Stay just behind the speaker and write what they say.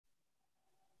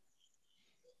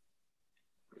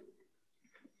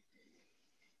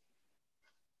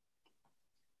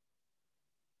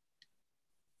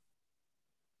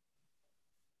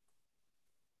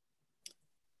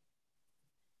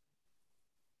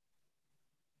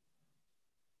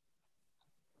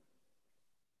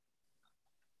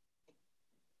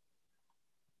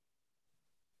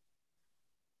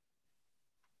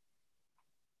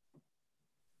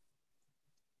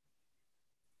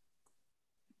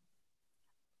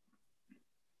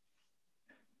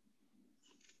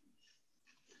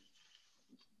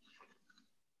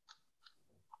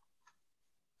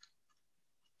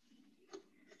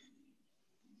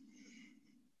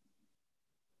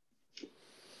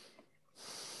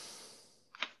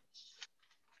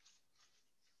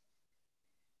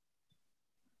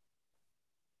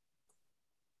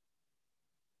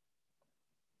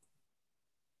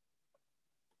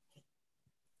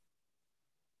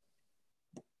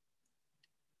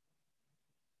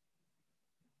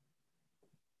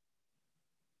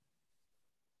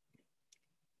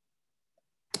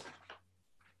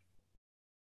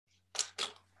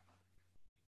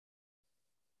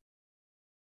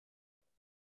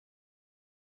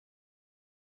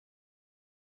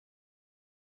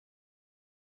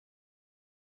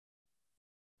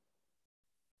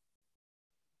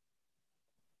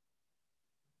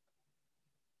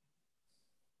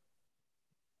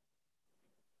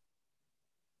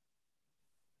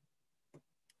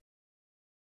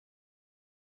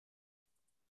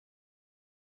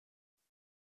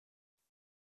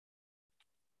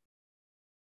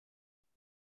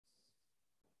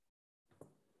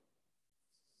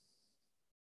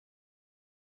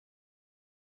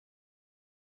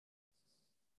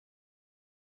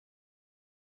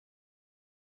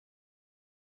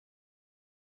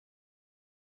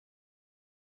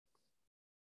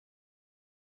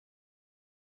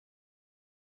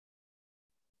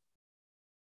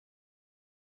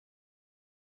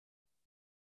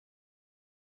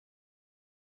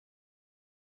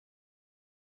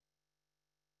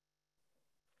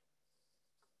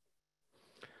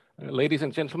Ladies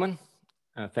and gentlemen,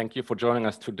 thank you for joining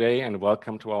us today and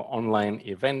welcome to our online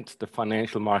event, The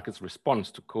Financial Markets Response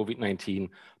to COVID-19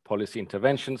 Policy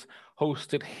Interventions,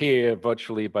 hosted here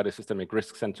virtually by the Systemic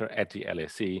Risk Center at the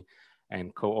LSE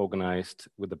and co-organized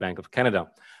with the Bank of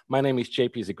Canada. My name is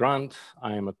JP Zigrand.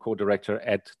 I am a co-director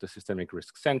at the Systemic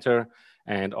Risk Center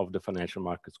and of the Financial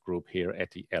Markets Group here at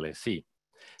the LSE.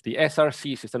 The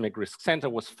SRC Systemic Risk Center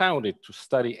was founded to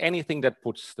study anything that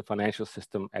puts the financial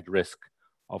system at risk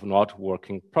of not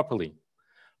working properly.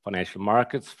 Financial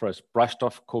markets first brushed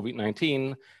off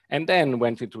COVID-19 and then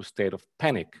went into a state of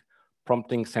panic,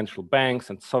 prompting central banks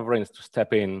and sovereigns to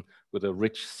step in with a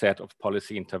rich set of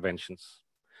policy interventions.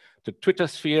 The Twitter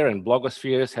sphere and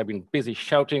blogospheres have been busy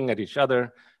shouting at each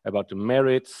other about the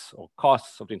merits or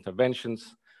costs of the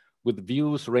interventions, with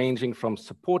views ranging from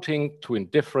supporting to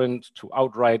indifferent to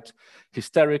outright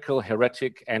hysterical,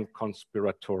 heretic, and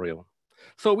conspiratorial.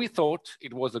 So we thought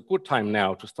it was a good time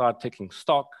now to start taking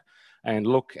stock and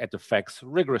look at the facts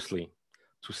rigorously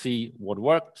to see what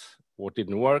worked, what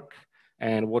didn't work,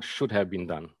 and what should have been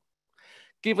done.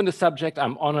 Given the subject,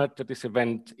 I'm honored that this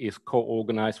event is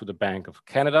co-organized with the Bank of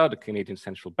Canada, the Canadian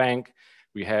Central Bank.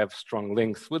 We have strong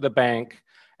links with the bank,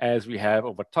 as we have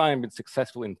over time been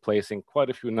successful in placing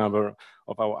quite a few number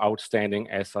of our outstanding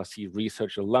SRC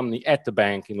research alumni at the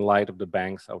bank in light of the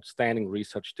bank's outstanding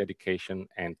research dedication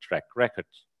and track record.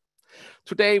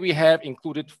 Today, we have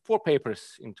included 4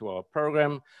 papers into our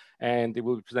program, and they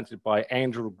will be presented by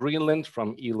Andrew Greenland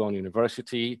from Elon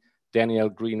University, Daniel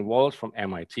Greenwald from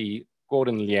MIT,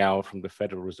 Gordon Liao from the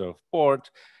Federal Reserve Board,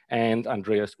 and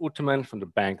Andreas Uthemann from the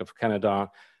Bank of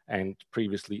Canada, and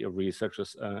previously a research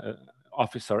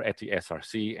officer at the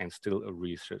SRC and still a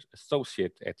research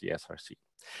associate at the SRC.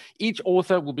 Each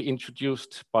author will be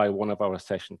introduced by one of our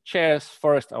session chairs.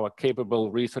 First, our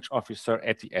capable research officer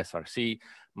at the SRC,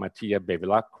 Mattia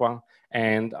Bevilacqua,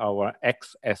 and our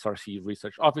ex-SRC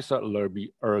research officer,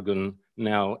 Lerby Ergun,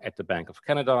 now at the Bank of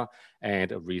Canada,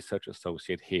 and a research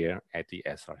associate here at the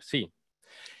SRC.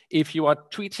 If you are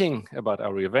tweeting about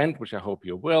our event, which I hope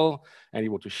you will, and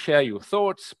you want to share your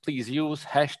thoughts, please use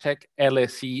hashtag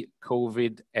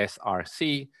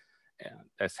LSE-COVID-SRC.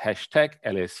 That's hashtag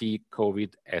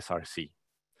LSE-COVID-SRC.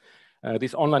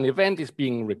 This online event is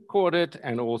being recorded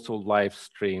and also live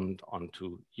streamed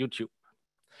onto YouTube.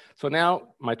 So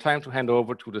now, my time to hand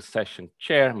over to the session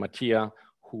chair, Mattia,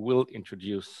 who will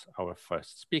introduce our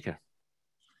first speaker.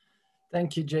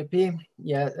 Thank you, JP.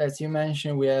 Yeah, as you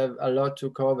mentioned, we have a lot to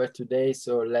cover today,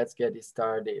 so let's get it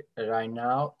started right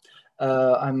now.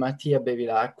 I'm Mattia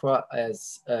Bevilacqua.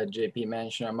 As JP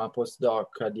mentioned, I'm a postdoc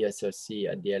at the SRC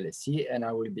at the LSE, and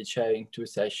I will be chairing 2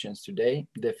 sessions today,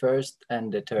 the first and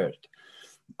the third.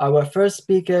 Our first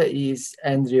speaker is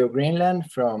Andrew Greenland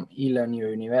from Elon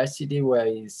University, where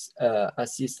he's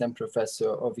assistant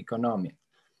professor of economics.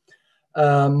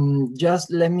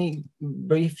 Just let me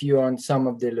brief you on some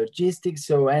of the logistics.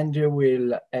 So Andrew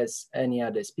will, as any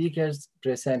other speakers,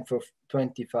 present for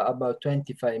about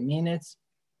 25 minutes,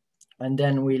 and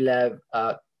then we'll have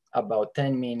about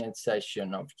 10-minute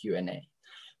session of Q&A.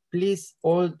 Please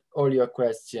hold all your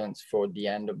questions for the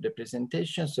end of the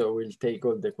presentation, so we'll take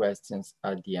all the questions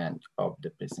at the end of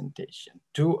the presentation.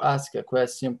 To ask a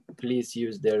question, please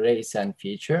use the raise hand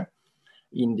feature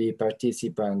in the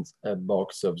participants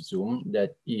box of Zoom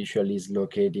that usually is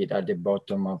located at the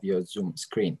bottom of your Zoom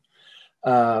screen.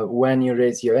 When you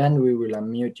raise your hand, we will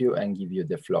unmute you and give you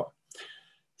the floor.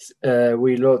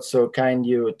 We'll also kind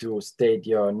you to state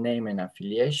your name and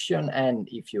affiliation, and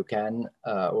if you can,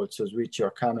 also switch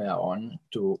your camera on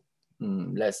to,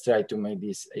 let's try to make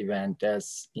this event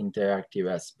as interactive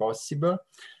as possible.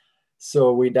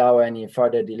 So without any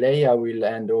further delay, I will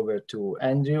hand over to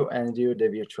Andrew. Andrew, the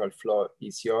virtual floor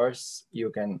is yours.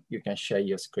 You can share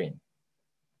your screen.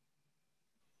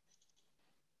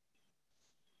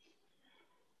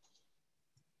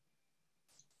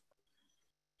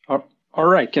 All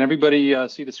right, can everybody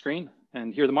see the screen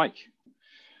and hear the mic?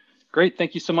 Great,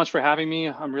 thank you so much for having me.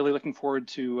 I'm really looking forward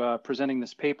to presenting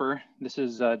this paper. This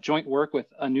is joint work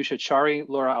with Anusha Chari,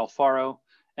 Laura Alfaro,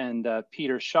 and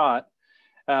Peter Schott.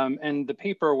 And the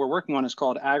paper we're working on is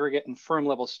called Aggregate and Firm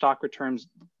Level Stock Returns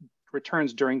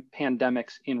During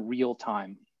Pandemics in Real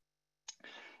Time.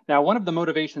 Now, one of the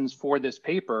motivations for this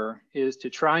paper is to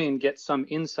try and get some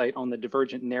insight on the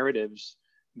divergent narratives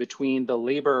between the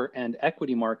labor and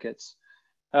equity markets,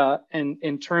 and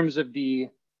in terms of the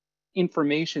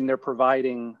information they're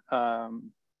providing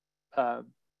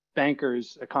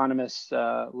bankers, economists,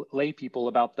 lay people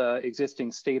about the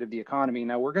existing state of the economy.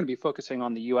 Now, we're going to be focusing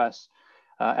on the US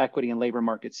equity and labor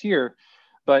markets here,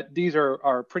 but these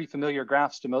are pretty familiar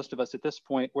graphs to most of us at this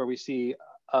point, where we see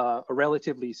a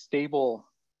relatively stable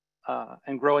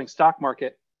and growing stock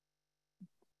market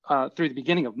through the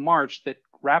beginning of March that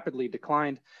rapidly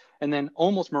declined and then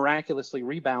almost miraculously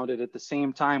rebounded at the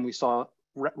same time we saw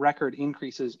record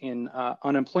increases in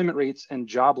unemployment rates and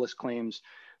jobless claims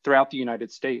throughout the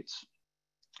United States.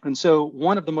 And so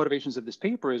one of the motivations of this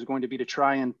paper is going to be to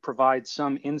try and provide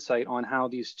some insight on how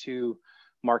these two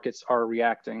markets are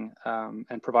reacting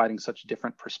and providing such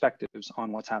different perspectives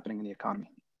on what's happening in the economy.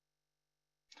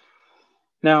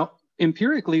 Now,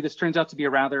 empirically, this turns out to be a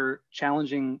rather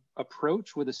challenging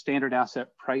approach with a standard asset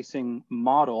pricing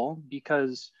model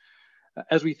because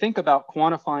as we think about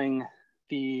quantifying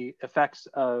the effects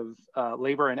of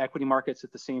labor and equity markets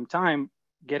at the same time,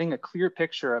 getting a clear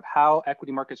picture of how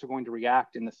equity markets are going to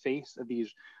react in the face of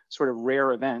these sort of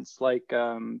rare events like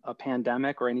a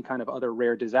pandemic or any kind of other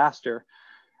rare disaster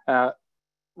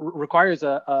requires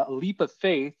a leap of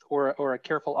faith or a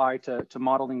careful eye to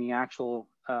modeling the actual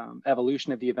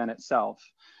evolution of the event itself.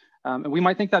 And we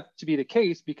might think that to be the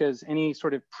case because any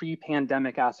sort of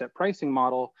pre-pandemic asset pricing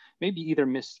model may be either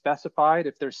misspecified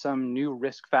if there's some new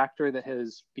risk factor that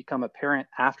has become apparent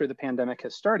after the pandemic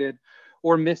has started,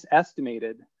 or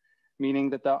misestimated, meaning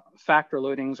that the factor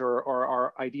loadings or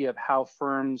our idea of how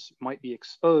firms might be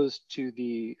exposed to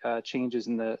the changes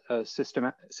in the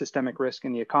systemic risk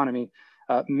in the economy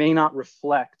may not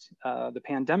reflect the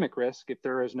pandemic risk if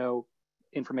there is no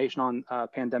information on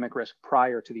pandemic risk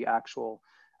prior to the actual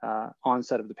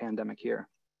onset of the pandemic here.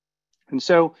 And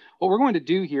so what we're going to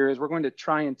do here is we're going to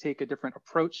try and take a different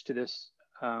approach to this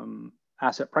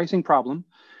asset pricing problem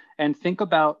and think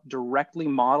about directly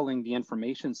modeling the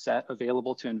information set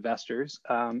available to investors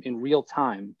in real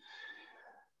time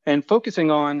and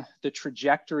focusing on the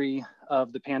trajectory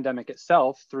of the pandemic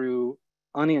itself through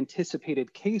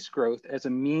unanticipated case growth as a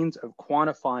means of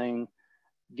quantifying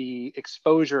the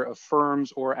exposure of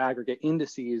firms or aggregate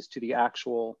indices to the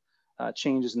actual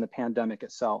changes in the pandemic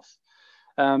itself.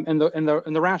 And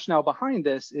the rationale behind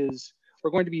this is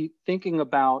we're going to be thinking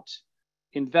about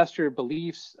investor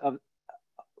beliefs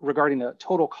regarding the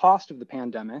total cost of the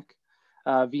pandemic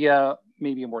via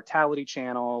maybe a mortality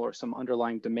channel or some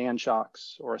underlying demand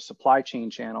shocks or a supply chain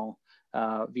channel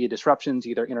via disruptions,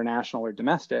 either international or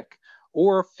domestic,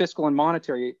 or fiscal and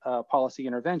monetary policy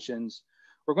interventions.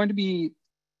 We're going to be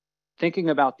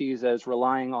thinking about these as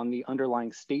relying on the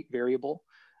underlying state variable,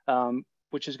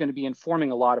 which is going to be informing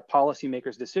a lot of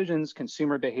policymakers' decisions,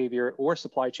 consumer behavior, or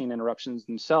supply chain interruptions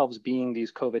themselves being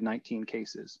these COVID-19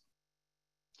 cases.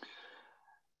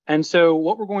 And so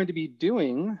what we're going to be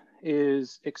doing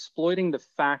is exploiting the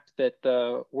fact that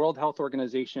the World Health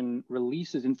Organization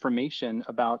releases information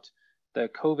about the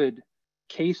COVID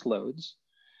caseloads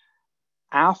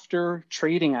after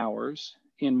trading hours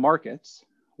in markets,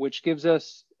 which gives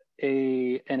us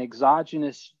an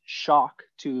exogenous shock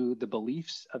to the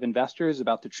beliefs of investors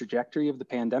about the trajectory of the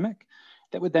pandemic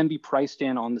that would then be priced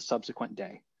in on the subsequent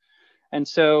day. And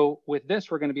so with this,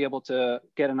 we're going to be able to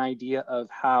get an idea of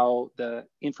how the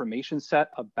information set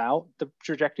about the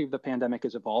trajectory of the pandemic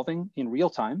is evolving in real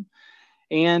time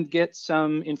and get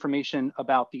some information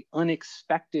about the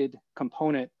unexpected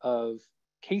component of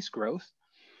case growth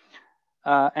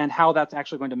and how that's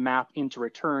actually going to map into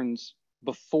returns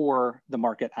before the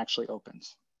market actually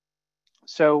opens.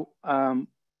 So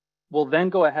we'll then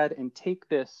go ahead and take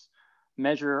this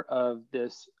measure of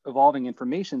this evolving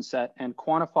information set and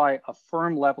quantify a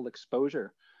firm level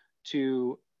exposure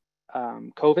to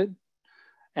COVID.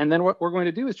 And then what we're going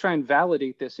to do is try and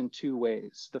validate this in two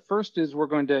ways. The first is we're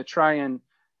going to try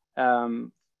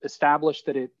and establish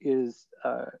that it is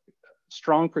a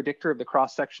strong predictor of the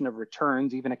cross-section of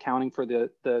returns, even accounting for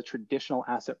the traditional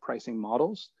asset pricing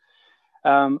models.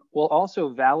 We'll also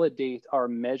validate our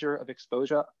measure of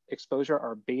exposure,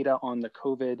 our beta on the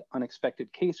COVID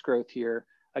unexpected case growth here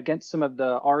against some of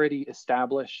the already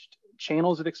established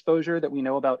channels of exposure that we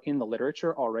know about in the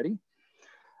literature already.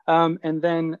 And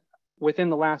then within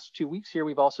the last 2 weeks here,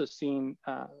 we've also seen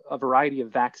a variety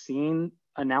of vaccine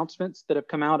announcements that have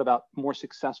come out about more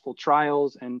successful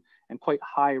trials and quite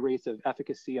high rates of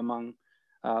efficacy among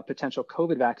potential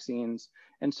COVID vaccines.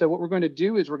 And so what we're going to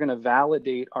do is we're going to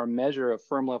validate our measure of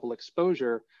firm level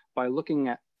exposure by looking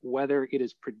at whether it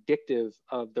is predictive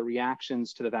of the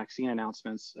reactions to the vaccine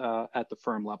announcements at the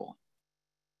firm level.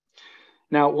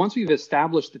 Now, once we've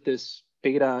established that this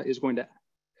beta is going to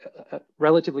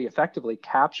relatively effectively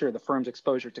capture the firm's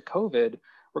exposure to COVID,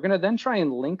 we're going to then try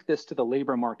and link this to the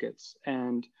labor markets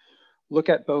and look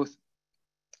at both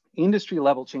industry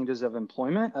level changes of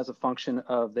employment as a function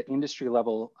of the industry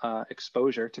level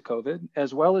exposure to COVID,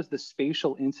 as well as the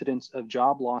spatial incidence of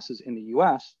job losses in the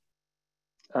US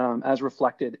as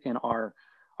reflected in our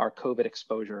our COVID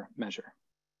exposure measure.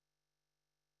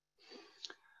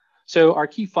 So our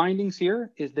key findings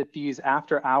here is that these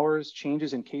after hours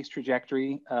changes in case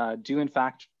trajectory do in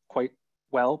fact quite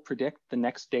well predict the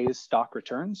next day's stock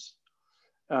returns.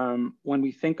 When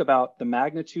we think about the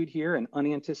magnitude here, an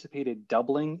unanticipated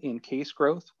doubling in case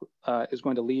growth is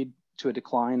going to lead to a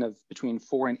decline of between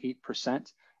 4 and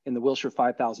 8% in the Wilshire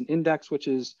 5000 index, which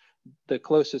is the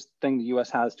closest thing the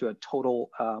US has to a total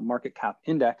market cap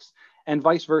index, and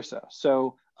vice versa.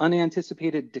 So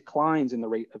unanticipated declines in the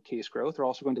rate of case growth are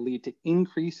also going to lead to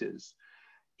increases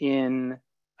in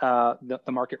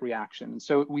the market reaction.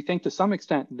 So we think to some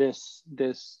extent this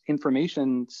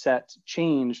information set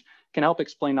change can help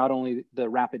explain not only the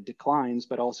rapid declines,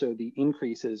 but also the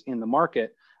increases in the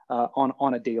market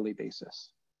on a daily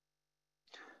basis.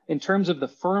 In terms of the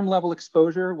firm level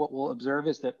exposure, what we'll observe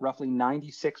is that roughly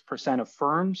 96% of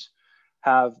firms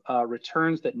have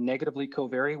returns that negatively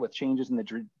covary with changes in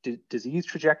the disease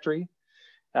trajectory,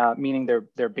 meaning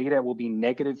their beta will be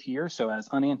negative here. So as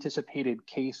unanticipated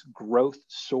case growth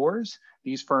soars,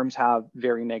 these firms have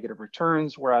very negative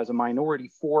returns, whereas a minority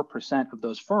 4% of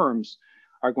those firms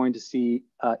are going to see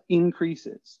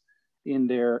increases in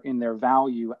their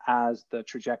value as the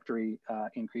trajectory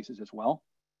increases as well.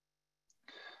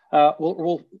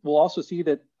 We'll also see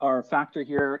that our factor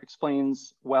here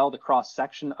explains well the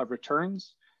cross-section of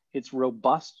returns. It's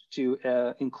robust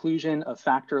to inclusion of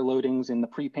factor loadings in the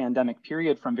pre-pandemic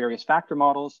period from various factor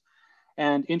models.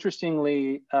 And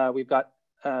interestingly, we've got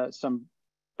some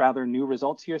rather new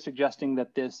results here suggesting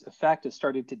that this effect has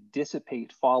started to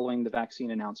dissipate following the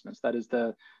vaccine announcements. That is,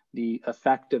 the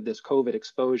effect of this COVID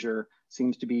exposure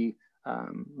seems to be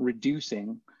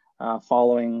reducing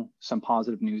following some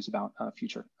positive news about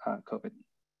future COVID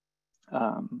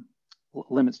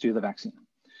limits due to the vaccine.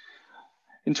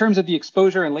 In terms of the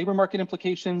exposure and labor market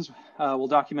implications, we'll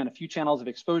document a few channels of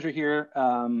exposure here.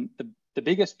 The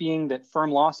biggest being that firm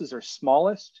losses are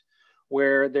smallest,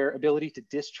 where their ability to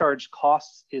discharge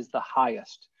costs is the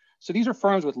highest. So these are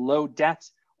firms with low debt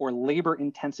or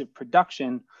labor-intensive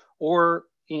production, or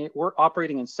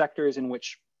operating in sectors in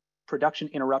which production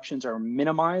interruptions are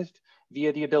minimized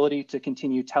via the ability to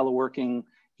continue teleworking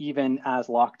even as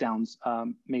lockdowns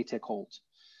may take hold.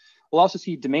 We'll also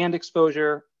see demand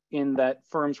exposure in that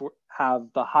firms have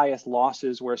the highest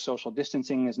losses where social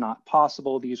distancing is not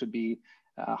possible. These would be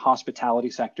hospitality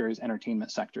sectors,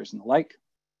 entertainment sectors, and the like.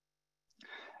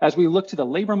 As we look to the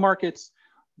labor markets,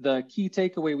 the key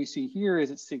takeaway we see here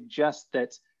is it suggests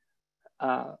that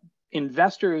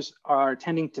investors are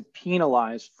tending to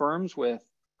penalize firms with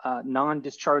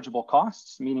non-dischargeable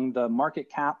costs, meaning the market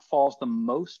cap falls the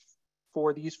most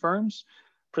for these firms,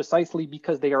 precisely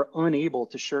because they are unable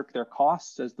to shirk their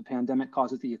costs as the pandemic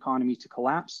causes the economy to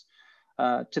collapse.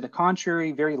 To the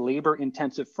contrary, very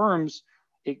labor-intensive firms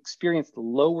experienced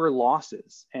lower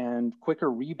losses and quicker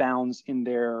rebounds in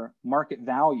their market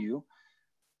value,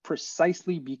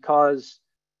 precisely because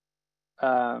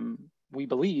we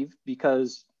believe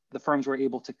because the firms were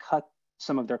able to cut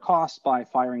some of their costs by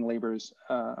firing labor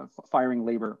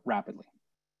rapidly.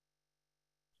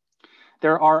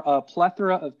 There are a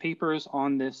plethora of papers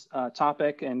on this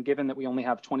topic, and given that we only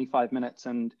have 25 minutes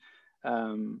and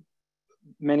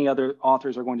many other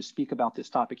authors are going to speak about this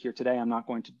topic here today, I'm not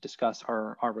going to discuss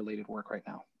our related work right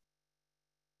now.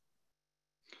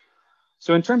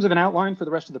 So in terms of an outline for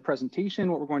the rest of the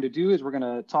presentation, what we're going to do is we're going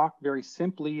to talk very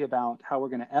simply about how we're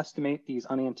going to estimate these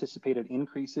unanticipated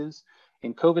increases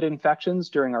in COVID infections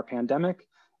during our pandemic.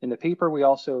 In the paper, we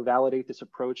also validate this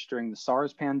approach during the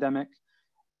SARS pandemic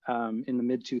in the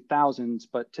mid-2000s.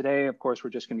 But today, of course,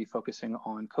 we're just going to be focusing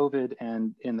on COVID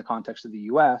and in the context of the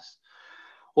US.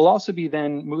 We'll also be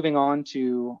then moving on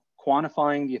to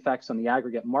quantifying the effects on the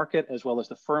aggregate market as well as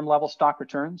the firm level stock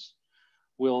returns.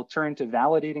 We'll turn to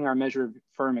validating our measure of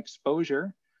firm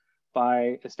exposure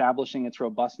by establishing its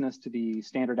robustness to the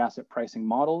standard asset pricing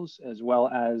models, as well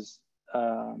as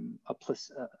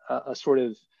a sort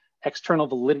of external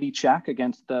validity check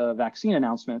against the vaccine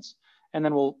announcements. And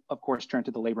then we'll, of course, turn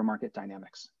to the labor market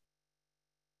dynamics.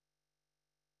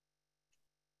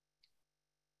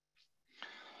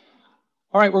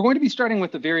 All right, we're going to be starting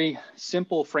with a very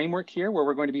simple framework here where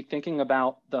we're going to be thinking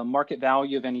about the market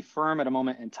value of any firm at a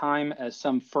moment in time as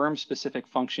some firm-specific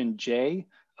function J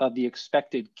of the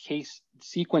expected case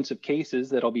sequence of cases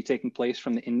that'll be taking place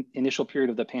from the initial period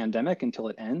of the pandemic until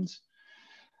it ends.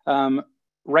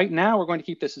 Right now, we're going to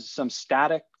keep this as some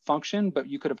static function, but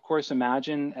you could of course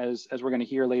imagine, as we're going to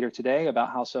hear later today,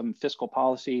 about how some fiscal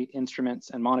policy instruments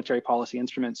and monetary policy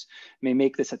instruments may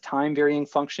make this a time varying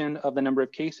function of the number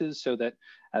of cases, so that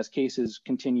as cases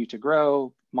continue to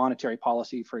grow, monetary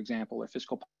policy, for example, or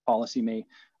fiscal policy may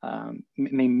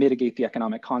mitigate the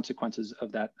economic consequences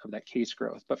of that case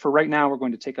growth. But for right now, we're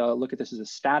going to take a look at this as a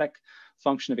static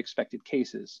function of expected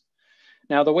cases.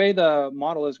 Now, the way the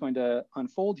model is going to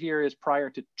unfold here is prior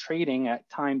to trading at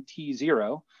time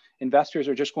t0, investors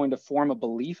are just going to form a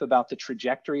belief about the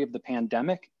trajectory of the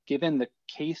pandemic given the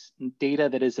case data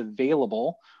that is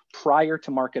available prior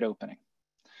to market opening.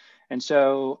 And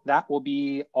so that will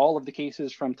be all of the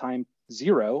cases from time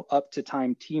 0 up to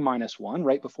time t-1,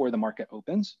 right before the market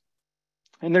opens.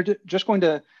 And they're just going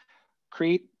to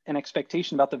create an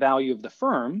expectation about the value of the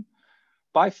firm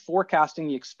by forecasting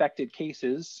the expected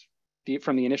cases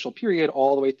from the initial period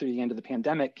all the way through the end of the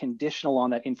pandemic, conditional on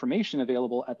that information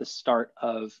available at the start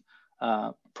of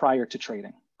prior to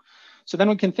trading. So then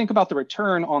we can think about the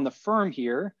return on the firm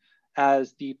here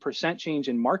as the percent change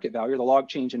in market value, or the log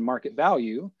change in market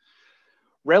value,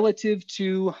 relative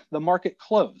to the market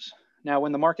close. Now,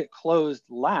 when the market closed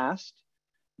last,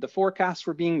 the forecasts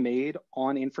were being made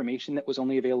on information that was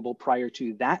only available prior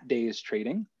to that day's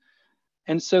trading.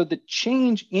 And so the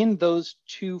change in those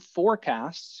two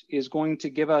forecasts is going to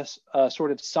give us a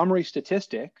sort of summary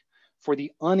statistic for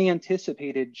the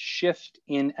unanticipated shift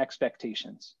in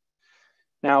expectations.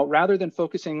 Now, rather than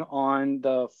focusing on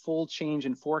the full change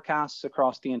in forecasts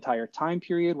across the entire time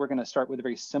period, we're going to start with a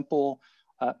very simple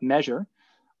measure,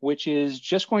 which is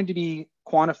just going to be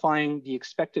quantifying the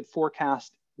expected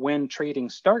forecast when trading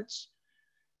starts,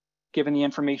 given the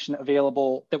information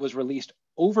available that was released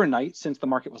overnight since the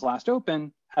market was last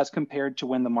open, as compared to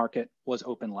when the market was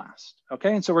open last.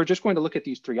 Okay, and so we're just going to look at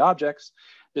these three objects.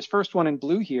 This first one in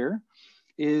blue here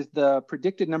is the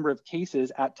predicted number of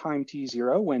cases at time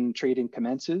t0 when trading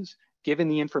commences, given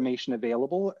the information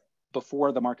available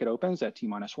before the market opens at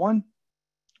t-1.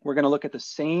 We're going to look at the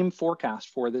same forecast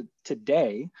for the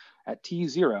today at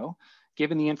t0,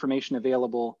 given the information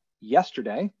available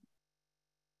yesterday.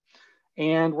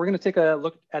 And we're going to take a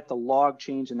look at the log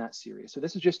change in that series. So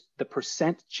this is just the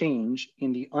percent change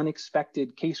in the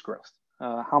unexpected case growth,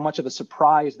 how much of a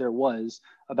surprise there was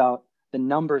about the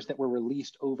numbers that were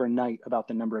released overnight about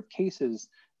the number of cases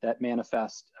that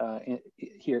manifest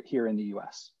here in the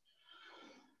US.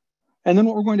 And then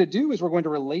what we're going to do is we're going to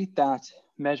relate that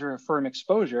measure of firm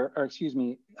exposure, or excuse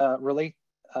me, relate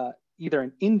either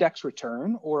an index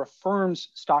return or a firm's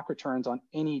stock returns on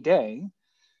any day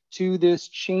to this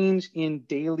change in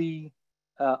daily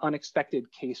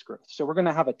unexpected case growth. So we're going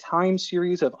to have a time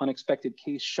series of unexpected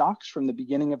case shocks from the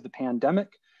beginning of the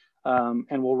pandemic,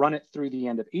 and we'll run it through the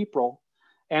end of April.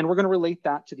 And we're going to relate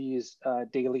that to these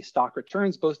daily stock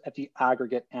returns, both at the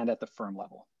aggregate and at the firm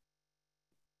level.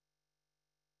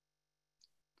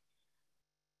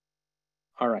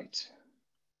 All right.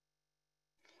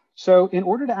 So in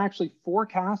order to actually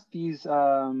forecast these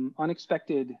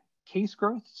unexpected case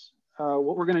growths,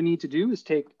 what we're going to need to do is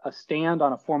take a stand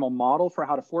on a formal model for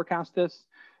how to forecast this.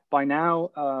 By now,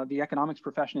 the economics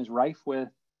profession is rife with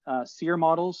SEER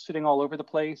models sitting all over the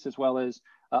place, as well as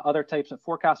other types of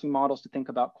forecasting models to think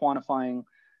about quantifying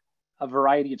a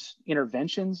variety of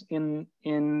interventions in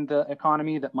the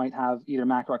economy that might have either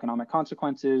macroeconomic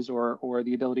consequences or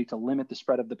the ability to limit the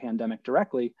spread of the pandemic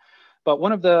directly. But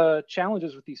one of the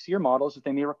challenges with these SEER models is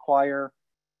they may require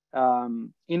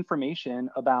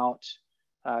information about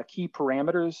key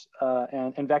parameters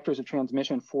and vectors of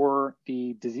transmission for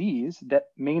the disease that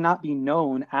may not be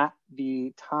known at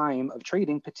the time of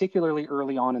trading, particularly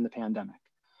early on in the pandemic.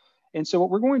 And so what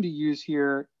we're going to use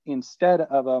here instead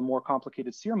of a more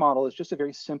complicated SEER model is just a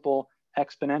very simple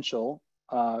exponential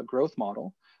growth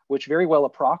model, which very well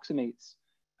approximates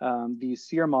these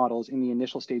SEER models in the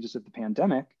initial stages of the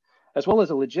pandemic, as well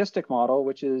as a logistic model,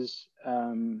 which is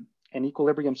an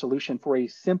equilibrium solution for a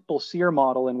simple SEER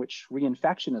model in which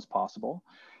reinfection is possible,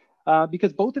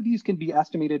 because both of these can be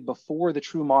estimated before the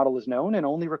true model is known and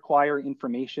only require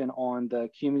information on the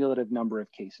cumulative number of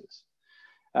cases.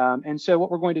 And so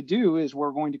what we're going to do is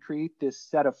we're going to create this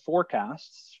set of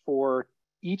forecasts for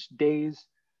each day's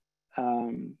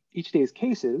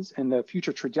cases and the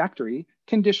future trajectory,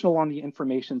 conditional on the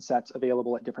information sets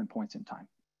available at different points in time.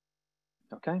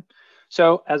 Okay,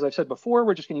 so as I've said before,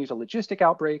 we're just going to use a logistic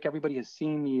outbreak. Everybody has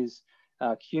seen these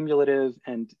cumulative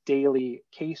and daily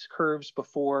case curves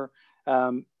before.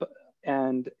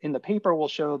 And in the paper, we'll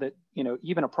show that, you know,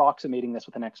 even approximating this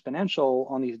with an exponential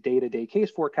on these day-to-day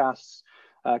case forecasts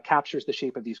captures the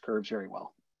shape of these curves very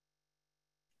well.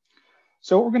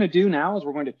 So what we're going to do now is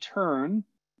we're going to turn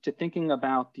to thinking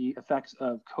about the effects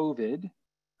of COVID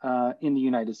in the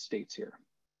United States here.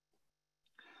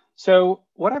 So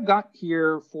what I've got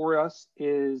here for us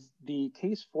is the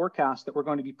case forecast that we're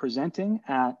going to be presenting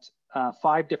at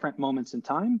 5 different moments in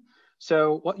time.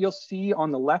 So what you'll see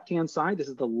on the left-hand side, this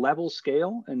is the level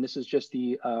scale, and this is just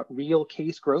the real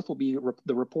case growth will be,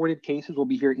 the reported cases will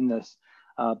be here in this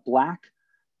black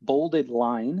bolded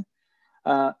line.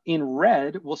 In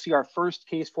red, we'll see our first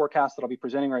case forecast that I'll be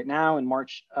presenting right now in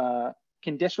March,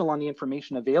 conditional on the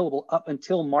information available up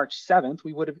until March 7th.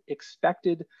 We would have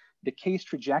expected the case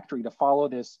trajectory to follow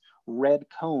this red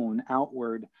cone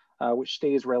outward, which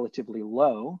stays relatively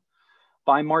low.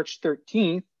 By March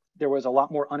 13th, there was a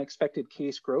lot more unexpected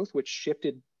case growth, which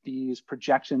shifted these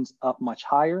projections up much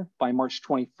higher. By March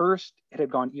 21st, it had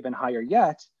gone even higher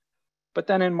yet. But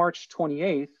then in March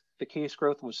 28th, the case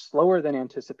growth was slower than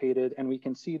anticipated, and we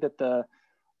can see that the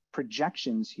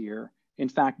projections here, in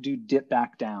fact, do dip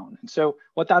back down. And so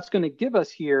what that's going to give us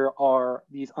here are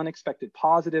these unexpected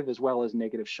positive as well as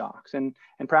negative shocks. And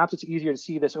perhaps it's easier to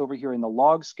see this over here in the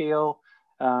log scale.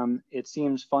 It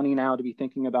seems funny now to be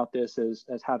thinking about this as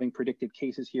having predicted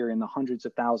cases here in the hundreds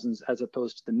of thousands as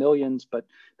opposed to the millions, but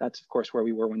that's of course where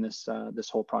we were when this, this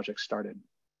whole project started.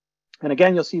 And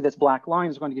again, you'll see this black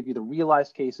line is going to give you the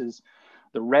realized cases.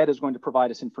 The red is going to provide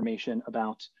us information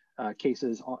about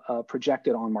cases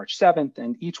projected on March 7th,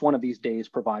 and each one of these days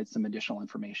provides some additional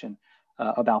information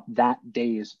about that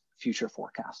day's future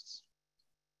forecasts.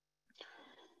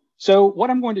 So what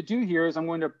I'm going to do here is I'm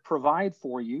going to provide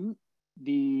for you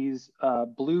these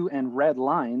blue and red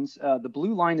lines. The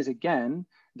blue line is, again,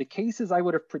 the cases I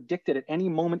would have predicted at any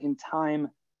moment in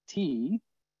time t,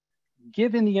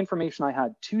 given the information I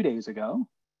had 2 days ago.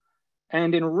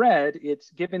 And in red, it's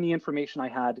given the information I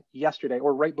had yesterday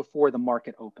or right before the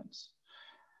market opens.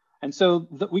 And so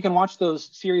we can watch those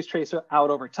series trace out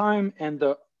over time, and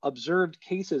the observed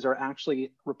cases are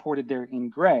actually reported there in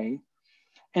gray.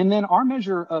 And then our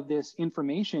measure of this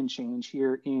information change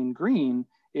here in green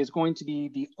is going to be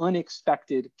the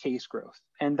unexpected case growth.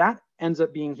 And that ends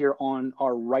up being here on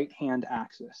our right-hand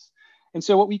axis. And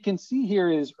so what we can see here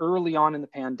is early on in the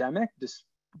pandemic, this,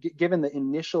 given the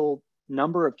initial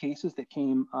number of cases that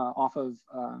came off of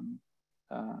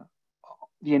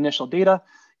the initial data,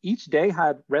 each day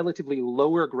had relatively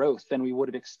lower growth than we would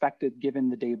have expected given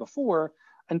the day before,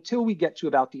 until we get to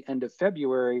about the end of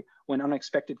February when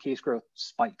unexpected case growth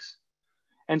spikes.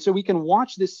 And so we can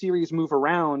watch this series move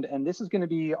around, and this is going to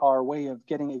be our way of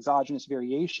getting exogenous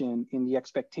variation in the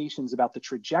expectations about the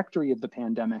trajectory of the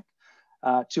pandemic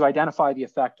to identify the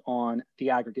effect on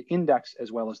the aggregate index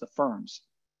as well as the firms.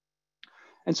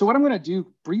 And so what I'm going to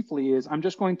do briefly is I'm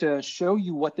just going to show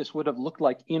you what this would have looked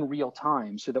like in real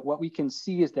time, so that what we can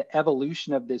see is the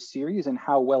evolution of this series and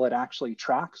how well it actually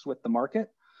tracks with the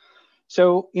market.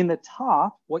 So in the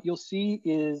top, what you'll see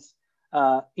is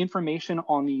information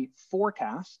on the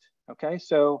forecast. Okay,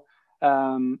 so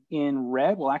in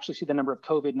red, we'll actually see the number of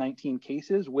COVID-19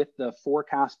 cases with the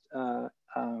forecast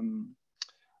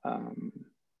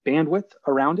bandwidth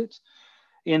around it.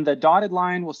 In the dotted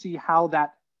line, we'll see how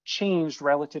that changed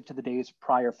relative to the day's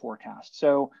prior forecast.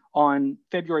 So on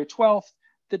February 12th,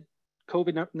 the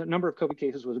number of COVID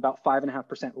cases was about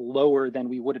 5.5% lower than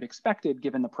we would have expected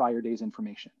given the prior day's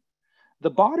information. The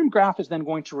bottom graph is then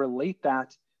going to relate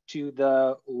that to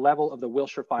the level of the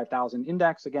Wilshire 5000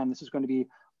 index. Again, this is going to be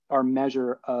our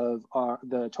measure of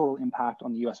the total impact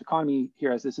on the US economy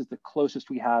here, as this is the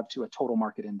closest we have to a total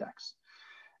market index.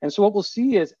 And so what we'll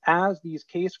see is as these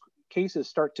cases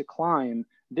start to climb,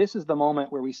 this is the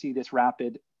moment where we see this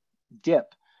rapid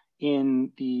dip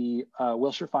in the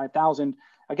Wilshire 5000.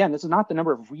 Again, this is not the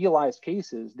number of realized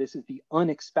cases. This is the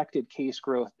unexpected case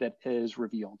growth that is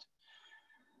revealed.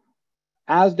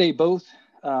 As they both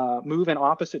move in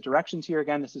opposite directions here,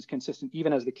 again, this is consistent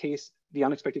even as the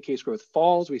unexpected case growth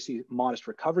falls, we see modest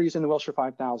recoveries in the Wilshire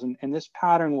 5000, and this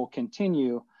pattern will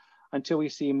continue until we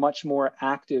see much more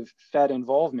active Fed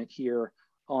involvement here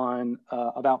on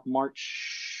about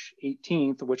March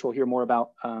 18th, which we'll hear more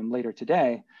about later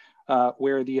today,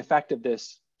 where the effect of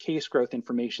this case growth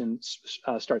information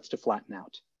starts to flatten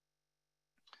out.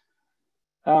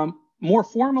 More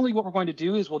formally, what we're going to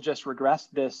do is we'll just regress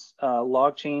this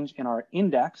log change in our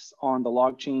index on the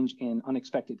log change in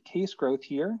unexpected case growth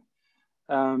here.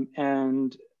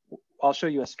 And I'll show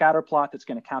you a scatter plot that's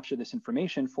going to capture this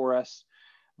information for us.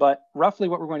 But roughly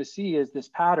what we're going to see is this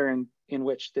pattern in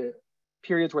which the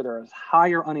periods where there is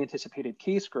higher unanticipated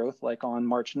case growth, like on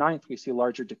March 9th, we see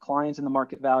larger declines in the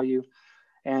market value.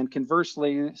 And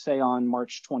conversely, say on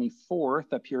March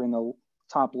 24th, up here in the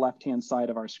top left-hand side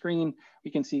of our screen,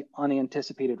 we can see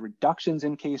unanticipated reductions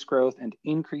in case growth and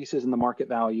increases in the market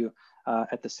value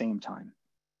at the same time.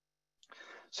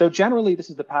 So generally, this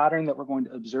is the pattern that we're going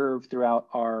to observe throughout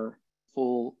our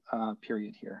full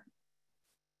period here.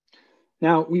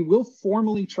 Now, we will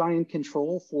formally try and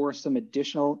control for some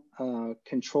additional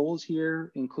controls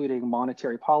here, including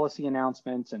monetary policy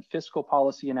announcements and fiscal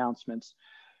policy announcements.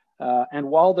 And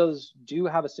while those do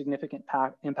have a significant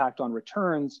impact on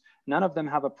returns, none of them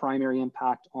have a primary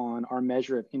impact on our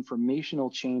measure of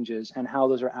informational changes and how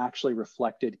those are actually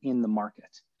reflected in the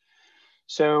market.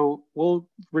 So we'll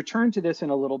return to this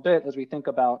in a little bit as we think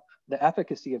about the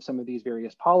efficacy of some of these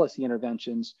various policy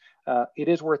interventions. It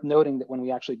is worth noting that when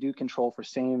we actually do control for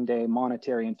same-day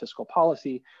monetary and fiscal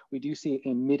policy, we do see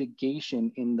a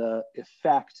mitigation in the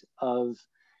effect of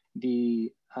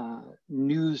the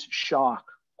news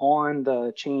shock on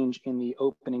the change in the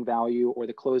opening value or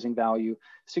the closing value,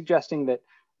 suggesting that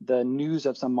the news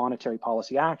of some monetary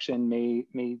policy action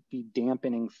may be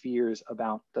dampening fears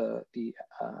about the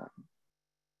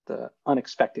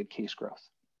unexpected case growth.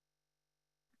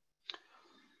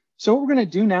 So what we're going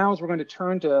to do now is we're going to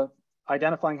turn to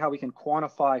identifying how we can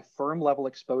quantify firm level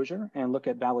exposure and look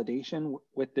at validation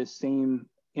with this same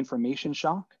information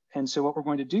shock. And so what we're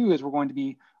going to do is we're going to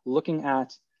be looking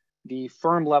at the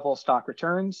firm level stock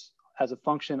returns as a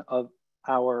function of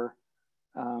our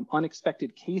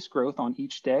unexpected case growth on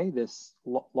each day, this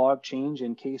log change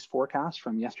in case forecast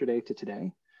from yesterday to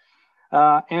today.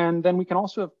 And then we can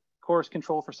also, of course,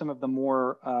 control for some of the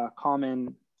more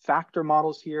common factor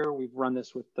models here. We've run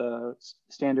this with the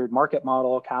standard market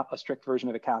model, a strict version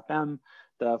of a CAPM,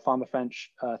 the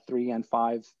French 3 and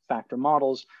 5 factor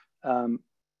models.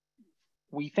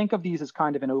 We think of these as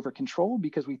kind of an over control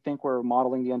because we think we're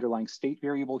modeling the underlying state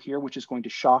variable here, which is going to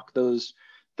shock those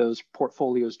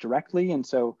portfolios directly. And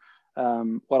so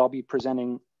what I'll be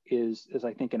presenting is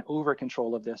I think an over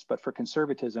control of this, but for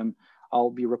conservatism, I'll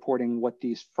be reporting what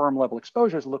these firm level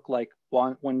exposures look like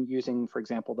when using, for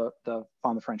example,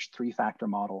 the French 3 factor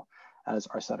model as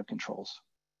our set of controls.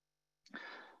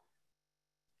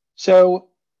 So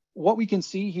what we can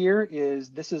see here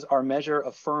is this is our measure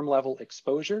of firm level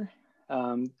exposure.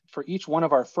 For each one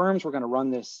of our firms, we're going to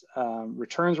run this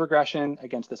returns regression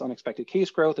against this unexpected case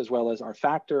growth, as well as our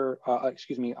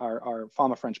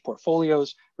our French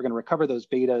portfolios. We're going to recover those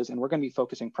betas, and we're going to be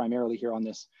focusing primarily here on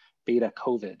this beta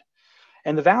COVID.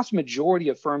 And the vast majority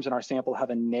of firms in our sample have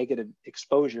a negative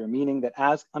exposure, meaning that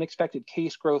as unexpected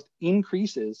case growth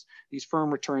increases, these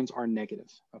firm returns are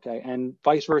negative, okay? And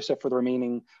vice versa for the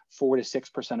remaining 4 to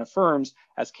 6% of firms,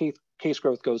 as case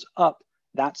growth goes up,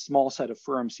 that small set of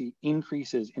firms see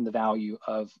increases in the value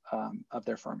of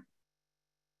their firm.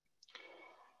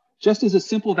 Just as a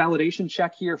simple validation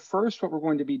check here, first, what we're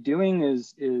going to be doing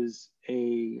is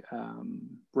a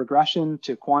regression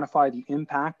to quantify the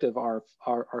impact of our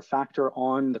factor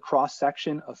on the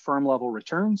cross-section of firm level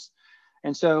returns.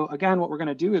 And so again, what we're going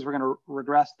to do is we're going to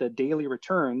regress the daily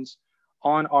returns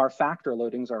on our factor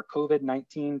loadings, our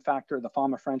COVID-19 factor,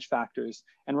 the French factors,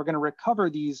 and we're going to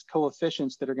recover these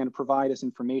coefficients that are going to provide us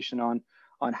information on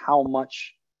how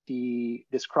much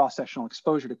this cross-sectional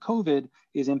exposure to COVID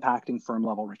is impacting firm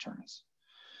level returns.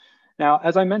 Now,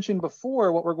 as I mentioned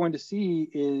before, what we're going to see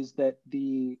is that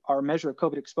our measure of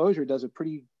COVID exposure does a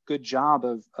pretty good job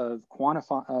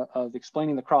of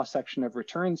explaining the cross-section of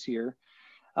returns here.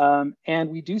 And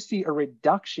we do see a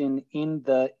reduction in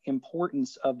the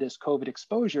importance of this COVID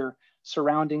exposure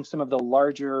surrounding some of the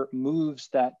larger moves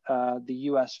that the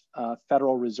US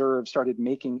Federal Reserve started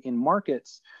making in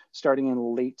markets starting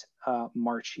in late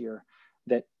March here,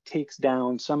 that takes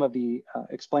down some of the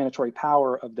explanatory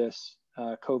power of this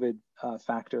COVID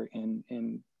factor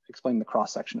in explaining the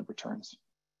cross-section of returns.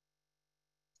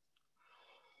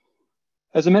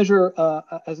 As a measure,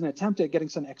 as an attempt at getting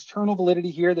some external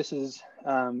validity here, this is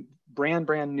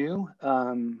brand new.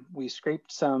 We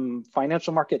scraped some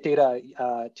financial market data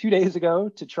 2 days ago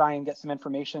to try and get some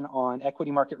information on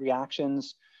equity market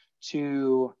reactions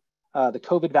to the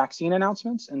COVID vaccine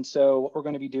announcements. And so what we're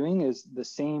going to be doing is the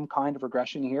same kind of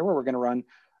regression here, where we're going to run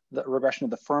the regression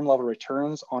of the firm level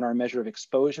returns on our measure of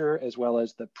exposure, as well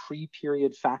as the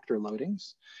pre-period factor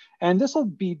loadings. And this will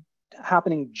be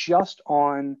happening just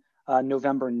on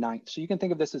November 9th. So you can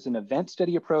think of this as an event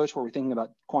steady approach where we're thinking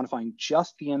about quantifying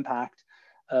just the impact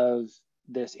of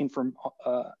this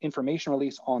information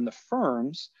release on the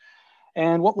firms.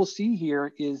 And what we'll see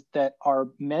here is that our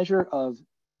measure of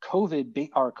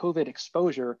our COVID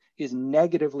exposure is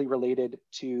negatively related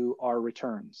to our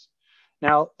returns.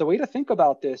 Now, the way to think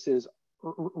about this is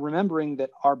remembering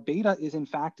that our beta is in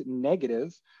fact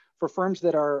negative for firms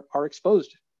that are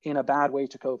exposed in a bad way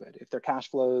to COVID, if their cash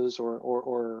flows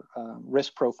or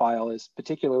risk profile is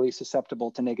particularly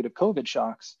susceptible to negative COVID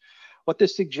shocks. What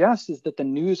this suggests is that the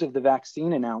news of the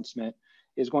vaccine announcement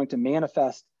is going to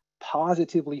manifest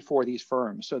positively for these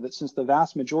firms, so that since the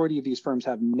vast majority of these firms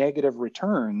have negative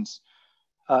returns,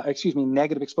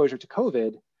 negative exposure to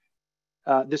COVID,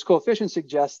 this coefficient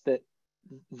suggests that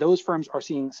those firms are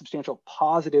seeing substantial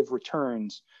positive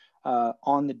returns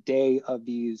on the day of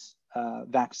these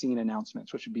vaccine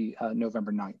announcements, which would be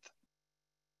November 9th.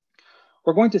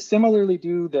 We're going to similarly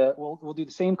do we'll do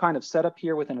the same kind of setup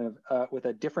here with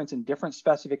a difference in different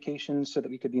specifications, so that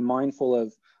we could be mindful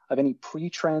of any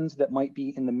pre-trends that might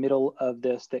be in the middle of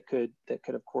this that could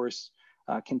of course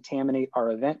contaminate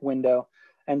our event window.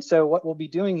 And so what we'll be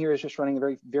doing here is just running a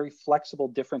very, very flexible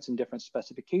difference in different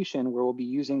specification, where we'll be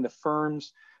using the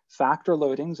firm's factor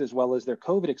loadings as well as their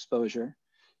COVID exposure,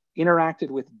 interacted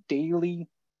with daily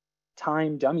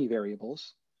time dummy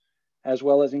variables, as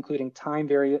well as including time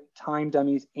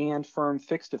dummies and firm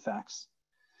fixed effects,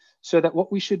 so that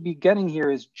what we should be getting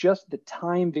here is just the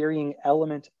time varying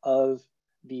element of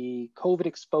the COVID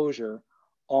exposure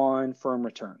on firm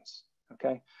returns,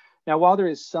 okay? Now, while there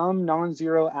is some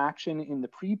non-zero action in the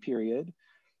pre-period,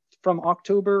 from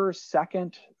October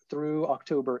 2nd through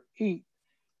October 8th,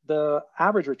 the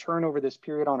average return over this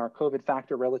period on our COVID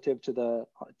factor relative to the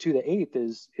 8th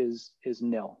is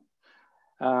nil.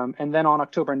 And then on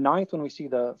October 9th, when we see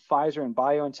the Pfizer and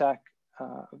BioNTech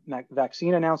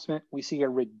vaccine announcement, we see a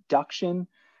reduction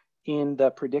in the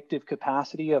predictive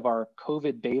capacity of our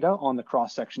COVID beta on the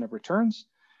cross-section of returns.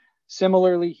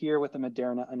 Similarly here with the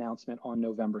Moderna announcement on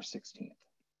November 16th.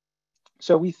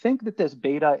 So we think that this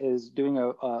beta is doing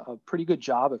a pretty good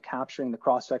job of capturing the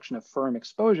cross-section of firm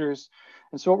exposures.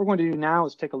 And so what we're going to do now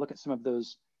is take a look at some of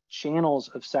those channels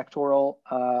of sectoral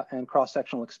and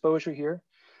cross-sectional exposure here.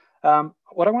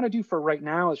 What I want to do for right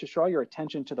now is just draw your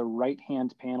attention to the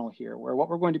right-hand panel here, where what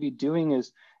we're going to be doing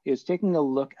is taking a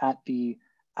look at the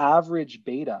average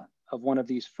beta of one of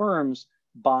these firms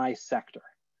by sector.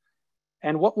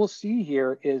 And what we'll see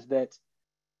here is that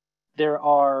there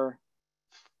are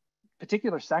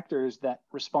particular sectors that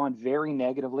respond very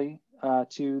negatively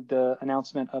to the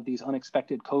announcement of these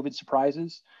unexpected COVID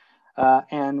surprises.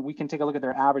 And we can take a look at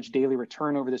their average daily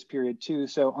return over this period too.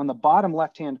 So on the bottom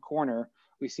left-hand corner,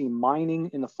 we see mining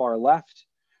in the far left,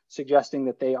 suggesting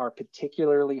that they are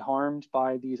particularly harmed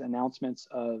by these announcements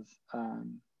of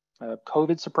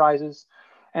COVID surprises.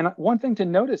 And one thing to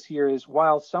notice here is,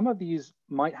 while some of these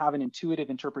might have an intuitive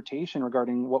interpretation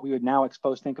regarding what we would now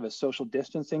think of as social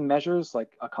distancing measures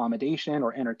like accommodation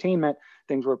or entertainment,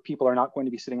 things where people are not going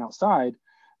to be sitting outside,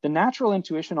 the natural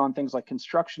intuition on things like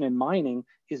construction and mining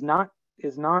is not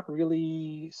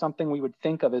really something we would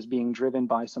think of as being driven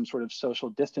by some sort of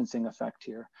social distancing effect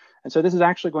here. And so this is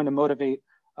actually going to motivate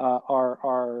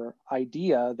our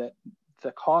idea that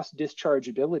the cost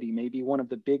dischargeability may be one of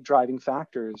the big driving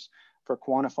factors for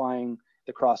quantifying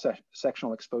the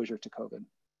cross-sectional exposure to COVID.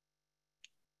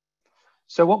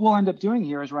 So what we'll end up doing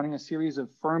here is running a series of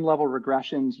firm-level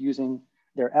regressions using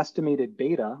their estimated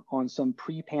beta on some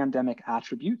pre-pandemic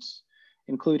attributes,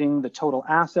 including the total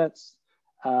assets,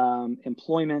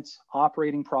 employment,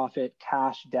 operating profit,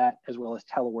 cash, debt, as well as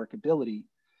teleworkability.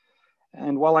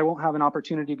 And while I won't have an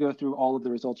opportunity to go through all of the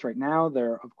results right now,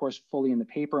 they're of course fully in the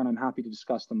paper, and I'm happy to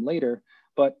discuss them later.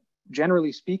 But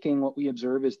generally speaking, what we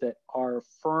observe is that our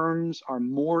firms are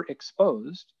more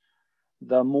exposed.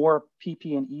 The more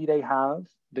PP&E they have,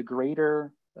 the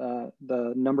greater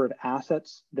the number of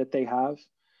assets that they have.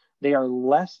 They are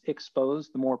less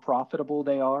exposed, the more profitable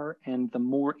they are, and the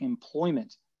more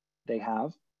employment they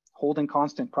have, holding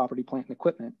constant property, plant, and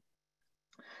equipment.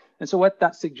 And so what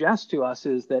that suggests to us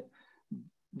is that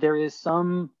there is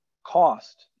some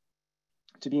cost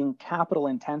to being capital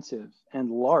intensive and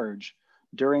large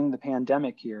during the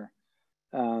pandemic here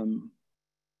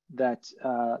that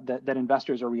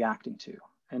investors are reacting to.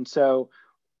 And so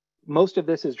most of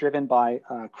this is driven by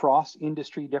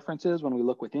cross-industry differences. When we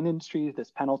look within industries, this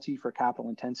penalty for capital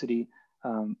intensity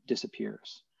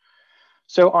disappears.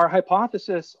 So our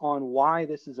hypothesis on why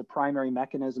this is a primary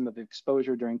mechanism of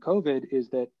exposure during COVID is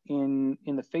that in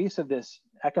the face of this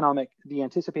the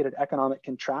anticipated economic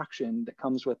contraction that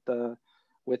comes with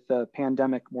the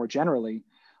pandemic more generally,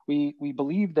 we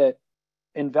believe that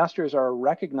investors are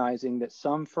recognizing that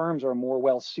some firms are more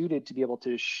well suited to be able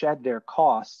to shed their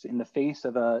costs in the face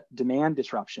of a demand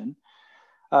disruption,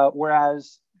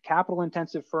 whereas capital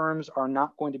intensive firms are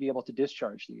not going to be able to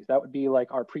discharge these. That would be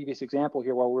like our previous example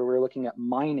here, where we were looking at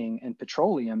mining and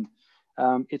petroleum.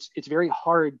 It's very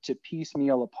hard to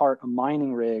piecemeal apart a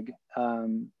mining rig.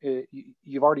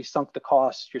 You've already sunk the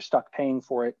cost, you're stuck paying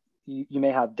for it. you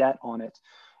may have debt on it,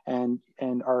 and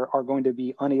are going to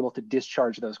be unable to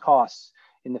discharge those costs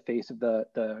in the face of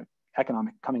the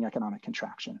coming economic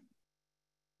contraction.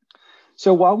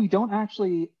 So while we don't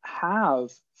actually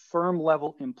have firm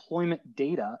level employment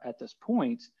data at this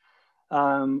point,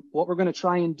 what we're going to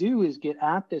try and do is get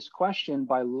at this question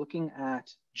by looking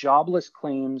at jobless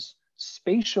claims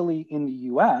spatially in the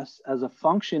US as a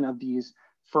function of these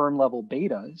firm level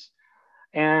betas.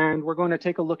 And we're going to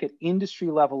take a look at industry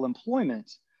level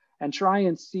employment and try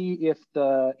and see if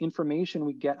the information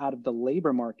we get out of the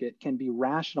labor market can be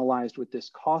rationalized with this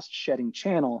cost shedding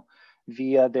channel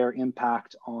via their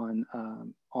impact on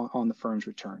the firm's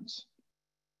returns.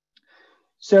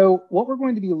 So what we're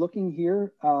going to be looking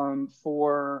here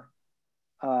for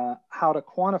how to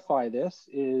quantify this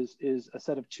is a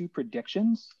set of two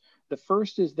predictions. The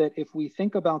first is that if we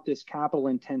think about this capital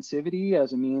intensivity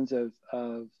as a means of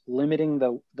limiting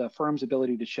the firm's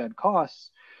ability to shed costs,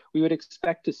 we would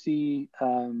expect to see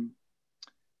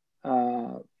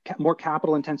more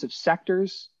capital intensive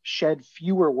sectors shed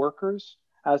fewer workers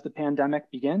as the pandemic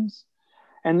begins.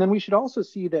 And then we should also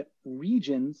see that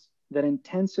regions that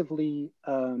intensively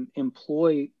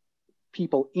employ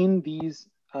people in these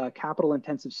capital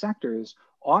intensive sectors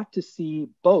ought to see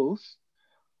both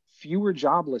fewer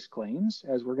jobless claims,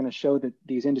 as we're going to show that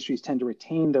these industries tend to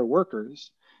retain their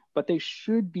workers, but they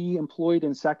should be employed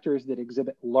in sectors that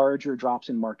exhibit larger drops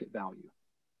in market value.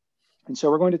 And so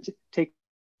we're going to take.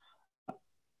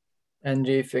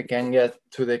 Andrew, if I can get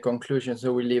to the conclusion,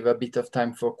 so we leave a bit of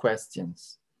time for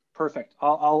questions. Perfect.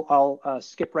 I'll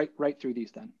skip right through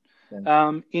these then.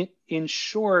 In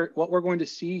short, what we're going to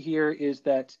see here is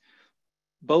that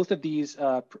both of these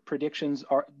predictions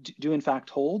do in fact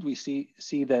hold. We see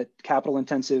that capital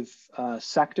intensive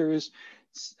sectors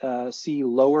see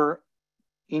lower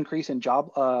increase in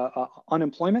job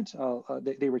unemployment.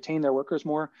 They retain their workers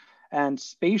more. And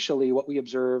spatially, what we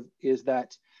observe is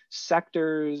that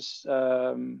sectors,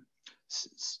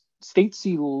 states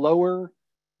see lower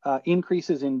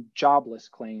increases in jobless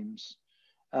claims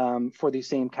for these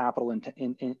same capital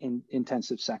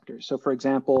intensive sectors. So for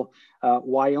example,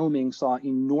 Wyoming saw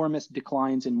enormous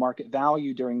declines in market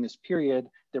value during this period.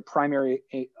 Their primary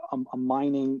a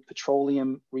mining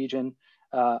petroleum region,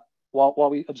 while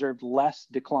we observed less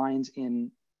declines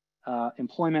in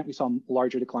employment, we saw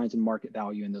larger declines in market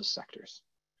value in those sectors.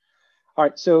 All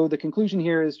right, so the conclusion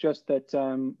here is just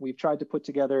that we've tried to put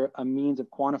together a means of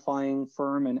quantifying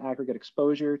firm and aggregate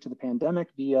exposure to the pandemic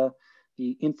via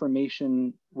the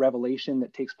information revelation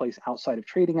that takes place outside of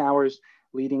trading hours,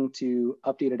 leading to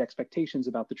updated expectations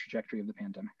about the trajectory of the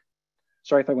pandemic.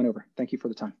 Sorry if I went over. Thank you for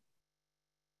the time.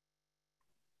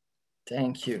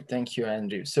 Thank you,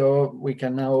 Andrew. So we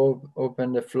can now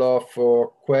open the floor for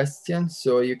questions.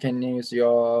 So you can use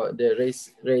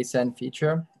the raise hand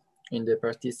feature in the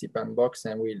participant box,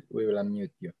 and we will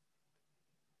unmute you.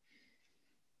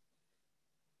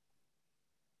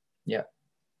 Yeah.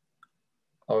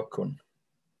 Ergun.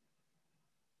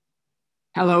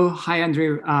 Hello, hi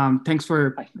Andrew. Thanks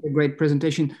for a great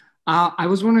presentation. I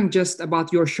was wondering just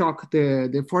about your shock,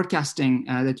 the forecasting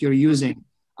that you're using.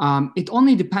 It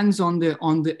only depends on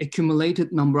the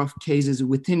accumulated number of cases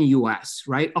within US,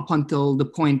 right? Up until the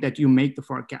point that you make the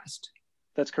forecast.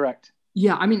 That's correct.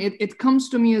 Yeah, I mean, it comes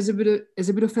to me as a bit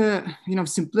of a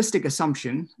simplistic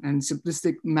assumption and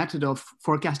simplistic method of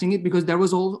forecasting it, because there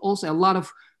was also a lot of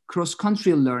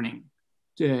cross-country learning,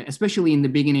 especially in the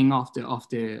beginning of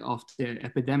the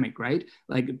epidemic, right?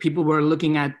 Like people were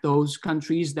looking at those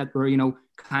countries that were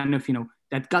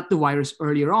that got the virus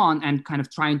earlier on and kind of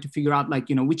trying to figure out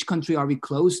which country are we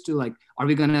close to? Like, are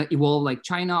we gonna evolve like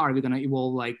China? Are we gonna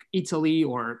evolve like Italy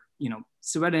or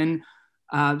Sweden?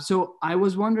 So I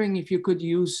was wondering if you could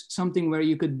use something where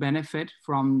you could benefit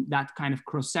from that kind of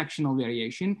cross-sectional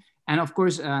variation. And of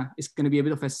course, it's going to be a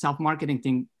bit of a self-marketing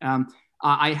thing.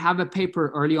 I have a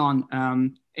paper early on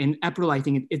in April, I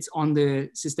think it's on the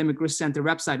Systemic Risk Center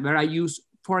website, where I use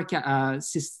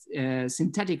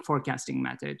synthetic forecasting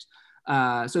methods.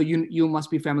 So you must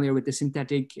be familiar with the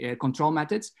synthetic control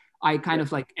methods. I kind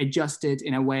of adjust it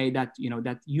in a way that,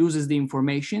 that uses the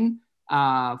information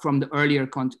from the earlier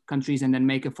countries and then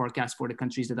make a forecast for the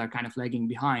countries that are kind of lagging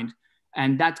behind.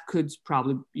 And that could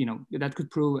probably, that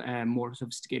could prove a more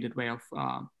sophisticated way of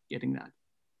getting that.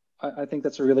 I think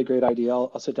that's a really great idea.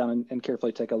 I'll sit down and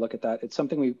carefully take a look at that. It's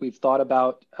something we've thought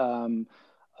about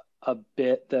a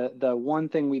bit. The one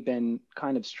thing we've been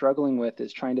kind of struggling with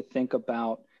is trying to think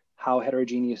about how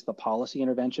heterogeneous the policy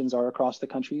interventions are across the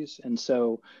countries. And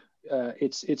so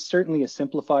it's certainly a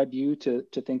simplified view to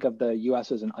think of the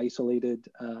US as an isolated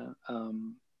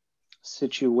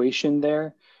situation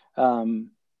there.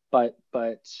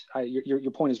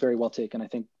 your point is very well taken. I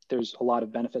think there's a lot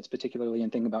of benefits, particularly in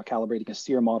thinking about calibrating a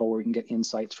SEER model where we can get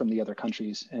insights from the other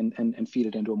countries and feed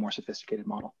it into a more sophisticated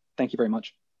model. Thank you very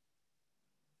much.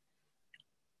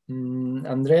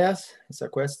 Andreas, it's a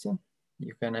question.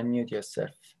 You can unmute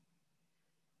yourself.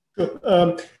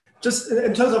 Sure. Just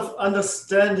in terms of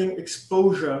understanding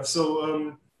exposure,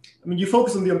 so I mean, you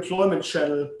focus on the employment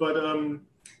channel, but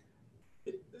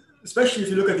especially if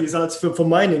you look at the results for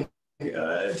mining,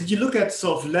 did you look at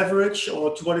sort of leverage,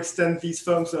 or to what extent these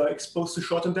firms are exposed to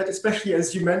short-term debt, especially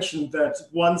as you mentioned that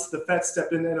once the Fed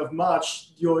stepped in end of March,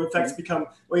 your effects become,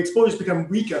 or exposures become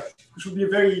weaker, which would be a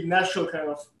very natural kind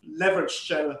of leverage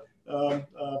channel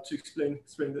to explain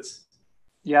this.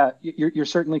 Yeah, you're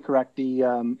certainly correct. The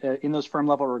in those firm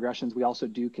level regressions, we also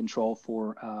do control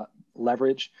for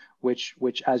leverage, which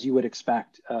as you would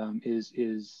expect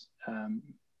is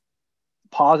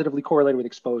positively correlated with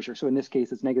exposure. So in this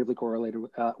case, it's negatively correlated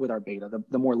with our beta.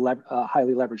 The more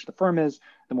highly leveraged the firm is,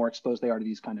 the more exposed they are to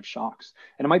these kind of shocks.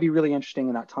 And it might be really interesting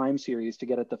in that time series to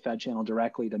get at the Fed channel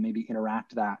directly to maybe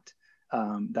interact that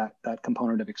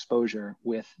component of exposure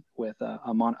with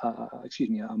a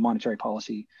monetary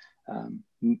policy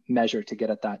measure to get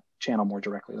at that channel more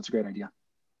directly. That's a great idea.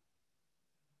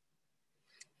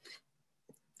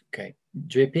 Okay,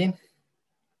 JP.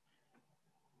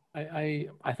 I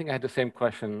think I had the same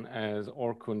question as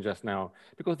Ergun just now,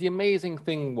 because the amazing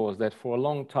thing was that for a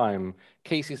long time,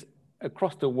 cases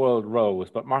across the world rose,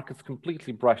 but markets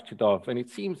completely brushed it off. And it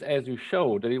seems, as you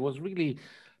showed, that it was really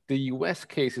the US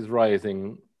cases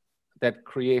rising that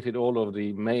created all of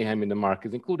the mayhem in the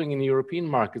markets, including in the European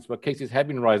markets, where cases have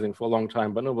been rising for a long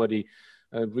time, but nobody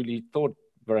really thought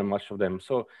very much of them.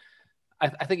 So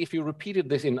I think if you repeated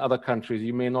this in other countries,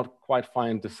 you may not quite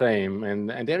find the same.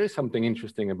 And there is something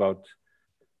interesting about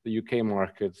the UK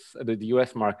markets, the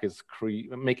US markets,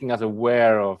 making us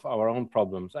aware of our own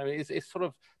problems. I mean, it's sort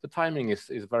of, the timing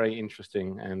is very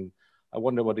interesting. And I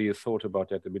wonder what you thought about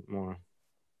that a bit more.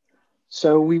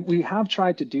 So we have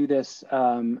tried to do this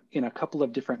in a couple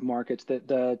of different markets.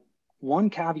 The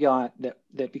one caveat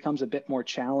that becomes a bit more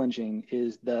challenging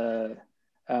is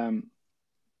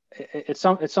it's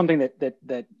something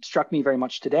that struck me very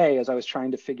much today as I was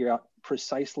trying to figure out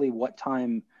precisely what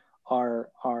time our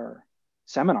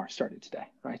seminar started today,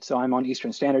 right? So I'm on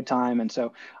Eastern Standard Time, and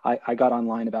so I got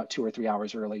online about 2 or 3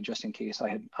 hours early just in case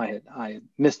I had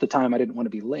missed the time. I didn't want to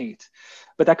be late.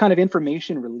 But that kind of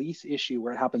information release issue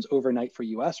where it happens overnight for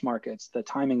US markets, the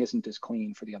timing isn't as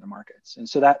clean for the other markets. And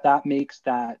so that makes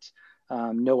that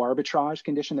no arbitrage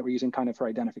condition that we're using kind of for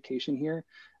identification here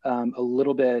a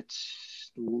little bit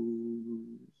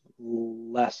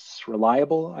less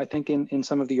reliable, I think, in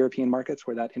some of the European markets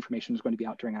where that information is going to be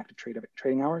out during active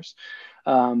trading hours.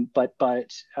 But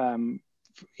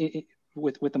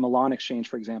with the Milan exchange,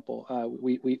 for example,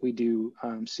 we do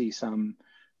see some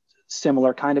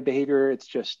similar kind of behavior. It's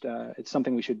just it's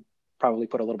something we should probably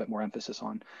put a little bit more emphasis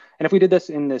on. And if we did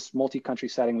this in this multi-country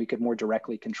setting, we could more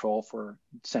directly control for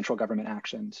central government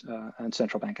actions and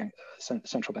central bank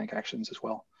actions as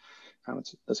well.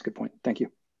 That's a good point. Thank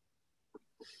you.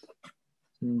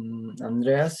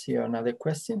 Andreas, you have another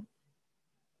question?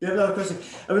 Yeah, another question.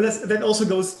 I mean, that also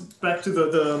goes back to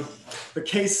the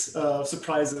case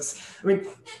surprises. I mean,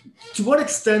 to what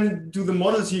extent do the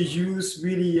models you use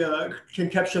really can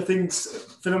capture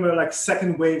phenomena like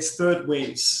second waves, third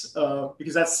waves?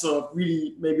 Because that's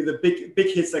really maybe the big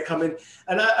hits that come in.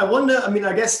 And I wonder, I mean,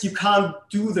 I guess you can't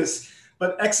do this,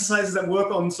 but exercises that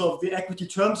work on sort of the equity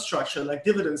term structure, like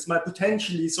dividends, might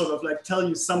potentially sort of like tell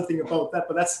you something about that.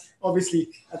 But that's obviously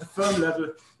at the firm level,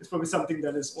 it's probably something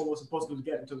that is almost impossible to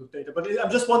get in terms of data. But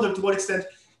I'm just wondering to what extent,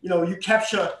 you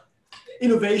capture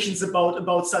innovations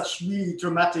about such really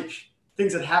dramatic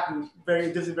things that happen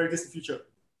very distant future.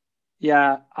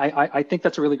 Yeah, I think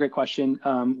that's a really great question.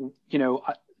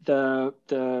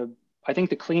 I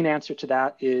think the clean answer to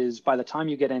that is by the time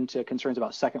you get into concerns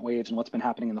about second waves and what's been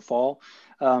happening in the fall,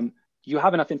 you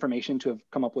have enough information to have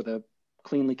come up with a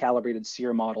cleanly calibrated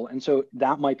SEER model. And so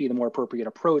that might be the more appropriate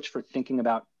approach for thinking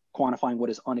about quantifying what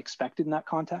is unexpected in that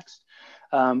context.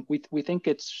 We think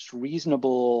it's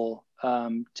reasonable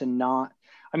to not,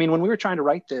 I mean, when we were trying to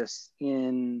write this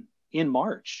in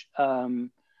March,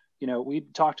 we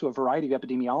talked to a variety of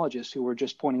epidemiologists who were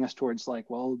just pointing us towards like,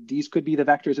 well, these could be the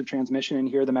vectors of transmission and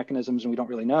here are the mechanisms and we don't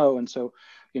really know. And so,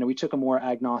 we took a more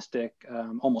agnostic,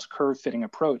 almost curve fitting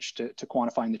approach to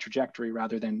quantifying the trajectory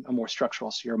rather than a more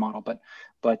structural SEER model.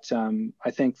 But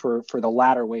I think for the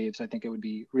latter waves, I think it would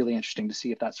be really interesting to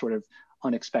see if that sort of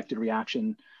unexpected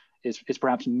reaction is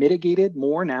perhaps mitigated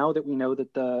more now that we know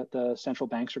that the central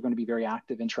banks are going to be very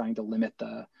active in trying to limit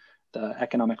the the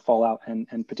economic fallout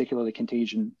and particularly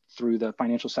contagion through the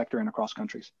financial sector and across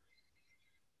countries.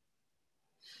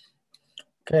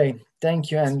 Okay, thank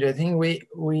you, Andrew. I think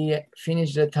we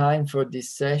finished the time for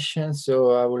this session,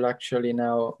 so I will actually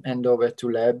now hand over to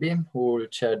Lerby, who will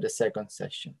chair the second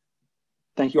session.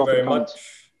 Thank you all very for much.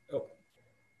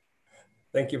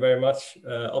 Thank you very much.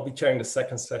 I'll be chairing the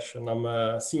second session. I'm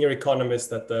a senior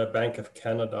economist at the Bank of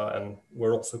Canada, and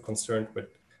we're also concerned with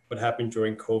what happened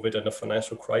during COVID and the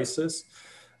financial crisis.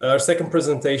 Our second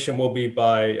presentation will be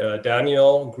by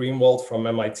Daniel Greenwald from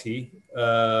MIT.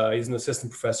 He's an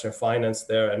assistant professor in finance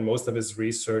there, and most of his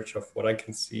research, of what I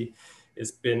can see,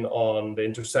 has been on the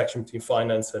intersection between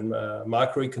finance and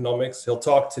macroeconomics. He'll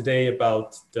talk today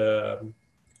about the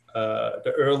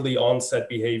early onset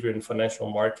behavior in financial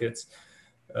markets.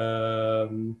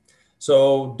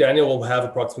 So Daniel will have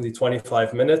approximately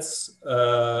 25 minutes.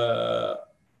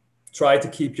 Try to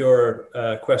keep your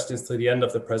questions to the end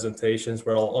of the presentations,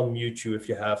 where I'll unmute you if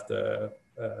you have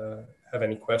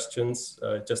any questions,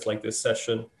 just like this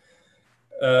session.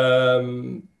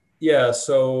 Yeah,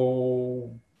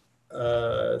 so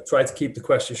try to keep the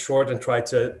questions short and try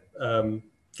to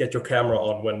get your camera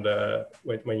on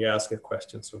when you ask a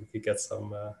question, so we could get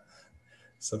some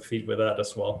feed with that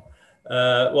as well.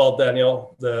 Well,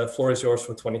 Daniel, the floor is yours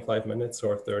for 25 minutes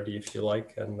or 30 if you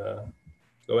like, and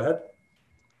go ahead.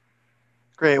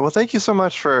 Great. Well, thank you so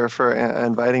much for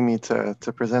inviting me to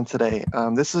present today.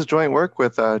 This is joint work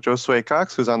with Josue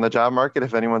Cox, who's on the job market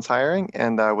if anyone's hiring,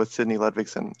 and with Sydney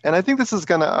Ludvigsen. And I think this is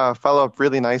going to follow up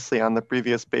really nicely on the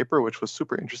previous paper, which was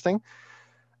super interesting,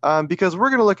 because we're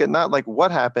going to look at not like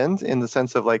what happened in the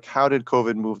sense of like how did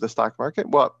COVID move the stock market?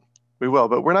 Well, we will,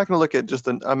 but we're not going to look at just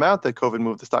the amount that COVID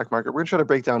moved the stock market. We're going to try to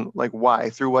break down like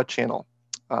why, through what channel.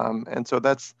 And so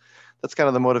that's kind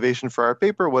of the motivation for our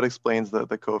paper, what explains the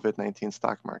COVID-19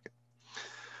 stock market.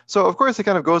 So of course, it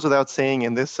kind of goes without saying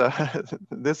in this,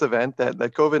 this event that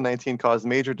COVID-19 caused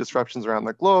major disruptions around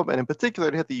the globe, and in particular,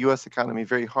 it hit the US economy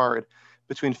very hard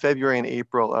between February and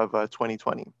April of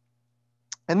 2020.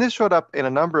 And this showed up in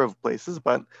a number of places,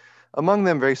 but among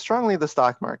them very strongly the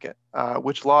stock market,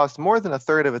 which lost more than a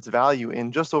third of its value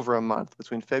in just over a month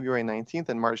between February 19th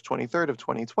and March 23rd of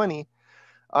 2020.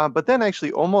 But then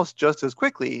actually almost just as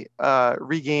quickly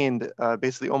regained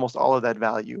basically almost all of that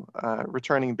value,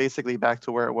 returning basically back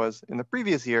to where it was in the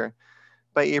previous year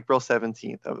by April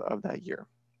 17th of that year.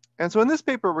 And so in this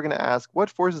paper, we're going to ask what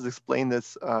forces explain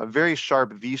this very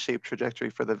sharp V-shaped trajectory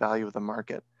for the value of the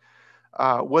market.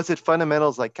 Was it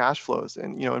fundamentals like cash flows?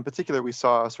 And in particular, we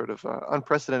saw a sort of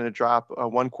unprecedented drop, a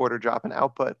 1 quarter drop in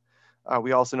output.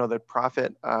 We also know that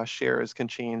profit shares can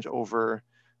change over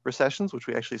recessions, which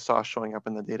we actually saw showing up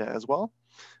in the data as well.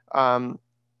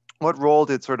 What role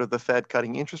did sort of the Fed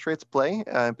cutting interest rates play,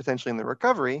 potentially in the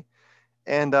recovery?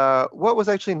 And what was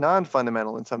actually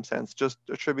non-fundamental in some sense, just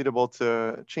attributable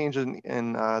to change in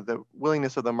the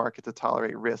willingness of the market to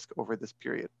tolerate risk over this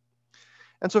period?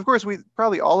 And so, of course,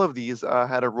 probably all of these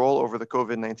had a role over the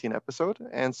COVID-19 episode.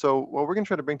 And so what we're going to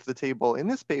try to bring to the table in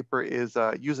this paper is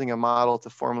using a model to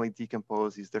formally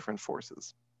decompose these different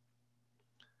forces.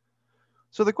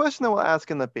 So the question that we'll ask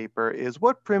in the paper is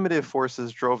what primitive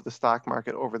forces drove the stock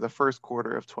market over the first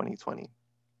quarter of 2020?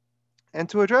 And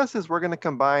to address this, we're going to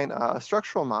combine a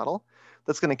structural model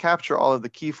that's going to capture all of the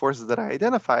key forces that I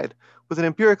identified with an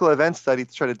empirical event study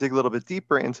to try to dig a little bit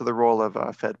deeper into the role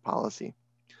of Fed policy.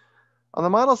 On the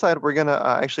model side, we're going to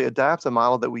actually adapt a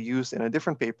model that we used in a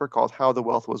different paper called How the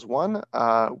Wealth Was Won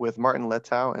with Martin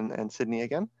Lettau and Sydney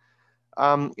again.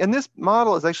 And this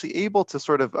model is actually able to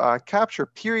sort of capture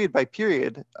period by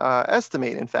period,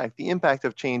 estimate, in fact, the impact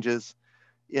of changes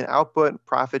in output,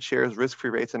 profit shares, risk-free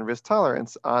rates, and risk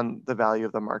tolerance on the value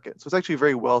of the market. So it's actually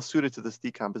very well suited to this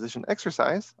decomposition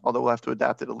exercise, although we'll have to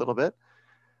adapt it a little bit.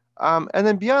 And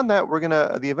then beyond that,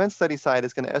 the event study side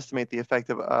is going to estimate the effect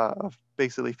of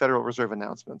basically Federal Reserve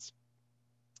announcements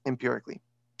empirically.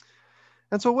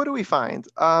 And so what do we find?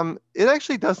 It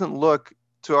actually doesn't look,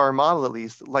 to our model at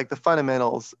least, like the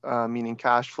fundamentals, meaning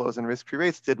cash flows and risk-free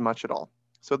rates, did much at all.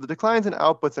 So the declines in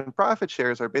outputs and profit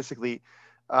shares are basically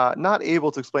not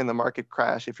able to explain the market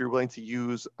crash if you're willing to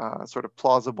use sort of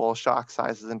plausible shock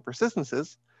sizes and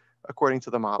persistences, according to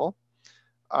the model.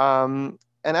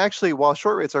 And actually, while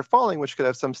short rates are falling, which could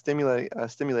have some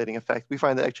stimulating effect, we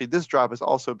find that actually this drop is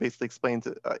also basically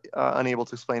unable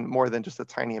to explain more than just a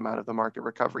tiny amount of the market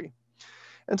recovery.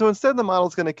 And so instead, the model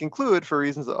is going to conclude, for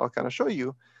reasons that I'll kind of show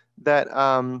you, that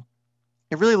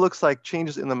it really looks like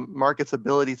changes in the market's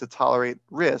ability to tolerate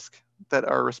risk that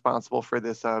are responsible for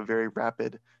this very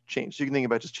rapid change. So you can think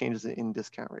about just changes in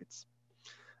discount rates.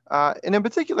 And in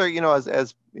particular, as you know,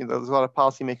 there's a lot of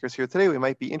policymakers here today, we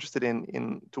might be interested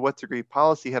in to what degree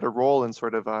policy had a role in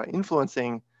sort of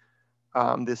influencing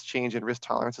this change in risk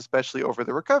tolerance, especially over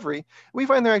the recovery. We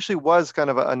find there actually was kind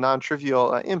of a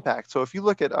non-trivial impact. So if you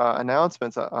look at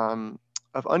announcements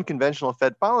of unconventional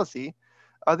Fed policy,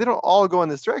 they don't all go in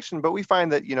this direction, but we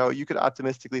find that you could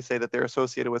optimistically say that they're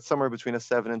associated with somewhere between a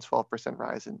 7 and 12%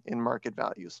 rise in market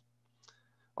values.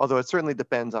 Although it certainly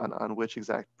depends on which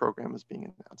exact program is being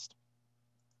announced.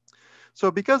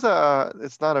 So because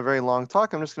it's not a very long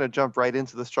talk, I'm just going to jump right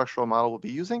into the structural model we'll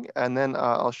be using, and then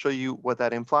I'll show you what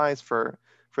that implies for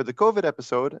the COVID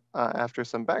episode after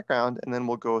some background, and then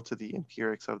we'll go to the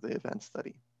empirics of the event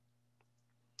study.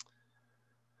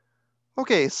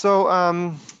 Okay, so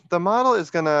the model is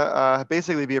going to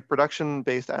basically be a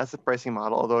production-based asset pricing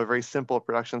model, although a very simple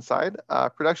production side.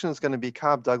 Production is going to be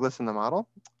Cobb-Douglas in the model,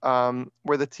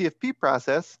 where the TFP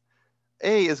process,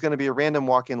 A, is going to be a random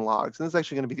walk-in logs. And this is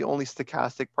actually going to be the only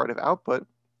stochastic part of output,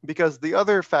 because the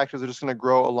other factors are just going to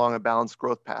grow along a balanced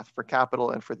growth path for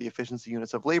capital and for the efficiency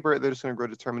units of labor. They're just going to grow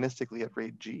deterministically at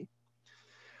rate G.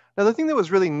 Now, the thing that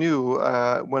was really new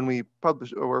when we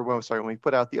published, when we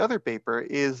put out the other paper,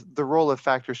 is the role of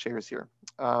factor shares here.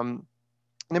 And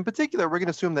in particular, we're going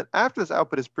to assume that after this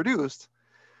output is produced,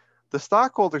 the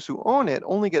stockholders who own it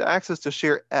only get access to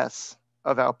share S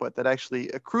of output that actually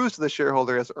accrues to the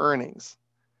shareholder as earnings.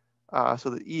 So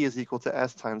that E is equal to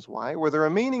S times Y, where the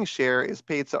remaining share is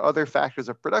paid to other factors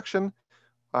of production,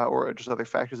 or just other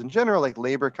factors in general, like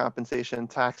labor compensation,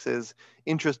 taxes,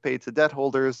 interest paid to debt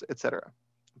holders, etc.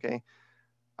 Okay,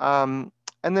 and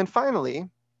then finally,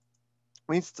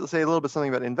 we need to say a little bit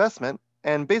something about investment.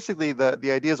 And basically,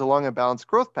 the idea is along a balanced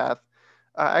growth path.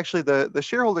 Actually, the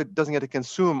shareholder doesn't get to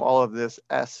consume all of this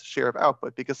S share of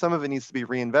output, because some of it needs to be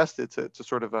reinvested to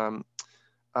sort of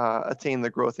attain the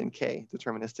growth in K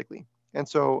deterministically. And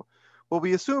so what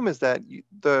we assume is that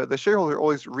the shareholder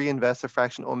always reinvests a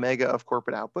fraction omega of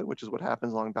corporate output, which is what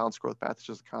happens along balanced growth path, it's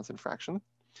just a constant fraction.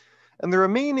 And the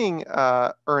remaining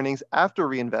earnings after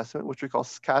reinvestment, which we call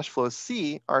cash flow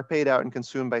C, are paid out and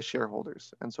consumed by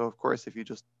shareholders. And so, of course, if you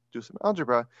just do some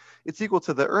algebra, it's equal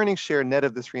to the earnings share net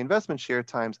of this reinvestment share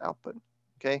times output.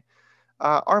 Okay.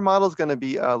 Our model is going to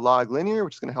be log linear,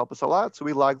 which is going to help us a lot. So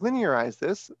we log linearize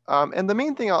this. And the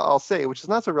main thing I'll say, which is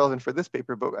not so relevant for this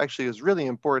paper, but actually is really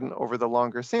important over the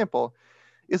longer sample,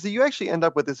 is that you actually end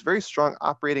up with this very strong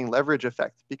operating leverage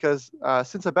effect, because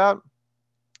since about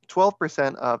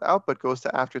 12% of output goes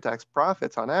to after-tax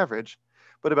profits on average,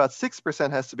 but about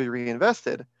 6% has to be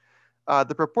reinvested,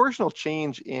 the proportional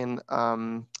change in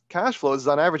cash flows is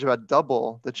on average about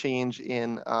double the change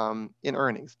in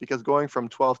earnings, because going from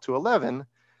 12 to 11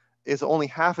 is only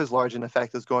half as large an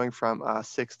effect as going from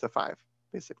 6 to 5,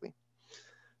 basically.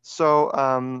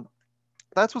 So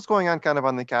that's what's going on kind of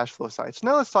on the cash flow side. So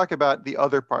now let's talk about the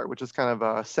other part, which is kind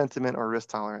of sentiment or risk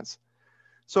tolerance.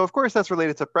 So of course, that's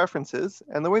related to preferences.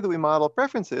 And the way that we model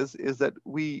preferences is that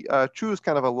we choose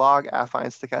kind of a log affine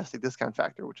stochastic discount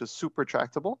factor, which is super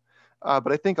tractable,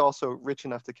 but I think also rich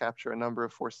enough to capture a number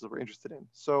of forces that we're interested in.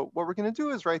 So what we're going to do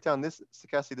is write down this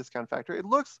stochastic discount factor. It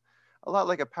looks a lot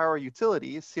like a power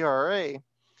utility, CRA,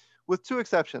 with two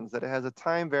exceptions, that it has a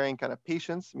time varying kind of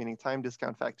patience, meaning time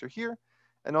discount factor here,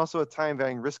 and also a time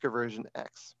varying risk aversion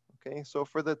X. Okay, so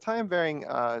for the time varying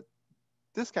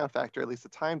discount factor, at least the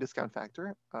time discount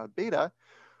factor, beta,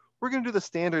 we're going to do the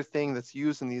standard thing that's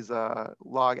used in these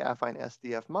log affine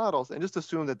SDF models, and just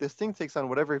assume that this thing takes on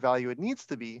whatever value it needs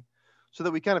to be, so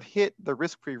that we kind of hit the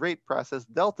risk-free rate process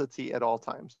delta t at all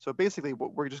times. So basically,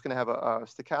 we're just going to have a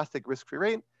stochastic risk-free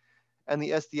rate, and the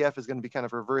SDF is going to be kind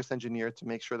of reverse engineered to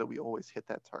make sure that we always hit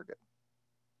that target.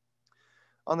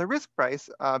 On the risk price,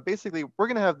 basically, we're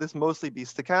going to have this mostly be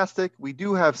stochastic. We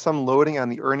do have some loading on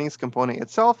the earnings component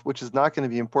itself, which is not going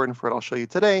to be important for what I'll show you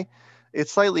today.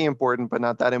 It's slightly important, but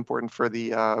not that important for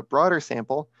the broader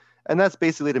sample. And that's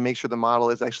basically to make sure the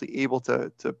model is actually able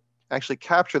to actually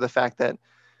capture the fact that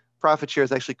profit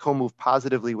shares actually co-move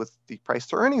positively with the price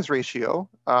to earnings ratio.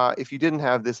 If you didn't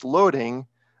have this loading,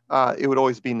 it would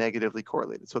always be negatively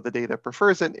correlated. So the data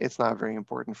prefers it. It's not very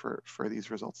important for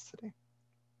these results today.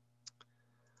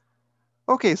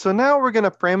 Okay, so now we're going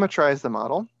to parameterize the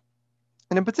model.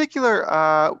 And in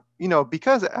particular,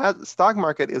 because the stock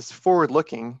market is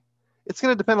forward-looking, it's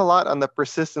going to depend a lot on the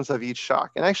persistence of each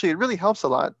shock. And actually, it really helps a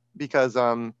lot because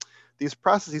these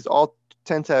processes all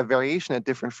tend to have variation at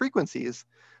different frequencies,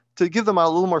 to give them a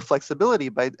little more flexibility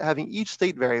by having each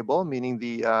state variable, meaning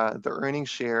the earnings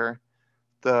share,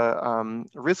 the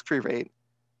risk-free rate,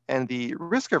 and the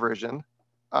risk aversion,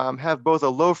 have both a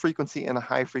low frequency and a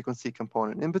high frequency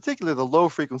component. In particular, the low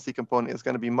frequency component is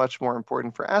going to be much more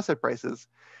important for asset prices.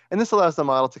 And this allows the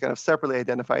model to kind of separately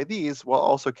identify these while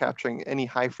also capturing any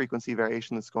high frequency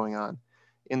variation that's going on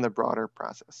in the broader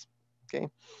process. Okay,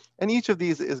 and each of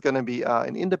these is going to be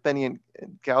an independent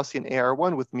Gaussian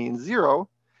AR1 with mean 0.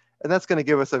 And that's going to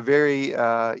give us a very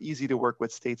easy to work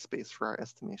with state space for our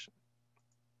estimation.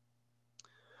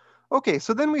 Okay,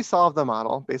 so then we solve the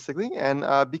model basically. And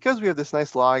because we have this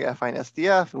nice log affine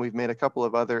SDF and we've made a couple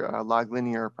of other log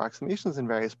linear approximations in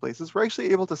various places, we're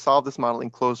actually able to solve this model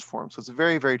in closed form. So it's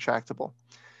very, very tractable.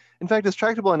 In fact, it's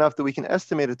tractable enough that we can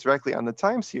estimate it directly on the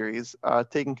time series,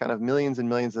 taking kind of millions and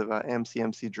millions of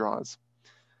MCMC draws.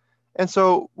 And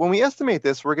so when we estimate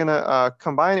this, we're going to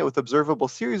combine it with observable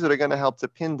series that are going to help to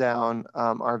pin down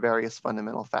our various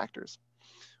fundamental factors.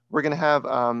 We're going to have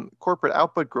corporate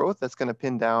output growth that's going to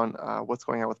pin down what's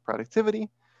going on with productivity.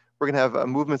 We're going to have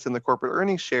movements in the corporate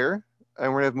earnings share,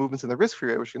 and we're going to have movements in the risk-free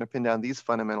rate, which are going to pin down these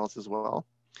fundamentals as well.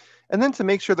 And then to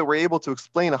make sure that we're able to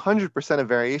explain 100% of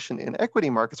variation in equity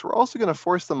markets, we're also going to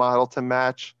force the model to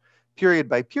match period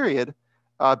by period,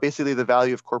 basically the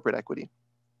value of corporate equity.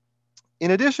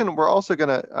 In addition, we're also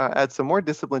going to add some more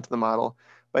discipline to the model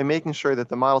by making sure that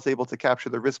the model is able to capture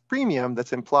the risk premium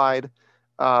that's implied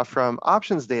from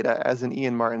options data as in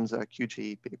Ian Martin's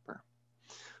QJE paper.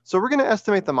 So we're going to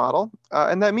estimate the model,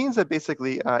 and that means that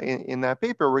basically in that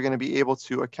paper, we're going to be able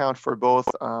to account for both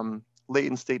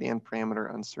latent state and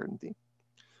parameter uncertainty.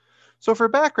 So for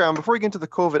background, before we get into the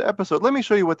COVID episode, let me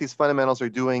show you what these fundamentals are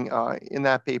doing in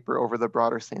that paper over the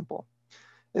broader sample.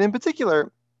 And in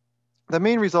particular, the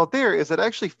main result there is that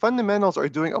actually fundamentals are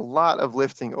doing a lot of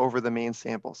lifting over the main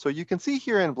sample. So you can see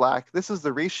here in black, this is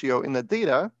the ratio in the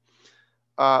data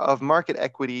of market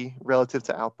equity relative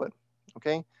to output,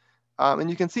 okay? And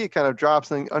you can see it kind of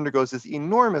drops and undergoes this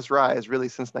enormous rise really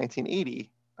since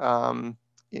 1980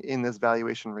 in this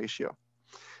valuation ratio.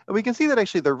 And we can see that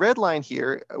actually the red line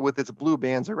here with its blue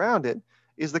bands around it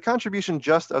is the contribution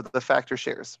just of the factor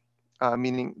shares,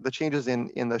 meaning the changes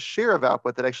in the share of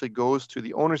output that actually goes to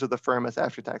the owners of the firm as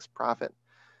after-tax profit.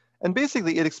 And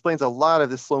basically it explains a lot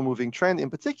of this slow moving trend, in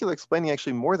particular explaining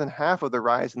actually more than half of the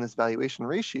rise in this valuation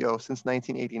ratio since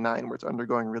 1989, where it's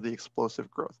undergoing really explosive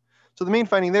growth. So the main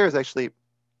finding there is actually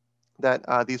that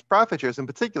these profit shares in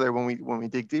particular, when we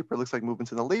dig deeper, it looks like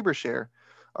movements in the labor share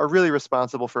are really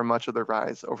responsible for much of the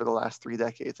rise over the last 3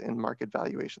 decades in market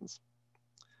valuations.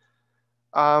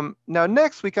 Now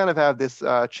next, we kind of have this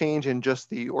change in just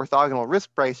the orthogonal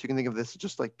risk price. You can think of this as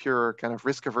just like pure kind of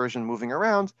risk aversion moving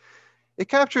around. It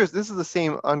captures, this is the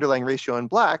same underlying ratio in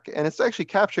black, and it's actually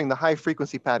capturing the high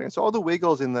frequency pattern. So all the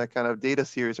wiggles in the kind of data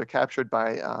series are captured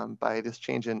by this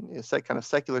change in kind of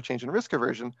secular change in risk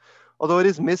aversion, although it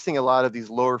is missing a lot of these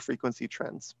lower frequency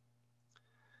trends.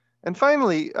 And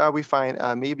finally, we find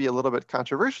maybe a little bit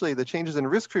controversially, the changes in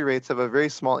risk-free rates have a very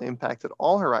small impact at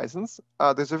all horizons.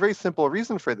 There's a very simple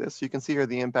reason for this. You can see here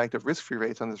the impact of risk-free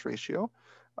rates on this ratio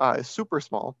is super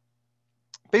small.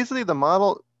 Basically, the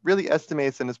model really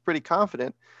estimates and is pretty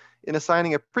confident in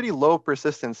assigning a pretty low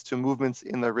persistence to movements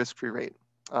in the risk-free rate,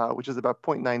 which is about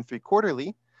 0.93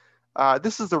 quarterly.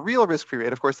 This is the real risk-free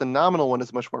rate. Of course, the nominal one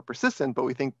is much more persistent, but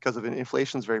we think because of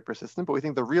inflation is very persistent, but we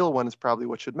think the real one is probably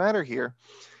what should matter here.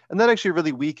 And that actually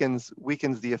really weakens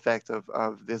the effect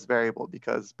of this variable,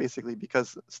 because basically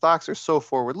because stocks are so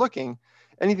forward-looking,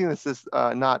 anything that's just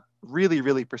not really,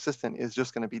 really persistent is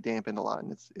just going to be dampened a lot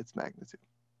in its magnitude.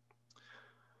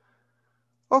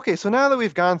 Okay, so now that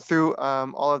we've gone through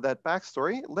all of that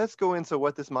backstory, let's go into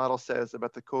what this model says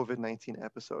about the COVID-19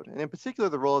 episode, and in particular,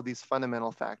 the role of these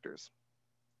fundamental factors.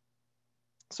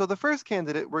 So the first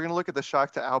candidate, we're gonna look at the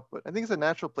shock to output. I think it's a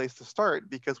natural place to start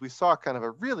because we saw kind of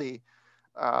a really,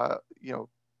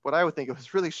 what I would think of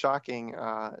as really shocking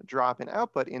drop in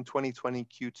output in 2020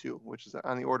 Q2, which is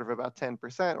on the order of about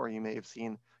 10%, or you may have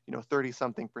seen,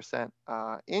 30-something%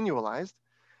 annualized.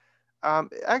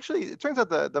 Actually, it turns out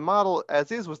the model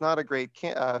as is was not a great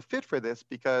fit for this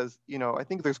because, I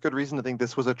think there's good reason to think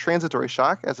this was a transitory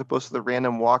shock as opposed to the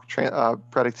random walk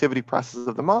productivity process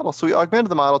of the model. So we augmented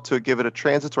the model to give it a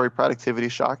transitory productivity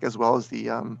shock as well as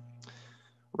the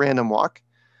random walk.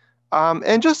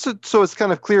 And just so it's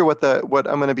kind of clear what I'm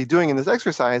going to be doing in this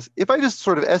exercise, if I just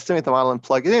sort of estimate the model and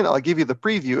plug it in, I'll give you the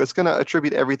preview. It's going to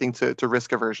attribute everything to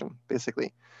risk aversion,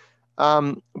 basically.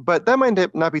 But that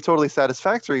might not be totally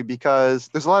satisfactory because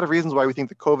there's a lot of reasons why we think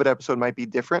the COVID episode might be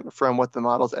different from what the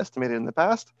model's estimated in the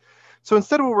past. So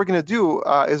instead, what we're going to do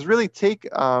is really take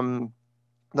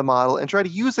the model and try to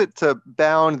use it to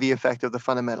bound the effect of the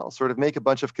fundamentals, sort of make a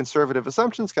bunch of conservative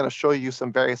assumptions, kind of show you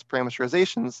some various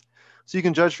parameterizations so you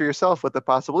can judge for yourself what the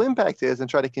possible impact is and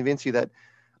try to convince you that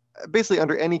basically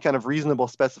under any kind of reasonable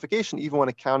specification, even when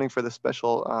accounting for the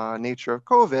special nature of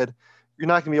COVID, you're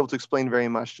not going to be able to explain very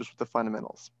much just with the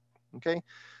fundamentals. Okay,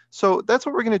 so that's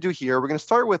what we're going to do here. We're going to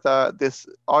start with this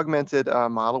augmented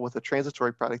model with a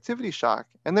transitory productivity shock,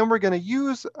 and then we're going to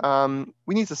use,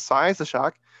 we need to size the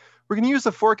shock. We're going to use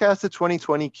the forecasted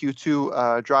 2020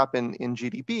 Q2 drop in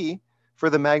GDP for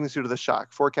the magnitude of the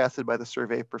shock forecasted by the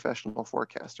survey of professional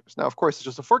forecasters. Now, of course, it's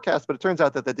just a forecast, but it turns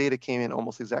out that the data came in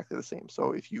almost exactly the same.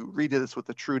 So if you redid this with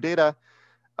the true data,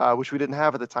 which we didn't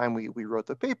have at the time we wrote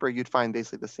the paper, you'd find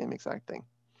basically the same exact thing.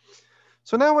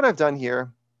 So now what I've done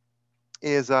here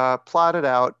is plotted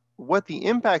out what the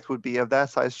impact would be of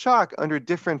that size shock under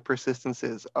different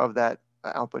persistences of that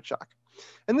output shock.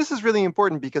 And this is really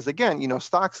important because, again,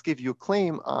 stocks give you a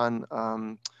claim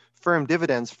on firm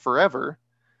dividends forever.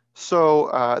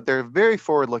 So they're very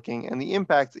forward-looking, and the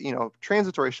impact,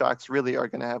 transitory shocks really are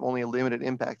going to have only a limited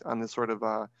impact on this sort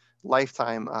of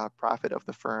lifetime profit of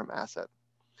the firm asset.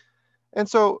 And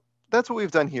so that's what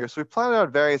we've done here. So we plotted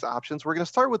out various options. We're going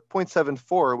to start with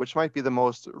 0.74, which might be the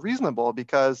most reasonable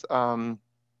because the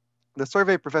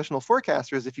survey of professional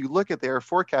forecasters, if you look at their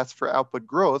forecasts for output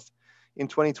growth in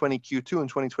 2020 Q2 and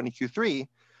 2020 Q3,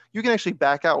 you can actually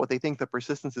back out what they think the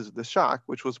persistence is of the shock,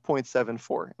 which was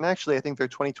 0.74. And actually, I think their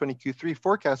 2020 Q3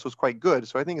 forecast was quite good.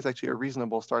 So I think it's actually a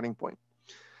reasonable starting point.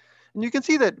 And you can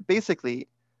see that basically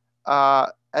at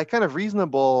kind of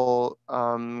reasonable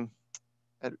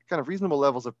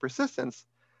levels of persistence,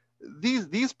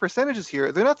 these percentages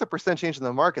here, they're not the percent change in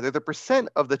the market, they're the percent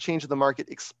of the change in the market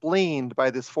explained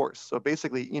by this force. So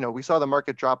basically, we saw the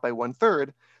market drop by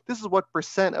 1/3. This is what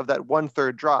percent of that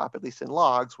 1/3 drop, at least in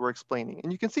logs, we're explaining.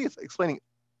 And you can see it's explaining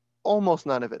almost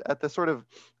none of it. At the sort of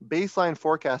baseline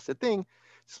forecasted thing,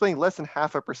 it's explaining less than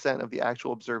 0.5% of the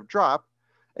actual observed drop.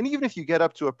 And even if you get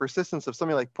up to a persistence of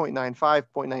something like 0.95,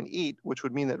 0.98, which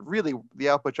would mean that really the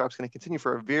output drop is going to continue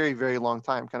for a very, very long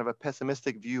time, kind of a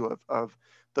pessimistic view of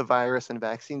the virus and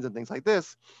vaccines and things like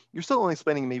this, you're still only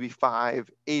explaining maybe 5,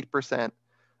 8%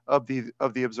 of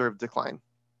the observed decline.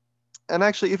 And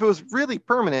actually, if it was really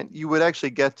permanent, you would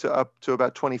actually get up to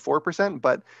about 24%,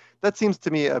 but that seems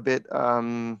to me a bit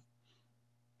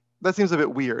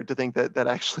weird to think that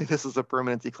actually this is a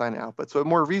permanent decline in output. So a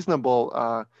more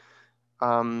reasonable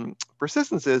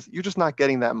persistences, you're just not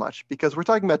getting that much because we're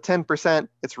talking about 10%.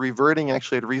 It's reverting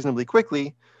actually reasonably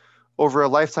quickly. Over a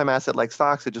lifetime asset like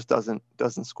stocks, it just doesn't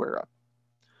square up.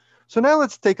 So now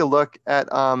let's take a look at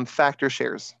factor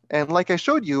shares. And like I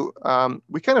showed you,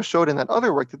 we kind of showed in that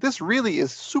other work that this really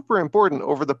is super important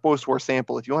over the post-war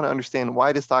sample. If you want to understand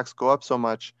why do stocks go up so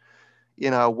much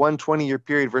in a 120-year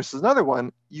period versus another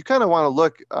one, you kind of want to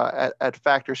look at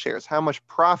factor shares. How much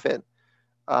profit,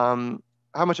 how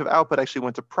much of output actually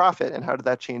went to profit, and how did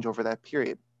that change over that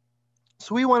period?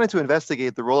 So we wanted to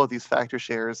investigate the role of these factor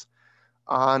shares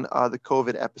on the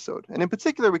COVID episode. And in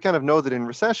particular, we kind of know that in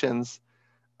recessions,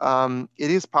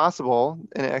 it is possible,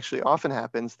 and it actually often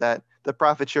happens, that the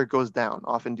profit share goes down,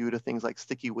 often due to things like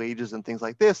sticky wages and things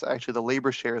like this. Actually, the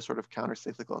labor share is sort of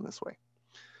counter-cyclical in this way.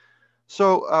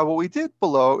 So what we did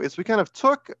below is we kind of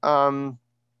took our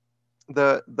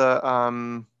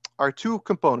two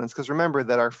components, because remember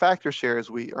that our factor shares,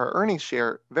 our earnings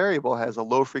share variable has a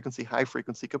low frequency, high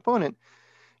frequency component.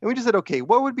 And we just said, okay,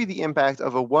 what would be the impact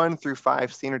of a 1 through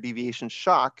 5 standard deviation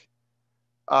shock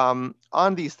on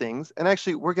these things? And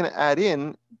actually, we're going to add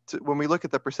in, when we look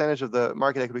at the percentage of the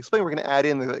market that could be explained, we're going to add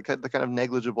in the kind of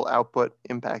negligible output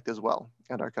impact as well,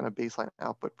 and our kind of baseline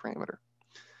output parameter.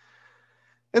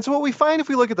 And so what we find if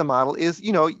we look at the model is,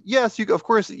 yes, of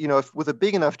course, if with a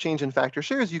big enough change in factor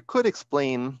shares, you could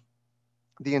explain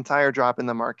the entire drop in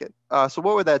the market. So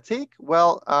what would that take?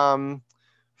 Well,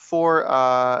 for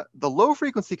the low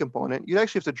frequency component, you'd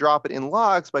actually have to drop it in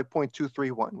logs by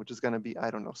 0.231, which is going to be, I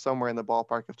don't know, somewhere in the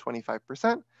ballpark of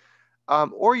 25%.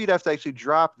 Or you'd have to actually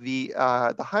drop the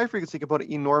high frequency component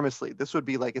enormously. This would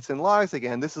be like, it's in logs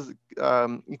again. This is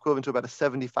equivalent to about a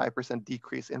 75%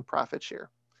 decrease in profit share.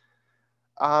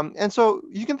 And so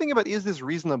you can think about, is this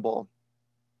reasonable?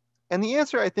 And the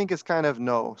answer, I think, is kind of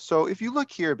no. So if you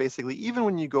look here, basically, even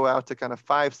when you go out to kind of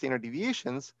 5 standard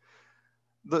deviations,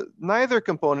 neither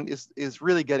component is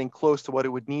really getting close to what it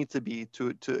would need to be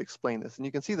to explain this. And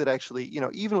you can see that actually,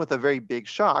 even with a very big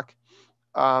shock,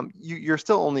 you're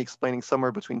still only explaining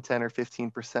somewhere between 10 or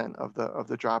 15% of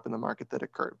the drop in the market that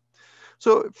occurred.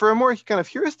 So for a more kind of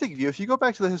heuristic view, if you go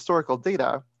back to the historical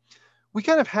data, we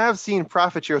kind of have seen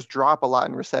profit shares drop a lot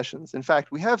in recessions. In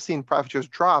fact, we have seen profit shares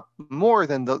drop more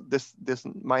than this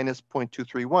minus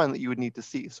 0.231 that you would need to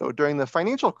see. So during the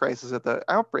financial crisis, at the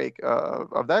outbreak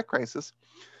of that crisis,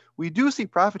 we do see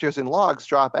profit shares in logs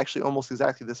drop actually almost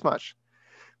exactly this much.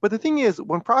 But the thing is,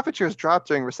 when profit shares drop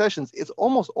during recessions, it's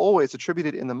almost always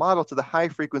attributed in the model to the high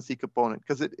frequency component,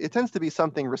 because it tends to be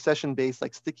something recession-based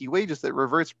like sticky wages that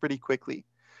reverts pretty quickly,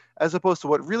 as opposed to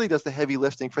what really does the heavy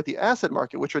lifting for the asset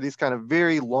market, which are these kind of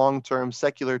very long-term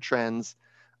secular trends,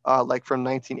 like from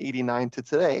 1989 to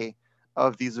today,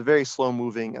 of these very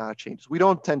slow-moving changes. We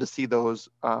don't tend to see those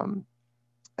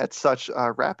at such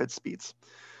rapid speeds.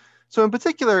 So in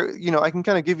particular, I can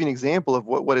kind of give you an example of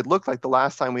what it looked like the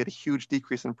last time we had a huge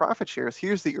decrease in profit shares.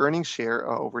 Here's the earnings share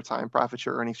over time, profit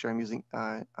share, earnings share, I'm using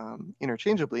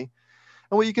interchangeably.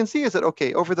 And what you can see is that,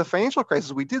 okay, over the financial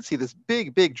crisis, we did see this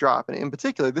big drop. And in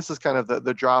particular, this is kind of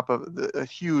the drop of a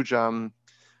huge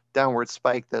downward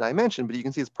spike that I mentioned, but you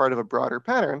can see it's part of a broader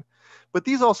pattern. But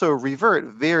these also revert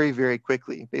very, very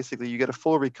quickly. Basically, you get a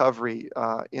full recovery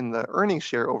in the earnings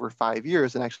share over 5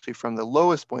 years. And actually from the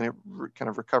lowest point, it kind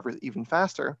of recovers even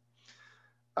faster.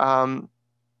 And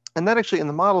that actually in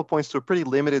the model points to a pretty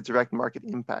limited direct market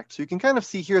impact. So you can kind of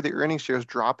see here the earnings shares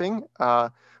dropping,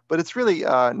 but it's really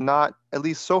not, at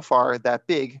least so far, that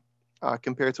big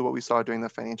compared to what we saw during the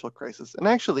financial crisis. And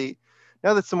actually,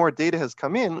 now that some more data has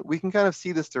come in, we can kind of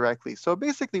see this directly. So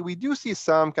basically, we do see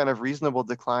some kind of reasonable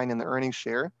decline in the earnings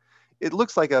share. It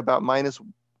looks like about minus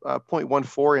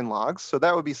 0.14 in logs. So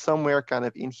that would be somewhere kind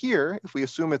of in here. If we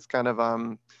assume it's kind of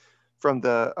from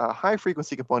the high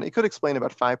frequency component, it could explain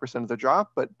about 5% of the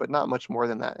drop, but not much more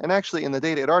than that. And actually in the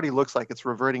data, it already looks like it's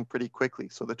reverting pretty quickly.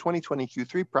 So the 2020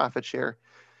 Q3 profit share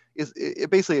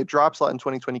basically it drops a lot in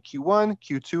 2020 Q1,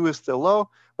 Q2 is still low.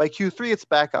 By Q3, it's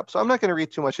back up. So I'm not going to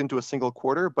read too much into a single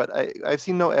quarter, but I've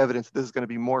seen no evidence that this is going to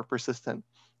be more persistent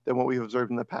than what we've observed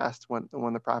in the past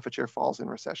when the profit share falls in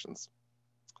recessions.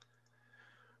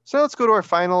 So now let's go to our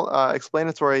final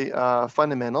explanatory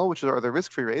fundamental, which are the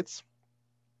risk-free rates.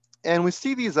 And we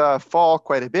see these fall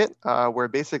quite a bit, where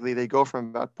basically they go from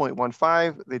about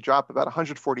 0.15, they drop about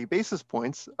 140 basis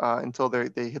points until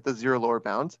they hit the zero lower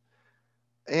bound.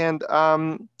 And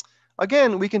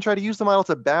again, we can try to use the model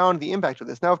to bound the impact of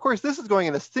this. Now, of course, this is going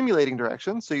in a stimulating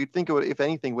direction. So you'd think it would, if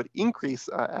anything, would increase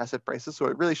asset prices. So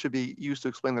it really should be used to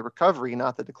explain the recovery,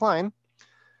 not the decline.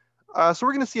 So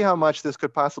we're going to see how much this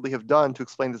could possibly have done to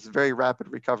explain this very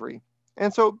rapid recovery.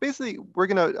 And so basically, we're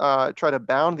going to try to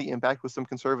bound the impact with some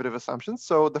conservative assumptions.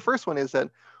 So the first one is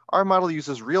that our model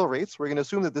uses real rates. We're going to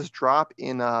assume that this drop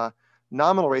in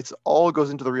nominal rates all goes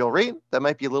into the real rate. That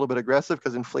might be a little bit aggressive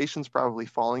because inflation's probably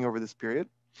falling over this period.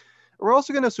 We're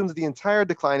also going to assume that the entire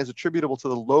decline is attributable to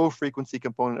the low frequency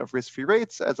component of risk-free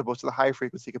rates as opposed to the high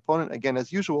frequency component. Again,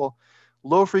 as usual,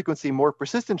 low frequency, more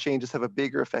persistent changes have a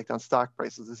bigger effect on stock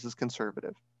prices. This is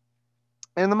conservative.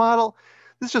 And in the model,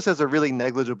 this just has a really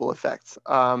negligible effect.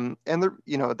 And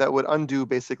that would undo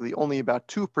basically only about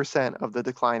 2% of the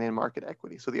decline in market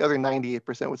equity. So the other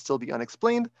 98% would still be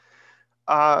unexplained.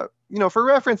 For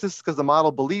reference, this is because the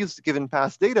model believes, given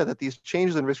past data, that these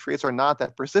changes in risk-free rates are not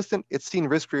that persistent. It's seen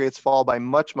risk-free rates fall by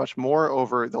much, much more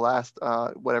over the last,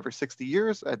 60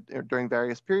 years during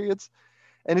various periods.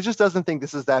 And it just doesn't think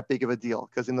this is that big of a deal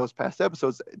because in those past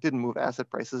episodes, it didn't move asset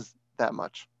prices that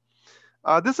much.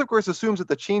 This, of course, assumes that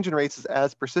the change in rates is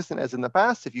as persistent as in the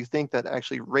past. If you think that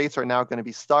actually rates are now going to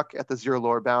be stuck at the zero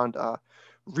lower bound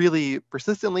really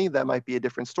persistently, that might be a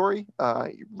different story,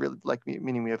 really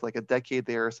meaning we have like a decade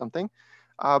there or something.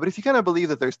 But if you kind of believe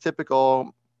that there's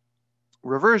typical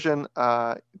reversion,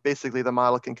 basically the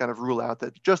model can kind of rule out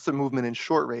that just the movement in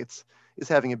short rates is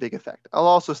having a big effect. I'll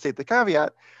also state the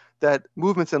caveat that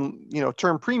movements in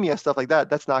term premia, stuff like that,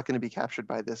 that's not going to be captured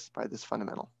by this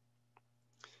fundamental.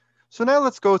 So now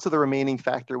let's go to the remaining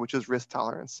factor, which is risk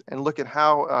tolerance, and look at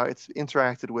how it's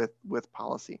interacted with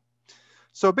policy.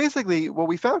 So basically, what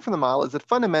we found from the model is that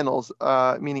fundamentals,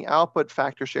 meaning output,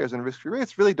 factor shares, and risk-free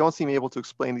rates, really don't seem able to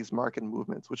explain these market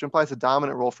movements, which implies a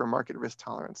dominant role for market risk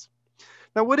tolerance.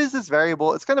 Now, what is this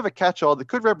variable? It's kind of a catch-all that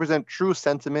could represent true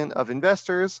sentiment of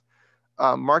investors,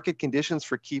 market conditions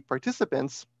for key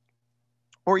participants,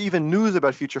 or even news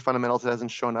about future fundamentals that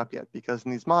hasn't shown up yet, because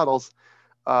in these models,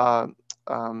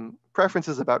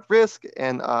 preferences about risk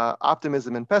and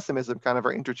optimism and pessimism kind of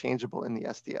are interchangeable in the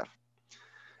SDF.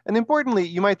 And importantly,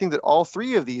 you might think that all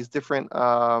three of these different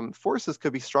forces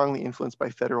could be strongly influenced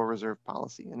by Federal Reserve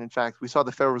policy. And in fact, we saw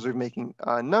the Federal Reserve making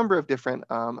a number of different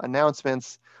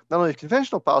announcements, not only of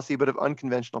conventional policy, but of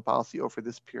unconventional policy over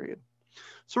this period.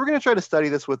 So we're going to try to study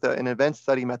this with an event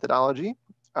study methodology.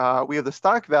 We have the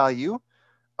stock value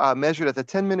measured at the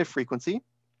 10-minute frequency.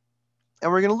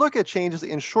 And we're going to look at changes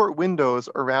in short windows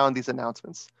around these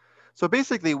announcements. So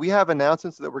basically, we have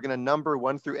announcements that we're going to number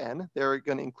 1 through n. They're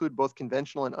going to include both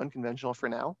conventional and unconventional for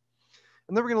now.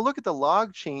 And then we're going to look at the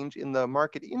log change in the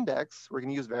market index. We're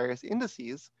going to use various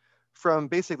indices from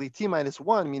basically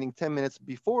t-1, meaning 10 minutes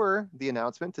before the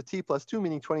announcement, to t+2,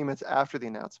 meaning 20 minutes after the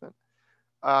announcement.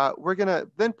 We're going to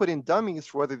then put in dummies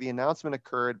for whether the announcement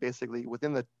occurred basically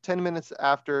within the 10 minutes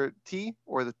after t,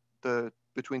 or the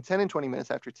between 10 and 20 minutes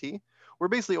after t. We're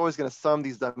basically always going to sum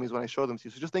these dummies when I show them to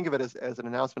you. So just think of it as an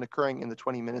announcement occurring in the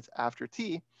 20 minutes after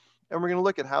t. And we're going to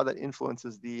look at how that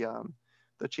influences the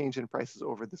change in prices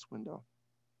over this window.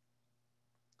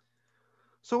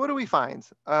 So what do we find?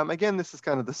 Again, this is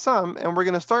kind of the sum, and we're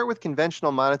going to start with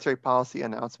conventional monetary policy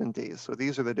announcement days. So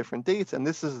these are the different dates, and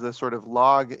this is the sort of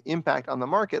log impact on the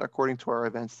market according to our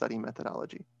event study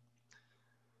methodology.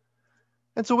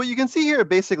 And so what you can see here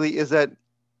basically is that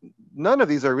none of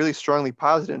these are really strongly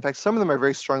positive. In fact, some of them are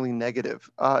very strongly negative.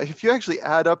 If you actually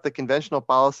add up the conventional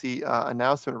policy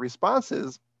announcement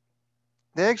responses,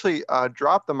 they actually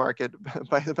drop the market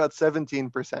by about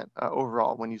 17%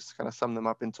 overall when you kind of sum them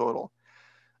up in total.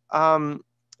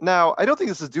 Now, I don't think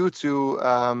this is due to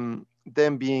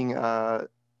them being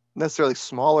necessarily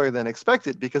smaller than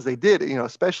expected, because they did,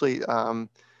 especially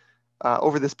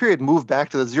over this period, move back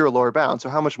to the zero lower bound. So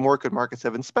how much more could markets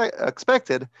have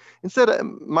expected? Instead,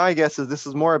 my guess is this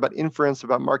is more about inference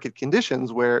about market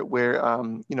conditions, where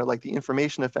like the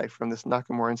information effect from this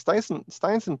Nakamura and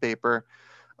Steinson paper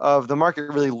of the market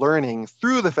really learning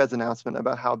through the Fed's announcement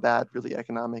about how bad really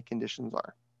economic conditions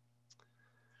are.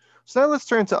 So now let's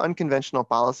turn to unconventional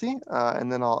policy,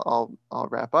 and then I'll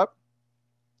wrap up.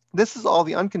 This is all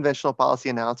the unconventional policy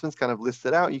announcements kind of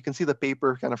listed out. You can see the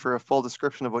paper kind of for a full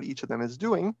description of what each of them is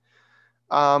doing.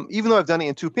 Even though I've done it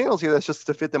in 2 panels here, that's just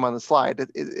to fit them on the slide.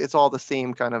 It's all the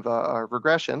same kind of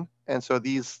regression. And so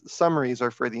these summaries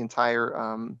are for the entire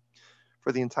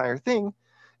thing.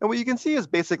 And what you can see is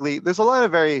basically there's a lot of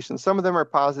variations. Some of them are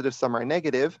positive, some are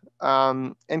negative.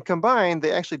 And combined,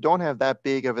 they actually don't have that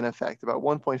big of an effect, about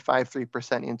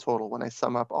 1.53% in total when I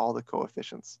sum up all the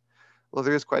coefficients. Well,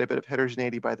 there is quite a bit of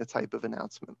heterogeneity by the type of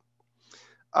announcement.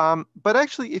 But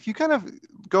actually, if you kind of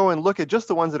go and look at just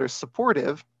the ones that are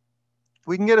supportive,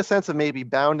 we can get a sense of maybe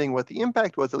bounding what the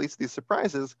impact was, at least these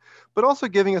surprises, but also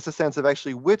giving us a sense of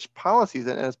actually which policies,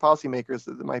 and as policymakers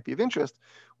that might be of interest,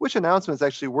 which announcements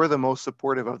actually were the most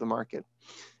supportive of the market.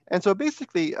 And so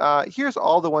basically, here's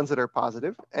all the ones that are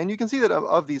positive. And you can see that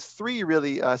of these 3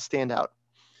 really stand out.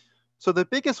 So the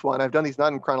biggest one, I've done these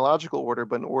not in chronological order,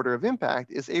 but in order of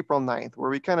impact, is April 9th, where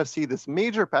we kind of see this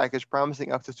major package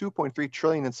promising up to 2.3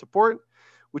 trillion in support,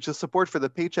 which is support for the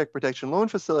Paycheck Protection Loan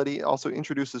Facility. It also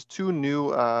introduces 2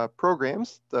 new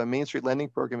programs, the Main Street Lending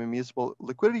Program and Municipal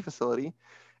Liquidity Facility,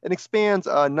 and expands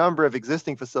a number of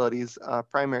existing facilities,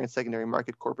 primary and secondary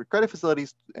market corporate credit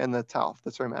facilities, and the TALF,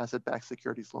 the Term Asset-Backed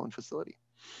Securities Loan Facility.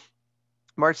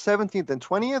 March 17th and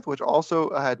 20th, which also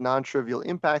had non-trivial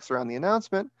impacts around the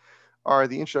announcement, are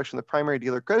the introduction of the primary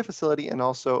dealer credit facility, and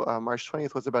also March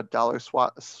 20th was about dollar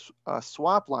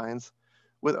swap lines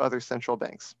with other central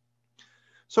banks.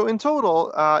 So in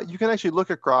total, you can actually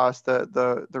look across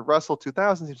the Russell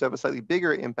 2000 seems to have a slightly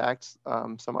bigger impact.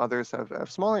 Some others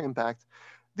have smaller impact.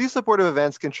 These supportive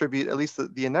events contribute, at least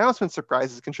the announcement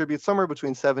surprises, contribute somewhere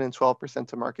between 7 and 12%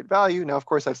 to market value. Now, of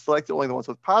course, I've selected only the ones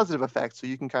with positive effects, so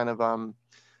you can kind of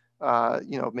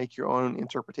make your own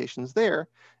interpretations there.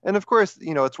 And of course,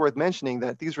 it's worth mentioning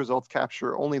that these results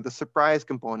capture only the surprise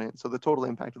component, so the total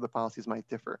impact of the policies might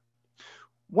differ.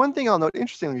 One thing I'll note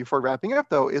interestingly before wrapping up,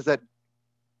 though, is that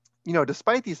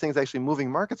despite these things actually moving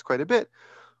markets quite a bit,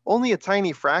 only a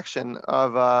tiny fraction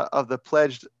of the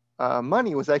pledged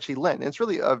money was actually lent. And it's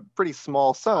really a pretty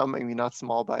small sum. I mean, not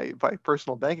small by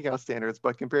personal bank account standards,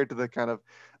 but compared to the kind of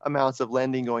amounts of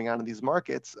lending going on in these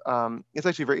markets, it's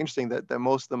actually very interesting that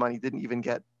most of the money didn't even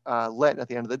get lent at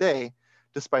the end of the day,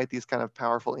 despite these kind of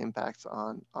powerful impacts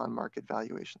on market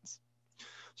valuations.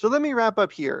 So let me wrap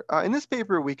up here. In this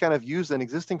paper, we kind of used an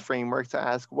existing framework to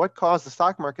ask what caused the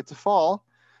stock market to fall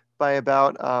by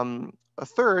about a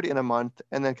third in a month,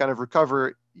 and then kind of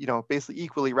recover, basically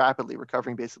equally rapidly,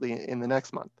 recovering basically in the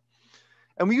next month.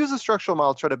 And we use a structural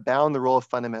model to try to bound the role of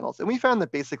fundamentals. And we found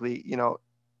that basically,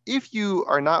 if you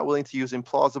are not willing to use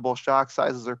implausible shock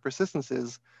sizes or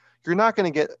persistences, you're not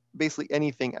going to get basically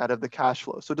anything out of the cash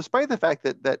flow. So despite the fact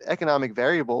that economic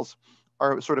variables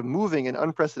are sort of moving in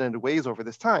unprecedented ways over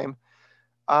this time,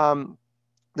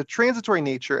 the transitory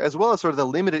nature, as well as sort of the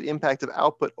limited impact of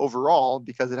output overall,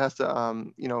 because it has to,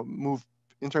 move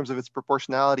in terms of its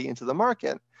proportionality into the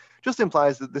market, just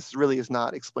implies that this really is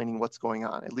not explaining what's going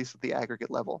on, at least at the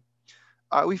aggregate level.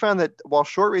 We found that while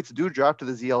short rates do drop to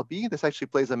the ZLB, this actually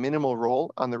plays a minimal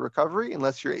role on the recovery,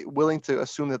 unless you're willing to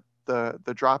assume that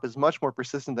the drop is much more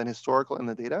persistent than historical in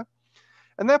the data.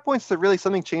 And that points to really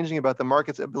something changing about the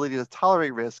market's ability to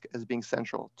tolerate risk as being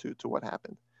central to what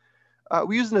happened.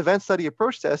 We used an event study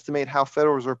approach to estimate how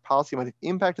Federal Reserve policy might have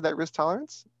impacted that risk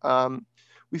tolerance.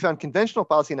 We found conventional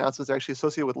policy announcements are actually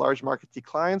associated with large market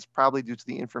declines, probably due to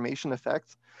the information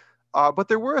effect. But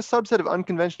there were a subset of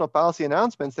unconventional policy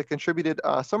announcements that contributed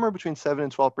somewhere between 7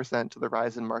 and 12% to the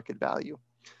rise in market value.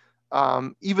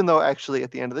 Even though actually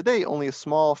at the end of the day, only a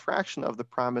small fraction of the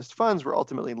promised funds were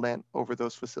ultimately lent over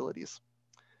those facilities.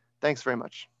 Thanks very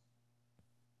much.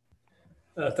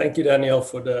 Thank you, Daniel,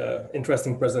 for the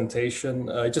interesting presentation.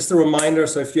 Just a reminder,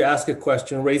 so if you ask a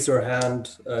question, raise your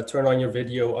hand, turn on your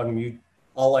video, unmute.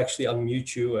 I'll actually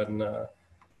unmute you and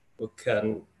we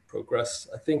can progress.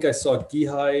 I think I saw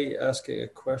Gihai asking a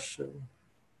question.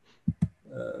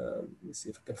 Let me see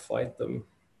if I can find them.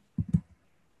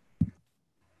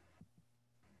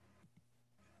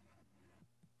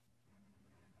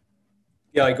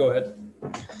 Yeah, go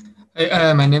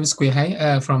ahead. My name is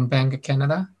Gihai from Bank of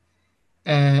Canada.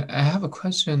 I have a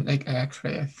question,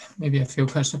 actually maybe a few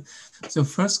questions. So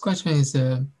first question is,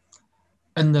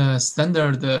 in the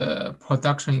standard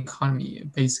production economy,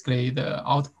 basically the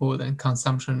output and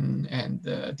consumption and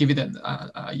dividend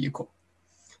are equal.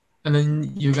 And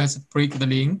then you guys break the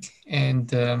link,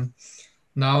 and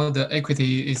now the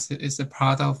equity is a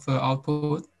part of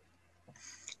output,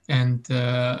 and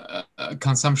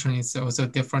consumption is also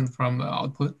different from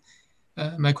output.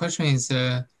 My question is,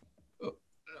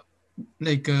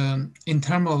 in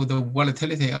terms of the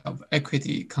volatility of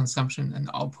equity, consumption, and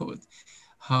output,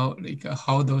 how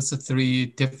those three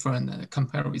different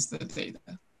compare with the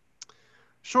data?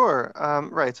 Sure.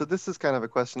 Right. So this is kind of a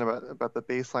question about the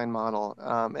baseline model,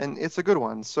 and it's a good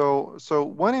one. So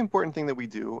one important thing that we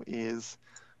do is,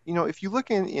 if you look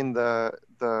in the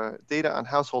data on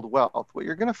household wealth, what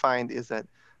you're going to find is that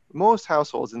most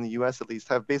households in the U.S. at least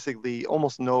have basically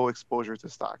almost no exposure to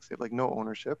stocks. They have no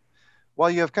ownership. While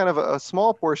you have kind of a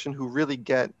small portion who really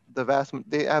get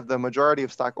they have the majority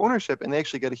of stock ownership, and they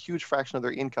actually get a huge fraction of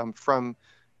their income from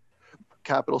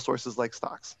capital sources like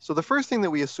stocks. So the first thing that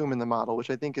we assume in the model, which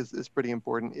I think is pretty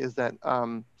important, is that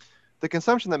the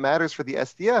consumption that matters for the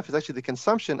SDF is actually the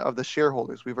consumption of the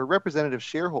shareholders. We have a representative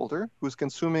shareholder who's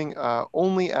consuming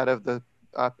only out of the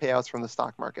payouts from the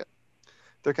stock market.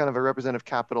 They're kind of a representative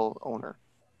capital owner.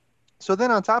 So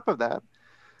then on top of that,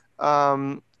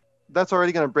 that's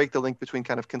already going to break the link between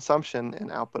kind of consumption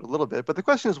and output a little bit. But the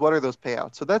question is, what are those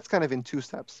payouts? So that's kind of in two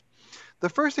steps. The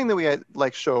first thing that we had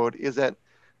showed is that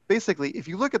basically, if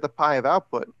you look at the pie of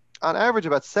output, on average,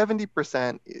 about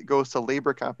 70% goes to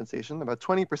labor compensation, about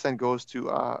 20% goes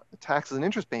to taxes and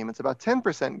interest payments, about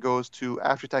 10% goes to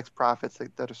after-tax profits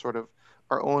that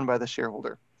are owned by the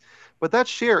shareholder. But that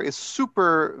share is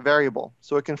super variable.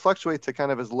 So it can fluctuate to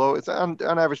kind of as low, it's on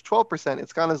average 12%,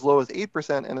 it's gone as low as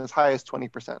 8% and as high as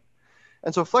 20%.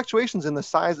 And so fluctuations in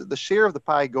the share of the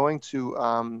pie going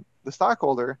to the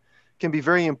stockholder can be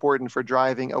very important for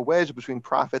driving a wedge between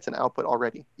profits and output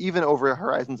already, even over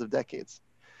horizons of decades.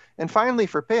 And finally,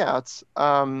 for payouts,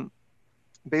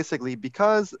 basically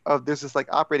because of there's this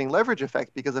operating leverage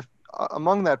effect, because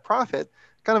among that profit,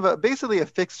 kind of basically a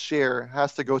fixed share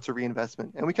has to go to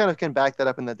reinvestment. And we kind of can back that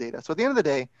up in the data. So at the end of the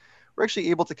day, we're actually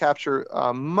able to capture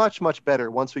much, much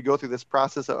better once we go through this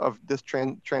process of this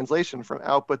translation from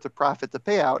output to profit to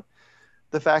payout,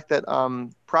 the fact that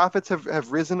profits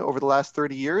have risen over the last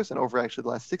 30 years and over actually the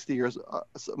last 60 years,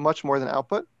 much more than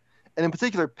output. And in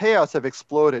particular, payouts have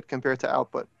exploded compared to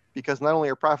output, because not only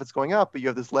are profits going up, but you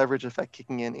have this leverage effect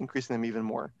kicking in, increasing them even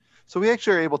more. So we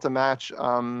actually are able to match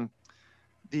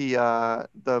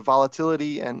the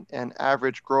volatility and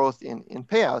average growth in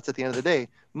payouts at the end of the day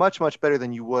much, much better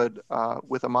than you would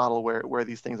with a model where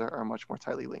these things are much more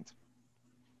tightly linked.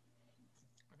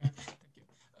 Okay, thank you.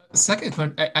 Second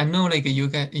one, I know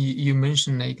you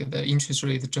mentioned the interest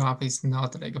rate drop is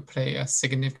not play a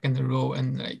significant role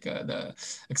in the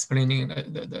explaining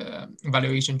the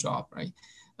valuation drop, right?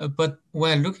 But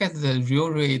when I look at the real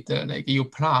rate, you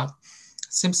plot,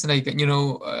 seems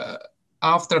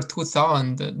after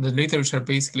 2000, the literature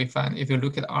basically found, if you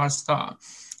look at R star,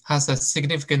 has a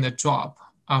significant drop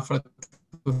after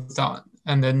 2000.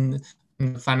 And then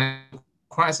in the financial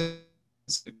crisis,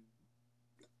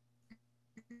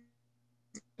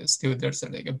 still there's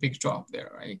a big drop there,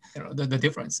 right? The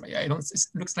difference, right? It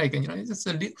looks like, it's just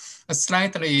a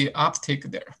slightly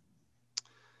uptick there.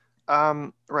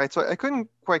 Right. So I couldn't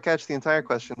quite catch the entire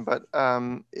question, but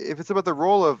if it's about the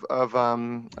role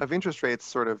of interest rates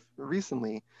sort of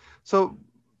recently, so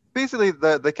basically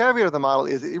the caveat of the model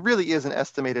is it really is an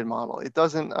estimated model. It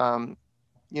doesn't,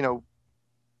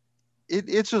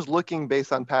 it's just looking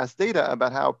based on past data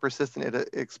about how persistent it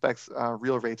expects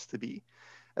real rates to be.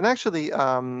 And actually,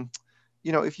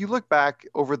 if you look back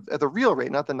over at the real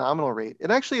rate, not the nominal rate,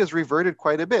 it actually has reverted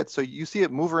quite a bit. So you see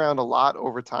it move around a lot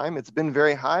over time. It's been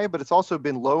very high, but it's also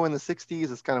been low in the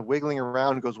 60s. It's kind of wiggling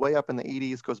around, goes way up in the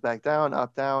 80s, goes back down,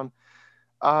 up, down.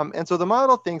 And so the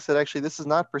model thinks that actually this is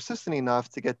not persistent enough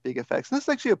to get big effects. And this is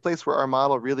actually a place where our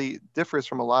model really differs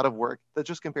from a lot of work that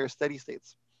just compares steady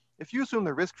states. If you assume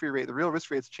the risk-free rate, the real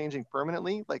risk rate is changing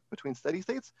permanently, like between steady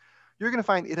states, you're going to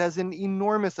find it has an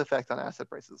enormous effect on asset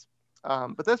prices.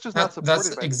 But that's just not supported.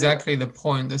 That's exactly the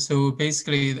point. So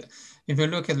basically, if you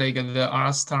look at like the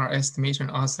R star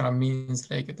estimation, R star means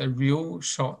like the real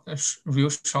short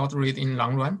rate in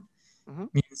long run.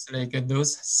 Means like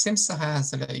those seems to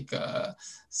has like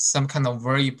some kind of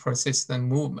very persistent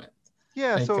movement.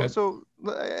 Yeah, like, so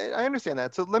I understand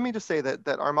that. So let me just say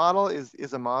that our model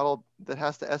is a model that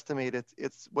has to estimate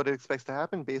it's what it expects to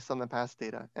happen based on the past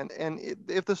data. And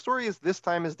if the story is this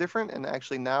time is different, and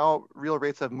actually now real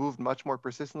rates have moved much more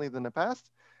persistently than the past,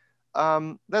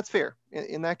 that's fair.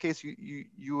 In that case,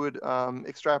 you would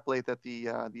extrapolate that the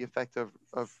effect of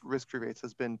risk-free rates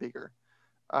has been bigger.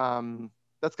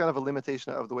 That's kind of a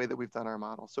limitation of the way that we've done our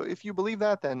model. So if you believe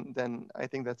that, then I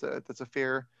think that's a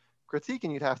fair critique,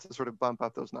 and you'd have to sort of bump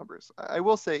up those numbers. I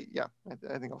will say, yeah,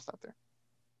 I think I'll stop there.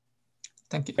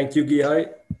 Thank you. Thank you,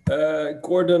 Gihai.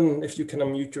 Gordon, if you can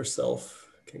unmute yourself,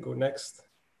 can go next.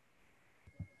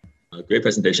 Great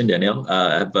presentation, Daniel.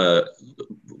 I have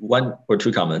one or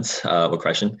two comments or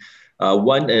question.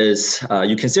 One is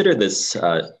you consider this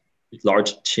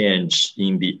large change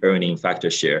in the earning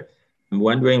factor share. I'm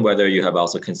wondering whether you have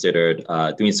also considered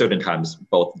during certain times,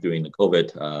 both during the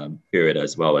COVID period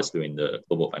as well as during the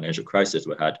global financial crisis,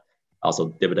 we had also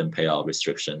dividend payout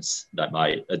restrictions that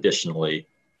might additionally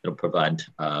prevent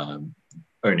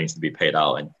earnings to be paid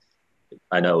out. And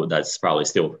I know that's probably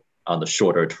still on the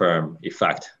shorter term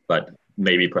effect, but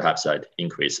maybe perhaps that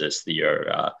increases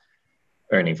the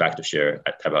earning factor share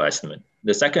type of estimate.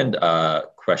 The second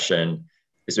question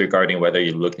is regarding whether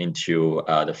you looked into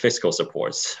the fiscal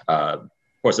supports. Of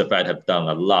course, the Fed have done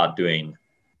a lot during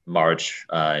March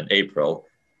and April,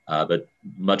 but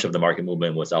much of the market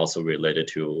movement was also related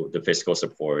to the fiscal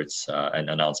supports and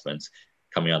announcements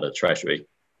coming out of the Treasury.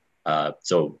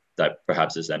 So that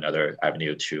perhaps is another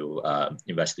avenue to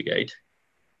investigate.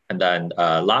 And then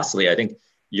lastly, I think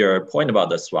your point about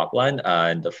the swap line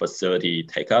and the facility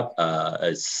take-up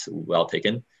is well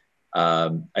taken.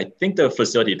 I think the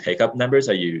facility take-up numbers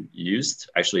that you used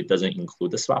actually doesn't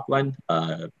include the swap line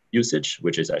usage,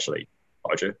 which is actually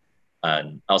larger.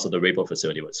 And also the repo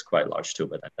facility was quite large too,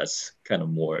 but that's kind of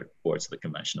more towards the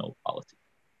conventional policy.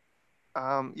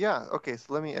 Yeah, okay,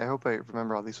 so I hope I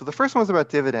remember all these. So the first one was about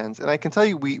dividends, and I can tell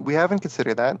you we haven't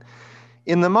considered that.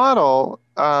 In the model,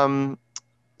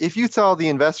 if you tell the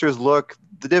investors, look,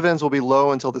 the dividends will be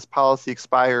low until this policy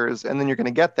expires, and then you're going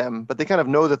to get them, but they kind of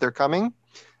know that they're coming,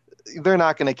 they're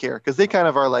not going to care, because they kind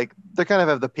of are like, they kind of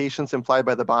have the patience implied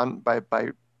by the bond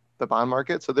the bond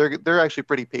market. So they're actually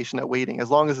pretty patient at waiting, as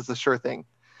long as it's a sure thing.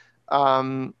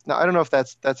 Now, I don't know if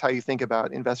that's how you think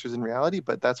about investors in reality,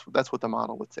 but that's what the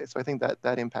model would say. So I think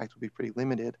that impact would be pretty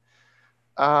limited.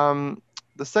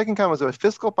 The second comment was about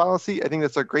fiscal policy. I think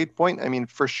that's a great point. I mean,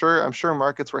 for sure, I'm sure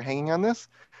markets were hanging on this.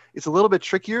 It's a little bit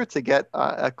trickier to get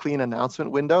a clean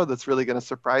announcement window that's really going to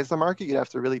surprise the market. You'd have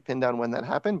to really pin down when that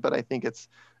happened, but I think it's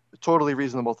totally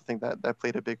reasonable to think that that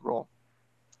played a big role.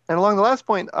 And along the last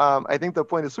point, I think the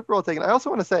point is super well taken. I also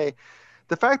want to say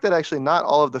the fact that actually not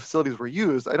all of the facilities were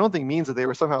used, I don't think means that they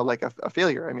were somehow like a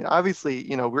failure. I mean, obviously,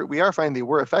 we are finding they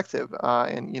were effective,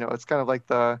 and it's kind of like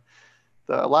a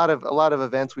lot of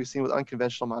events we've seen with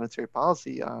unconventional monetary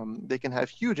policy. They can have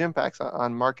huge impacts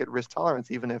on market risk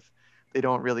tolerance, even if they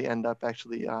don't really end up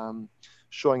actually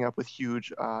showing up with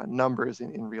huge numbers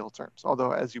in real terms.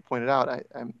 Although, as you pointed out,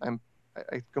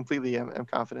 I completely am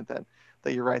confident that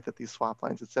you're right, that these swap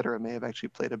lines, et cetera, may have actually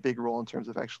played a big role in terms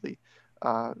of actually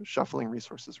shuffling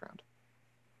resources around.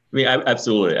 I mean,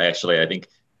 absolutely. Actually, I think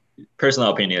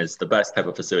personal opinion is the best type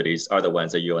of facilities are the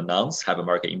ones that you announce have a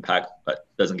market impact, but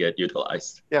doesn't get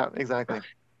utilized. Yeah, exactly.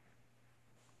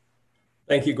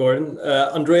 Thank you, Gordon.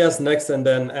 Andreas next, and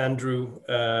then Andrew,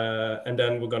 and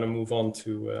then we're going to move on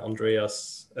to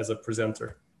Andreas as a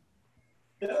presenter.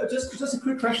 Just a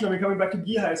quick question. I mean, coming back to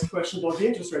Gihai's question about the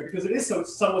interest rate, because it is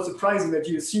somewhat surprising that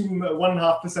you assume a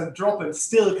 1.5% drop and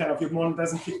still kind of your model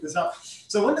doesn't pick this up.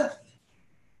 So I wonder,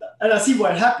 and I see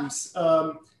why it happens.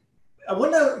 I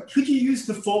wonder, could you use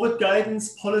the forward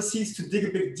guidance policies to dig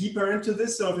a bit deeper into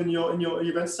this, sort of in your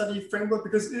event study framework?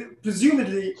 Because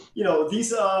presumably,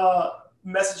 these are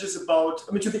messages about,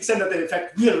 I mean, to the extent that they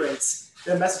affect real rates,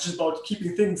 they're messages about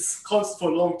keeping things constant for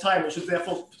a long time, and should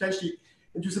therefore potentially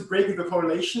induce a break in the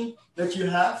correlation that you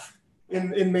have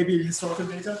in maybe historical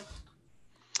data?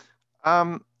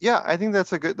 Yeah, I think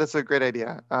that's a great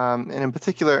idea. And in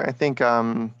particular, I think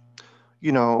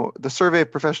you know, the Survey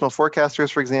of Professional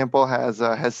Forecasters, for example,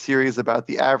 has series about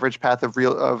the average path of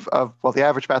the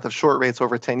average path of short rates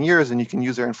over 10 years, and you can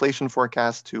use their inflation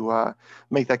forecast to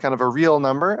make that kind of a real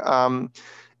number.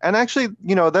 And actually,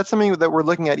 you know, that's something that we're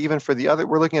looking at even for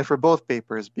we're looking at for both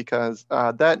papers, because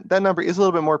that number is a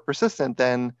little bit more persistent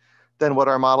than what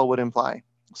our model would imply.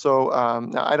 So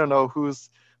now I don't know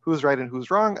who's right and who's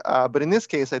wrong, but in this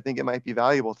case, I think it might be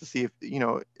valuable to see if, you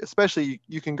know, especially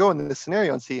you can go in this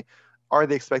scenario and see, are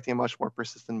they expecting a much more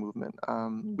persistent movement?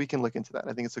 We can look into that.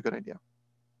 I think it's a good idea.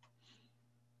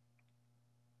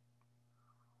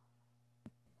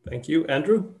 Thank you.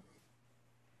 Andrew?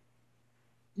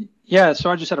 Yeah, so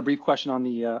I just had a brief question on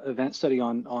the event study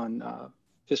on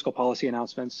fiscal policy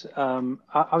announcements. I'm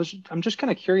just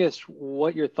kind of curious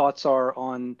what your thoughts are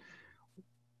on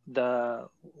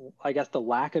I guess the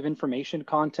lack of information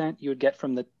content you would get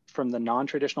from the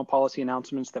non-traditional policy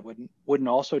announcements that wouldn't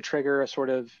also trigger a sort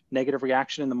of negative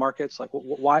reaction in the markets. Like,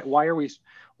 why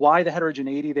the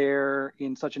heterogeneity there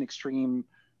in such an extreme,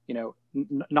 you know,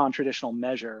 non-traditional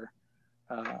measure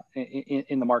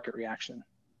in the market reaction?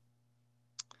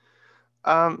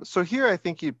 So here, I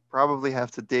think you probably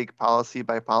have to dig policy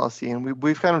by policy, and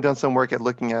we've kind of done some work at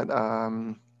looking at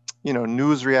you know,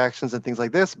 news reactions and things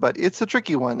like this, but it's a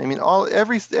tricky one. I mean,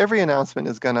 every announcement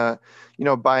is gonna, you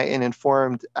know, by an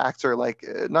informed actor, like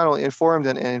not only informed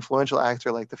and an influential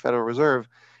actor like the Federal Reserve,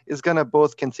 is gonna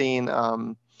both contain,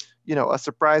 you know, a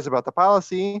surprise about the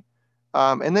policy,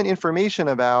 and then information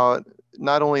about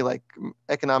not only like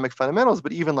economic fundamentals,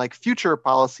 but even like future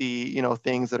policy, you know,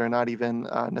 things that are not even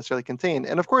necessarily contained.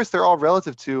 And of course, they're all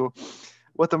relative to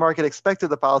what the market expected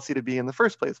the policy to be in the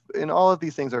first place. And all of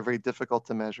these things are very difficult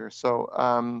to measure. So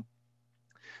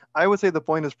I would say the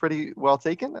point is pretty well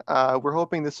taken. We're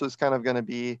hoping this was kind of going to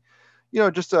be, you know,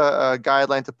 just a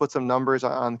guideline to put some numbers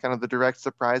on kind of the direct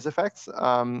surprise effects.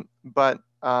 But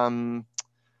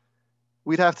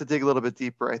we'd have to dig a little bit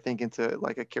deeper, I think, into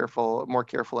like a more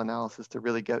careful analysis to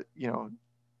really get, you know,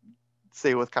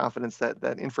 say with confidence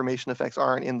that information effects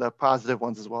aren't in the positive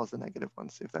ones as well as the negative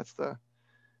ones, if that's the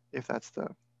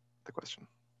question.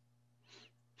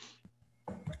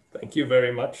 Thank you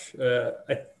very much.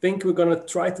 I think we're going to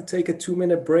try to take a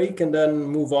 2-minute break and then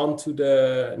move on to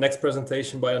the next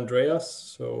presentation by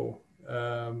Andreas. So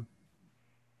I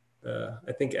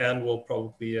think Anne will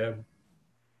probably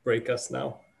break us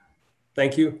now.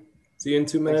 Thank you. See you in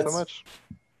 2 minutes. Thanks so much.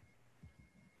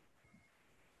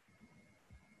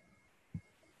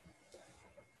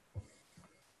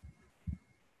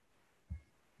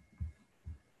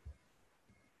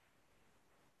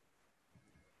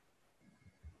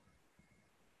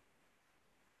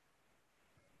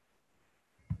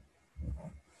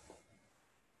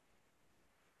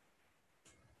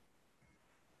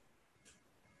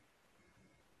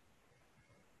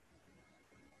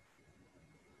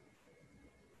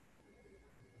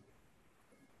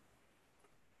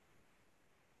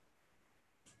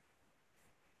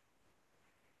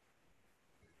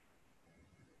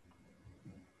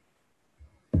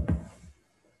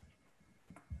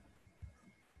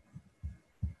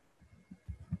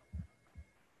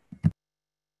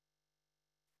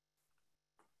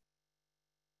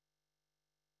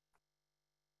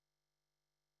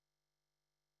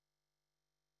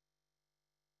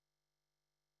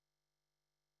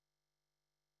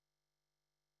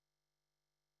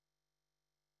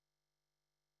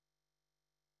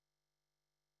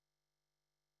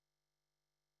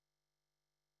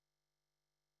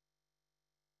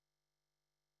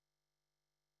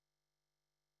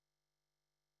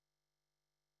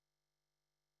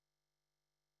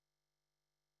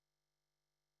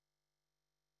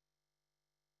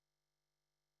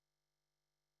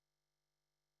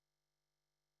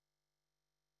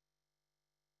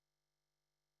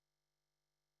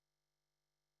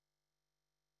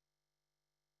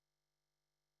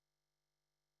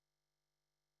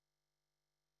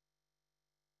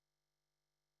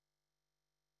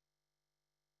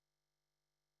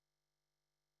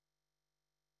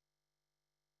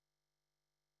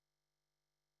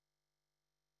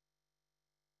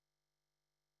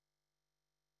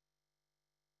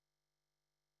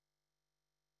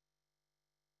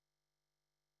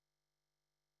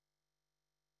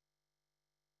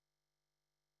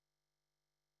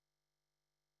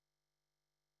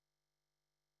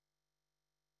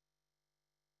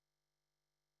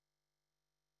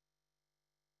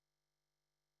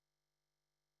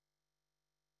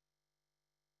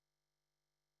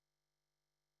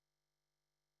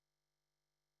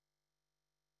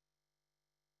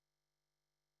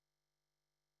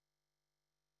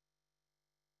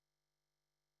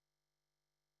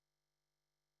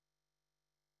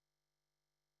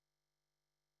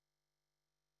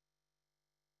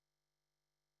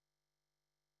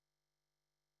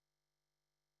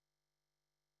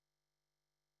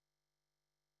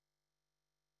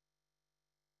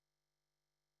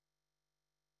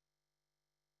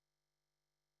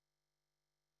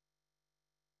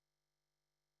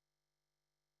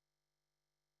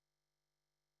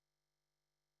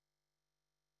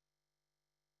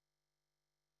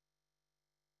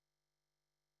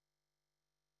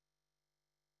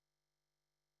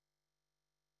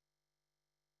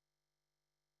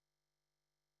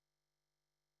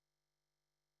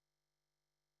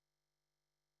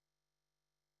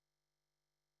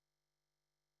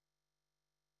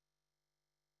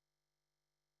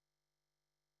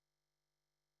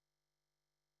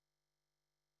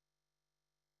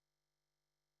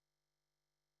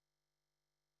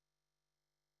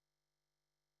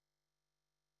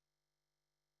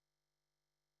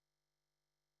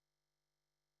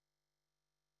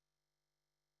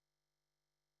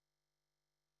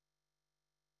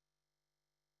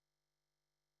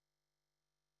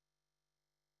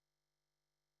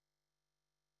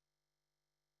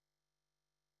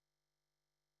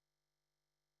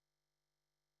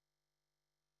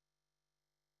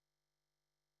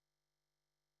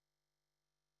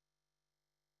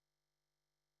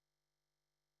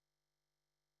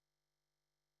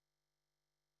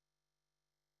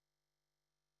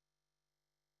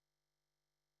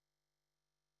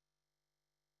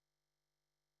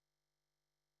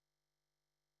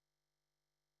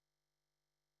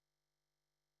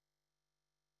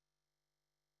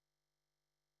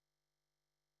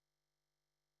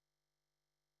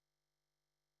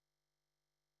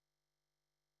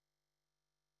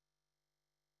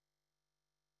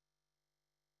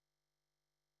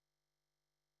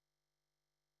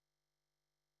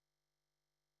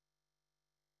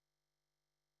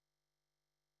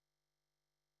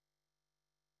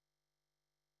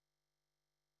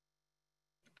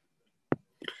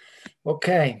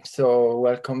 Okay, so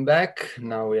welcome back.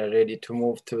 Now we are ready to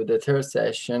move to the third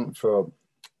session for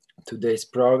today's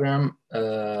program.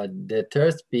 The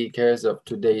third speakers of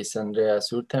today is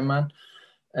Andreas Uthemann.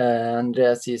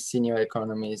 Andreas is senior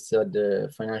economist at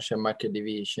the Financial Market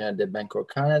Division at the Bank of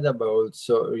Canada, but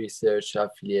also research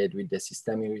affiliate with the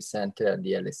Systemic Risk Center at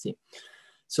the LSE.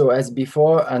 So as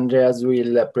before, Andreas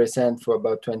will present for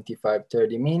about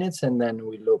 25-30 minutes, and then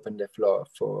we'll open the floor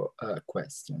for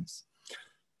questions.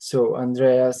 So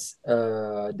Andreas,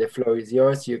 the floor is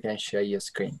yours. You can share your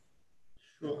screen.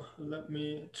 Sure. Let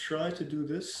me try to do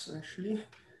this actually.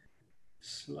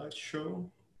 Slideshow.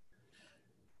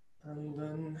 And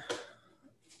then,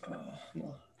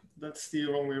 no, that's the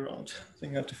wrong way around. I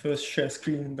think I have to first share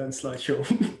screen and then slideshow.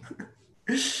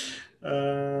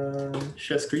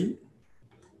 Share screen.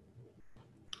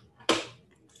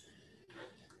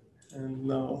 And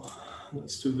now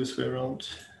let's do this way around.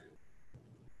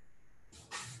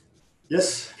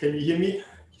 Yes, can you hear me?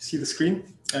 You see the screen?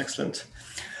 Excellent.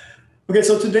 Okay,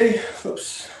 so today,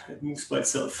 oops, it moves by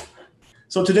itself.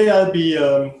 So today I'll be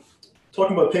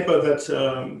talking about a paper that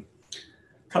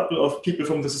a couple of people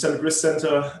from the Systemic Risk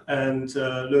Center and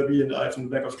Lerby and I from the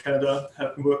Bank of Canada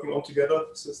have been working on together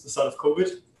since the start of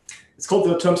COVID. It's called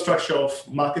the term structure of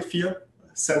market fear,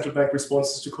 central bank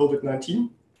responses to COVID-19.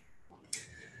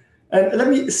 And let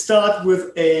me start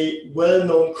with a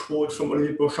well-known quote from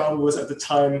Olivier Beauchamp, who was at the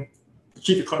time the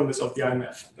chief economist of the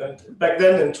IMF. And back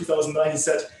then in 2009, he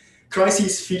said,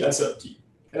 crises feed uncertainty,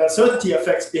 and uncertainty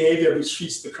affects behavior which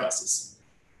feeds the crisis.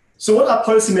 So what are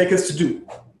policymakers to do?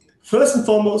 First and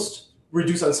foremost,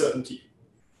 reduce uncertainty.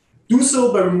 Do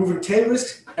so by removing tail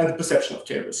risk and the perception of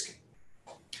tail risk.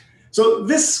 So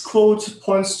this quote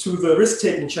points to the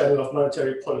risk-taking channel of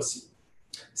monetary policy.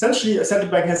 Essentially, a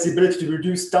central bank has the ability to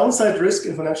reduce downside risk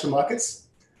in financial markets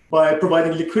by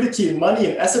providing liquidity in money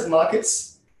and asset markets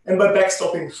and by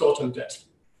backstopping short-term debt.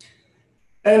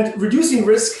 And reducing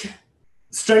risk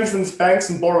strengthens banks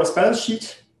and borrowers' balance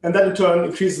sheet, and that in turn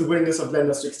increases the willingness of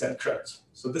lenders to extend credit.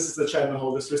 So this is the channel,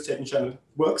 how this risk-taking channel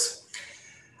works.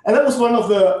 And that was one of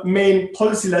the main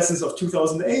policy lessons of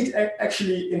 2008.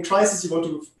 Actually, in crisis, you want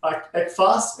to act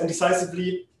fast and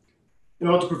decisively in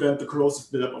order to prevent the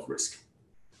corrosive buildup of risk.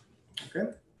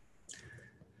 Okay.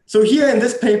 So here in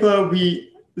this paper,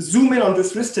 we zoom in on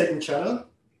this risk-taking channel.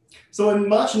 So in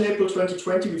March and April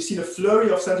 2020, we've seen a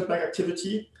flurry of central bank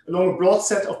activity along a broad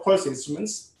set of policy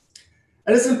instruments.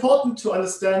 And it's important to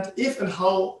understand if and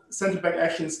how central bank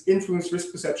actions influence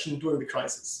risk perception during the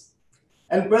crisis,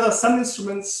 and whether some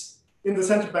instruments in the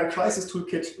central bank crisis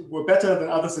toolkit were better than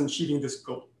others in achieving this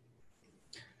goal.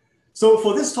 So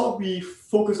for this talk, we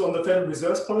focus on the Federal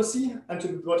Reserve's policy and to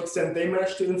what extent they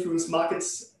managed to influence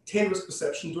markets' tail risk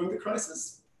perception during the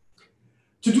crisis.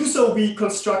 To do so, we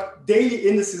construct daily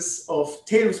indices of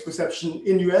tail risk perception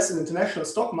in US and international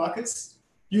stock markets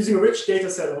using a rich data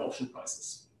set on option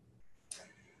prices.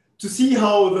 To see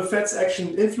how the Fed's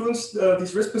action influenced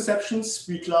these risk perceptions,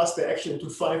 we class their action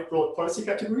into 5 broad policy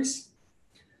categories.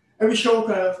 And we show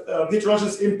kind of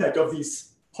heterogeneous impact of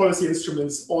these policy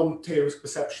instruments on tail risk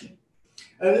perception.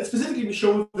 And specifically, we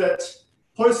show that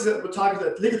policies that were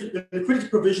targeted at liquidity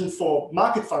provision for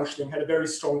market functioning had a very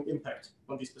strong impact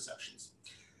on these perceptions.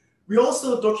 We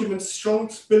also document strong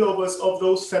spillovers of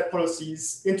those Fed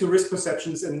policies into risk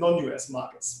perceptions in non-US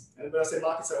markets. And when I say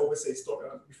markets, I always say stock,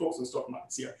 we focus on stock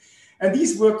markets here. And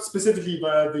these work specifically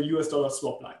via the US dollar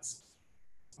swap lines.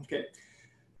 Okay.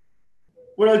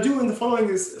 What I'll do in the following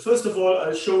is, first of all,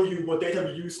 I'll show you what data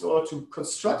we use in order to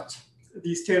construct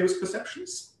these tail risk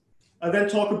perceptions. I'll then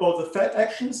talk about the Fed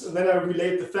actions, and then I'll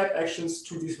relate the Fed actions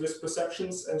to these risk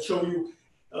perceptions and show you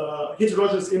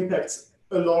heterogeneous impacts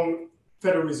along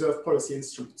Federal Reserve policy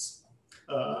instruments.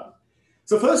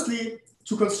 So firstly,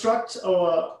 to construct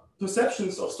our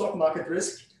perceptions of stock market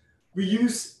risk, we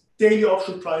use daily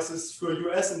option prices for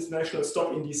US and international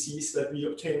stock indices that we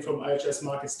obtain from IHS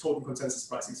Markit's Total Consensus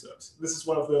Pricing Service. This is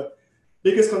one of the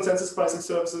biggest consensus pricing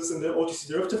services in the OTC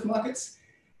derivative markets.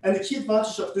 And the key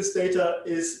advantage of this data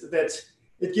is that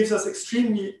it gives us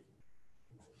extreme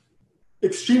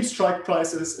strike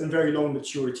prices and very long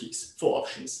maturities for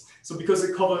options. So because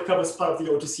it covers part of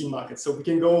the OTC market. So we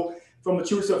can go from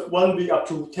maturity of 1 week up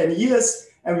to 10 years,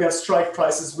 and we have strike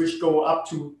prices which go up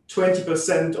to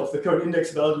 20% of the current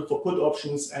index value for put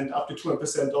options and up to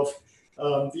 200%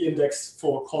 of the index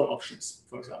for call options,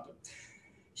 for example.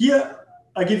 Here,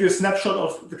 I give you a snapshot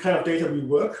of the kind of data we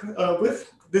work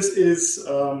with. This is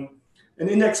an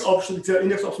index option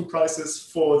prices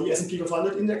for the S&P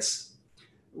 500 index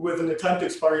with a time to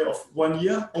expiry of 1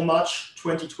 year on March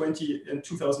 2020 and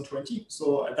 2020,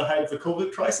 so at the height of the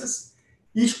COVID crisis.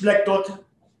 Each black dot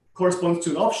corresponds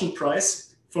to an option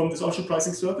price from this option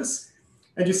pricing service.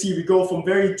 And you see we go from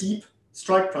very deep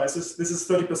strike prices, this is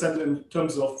 30% in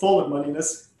terms of forward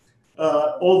moneyness,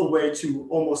 all the way to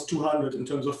almost 200 in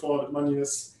terms of forward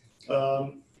moneyness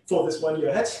for this 1 year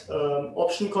ahead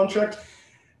option contract.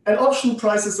 And option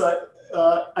prices are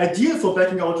ideal for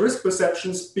backing out risk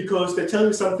perceptions because they tell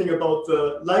you something about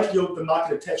the likelihood the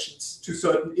market attaches to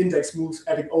certain index moves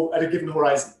at a given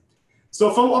horizon.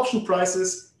 So from option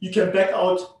prices, you can back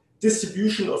out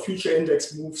distribution of future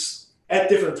index moves at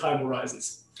different time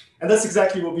horizons. And that's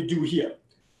exactly what we do here.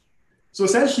 So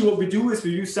essentially what we do is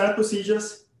we use standard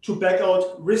procedures to back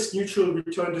out risk-neutral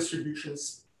return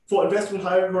distributions for investment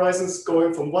horizons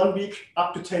going from 1 week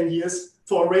up to 10 years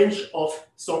for a range of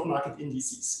stock market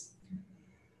indices.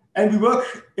 And we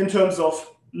work in terms of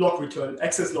log return,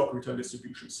 excess log return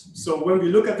distributions. So when we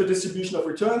look at the distribution of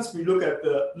returns, we look at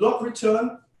the log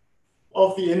return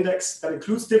of the index that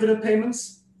includes dividend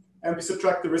payments, and we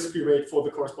subtract the risk-free rate for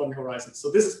the corresponding horizon. So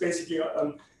this is basically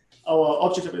our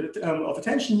object of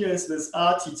attention here is this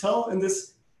RT tau in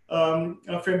this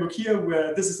framework here,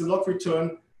 where this is the log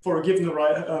return for a given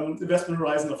investment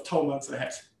horizon of tau months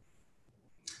ahead.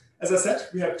 As I said,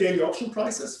 we have daily option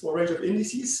prices for a range of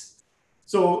indices.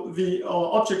 So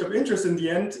our object of interest in the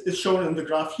end is shown in the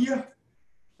graph here.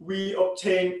 We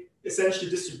obtain essentially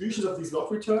distributions of these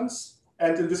log returns.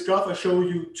 And in this graph, I show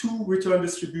you 2 return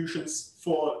distributions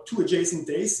for 2 adjacent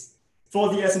days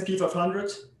for the S&P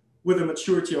 500 with a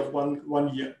maturity of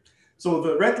one year. So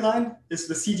the red line is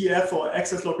the CDF or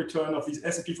excess log return of the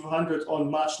S&P 500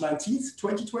 on March 19th,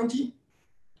 2020.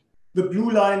 The blue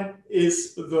line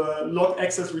is the log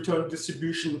excess return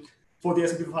distribution for the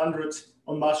S&P 500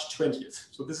 on March 20th.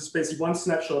 So this is basically one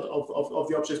snapshot of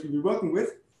the objects we'll be working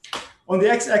with. On the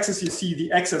x-axis, you see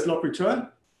the excess log return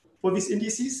for these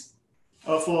indices.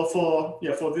 For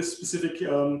this specific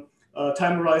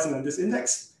time horizon and this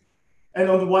index. And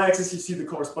on the y-axis, you see the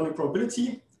corresponding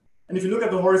probability. And if you look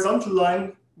at the horizontal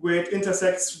line where it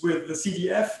intersects with the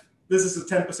CDF, this is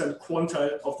the 10%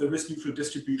 quantile of the risk-neutral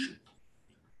distribution.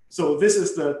 So this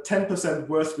is the 10%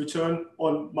 worst return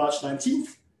on March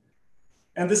 19th.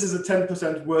 And this is a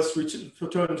 10% worst return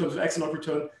in terms of excess log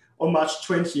return on March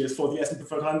 20th for the S&P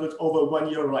 500 over a 1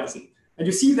 year horizon. And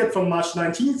you see that from March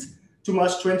 19th to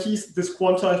March 20th, this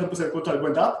quantile, 10% quantile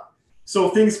went up. So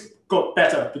things got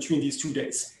better between these 2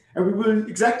 days. And we will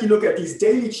exactly look at these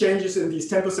daily changes in these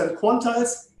 10%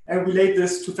 quantiles and relate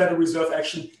this to Federal Reserve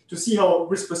action to see how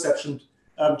risk perception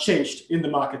changed in the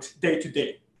market day to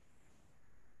day.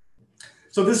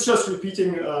 So this is just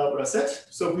repeating what I said.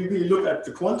 So we really look at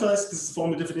the quantiles. This is the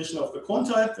formal definition of the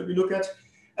quantile that we look at.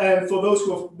 And for those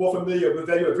who are more familiar with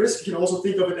value at risk, you can also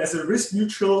think of it as a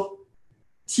risk-neutral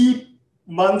T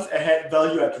month ahead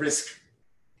value at risk.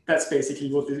 That's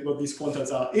basically what these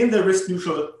quantiles are in the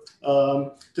risk-neutral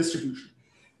distribution.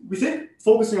 We think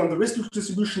focusing on the risk-neutral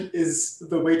distribution is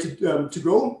the way to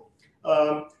go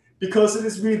because it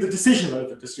is really the decision of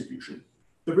the distribution.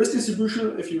 The risk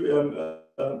distribution, if you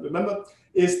remember,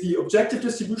 is the objective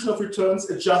distribution of returns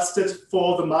adjusted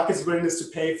for the market's willingness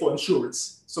to pay for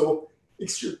insurance. So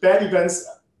bad events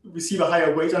receive a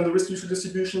higher weight on the risk-neutral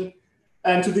distribution.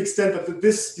 And to the extent that the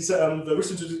risk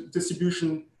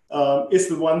distribution is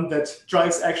the one that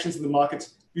drives actions in the market,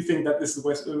 we think that this is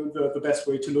the best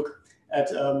way to look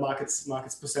at markets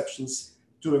perceptions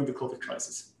during the COVID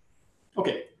crisis.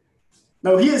 Okay,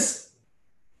 now here's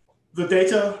the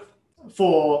data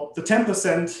for the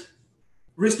 10%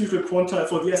 risk-neutral quantile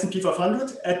for the S&P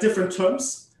 500 at different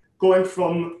terms, going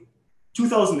from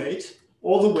 2008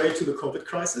 all the way to the COVID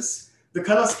crisis. The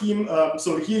color scheme,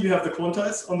 so here you have the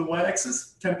quantiles on the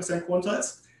y-axis, 10%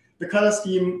 quantiles. The color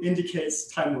scheme indicates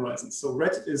time horizons. So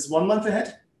red is 1 month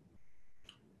ahead,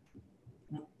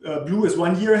 blue is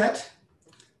 1 year ahead,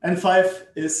 and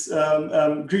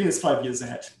green is 5 years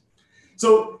ahead.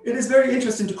 So it is very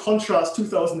interesting to contrast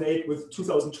 2008 with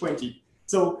 2020.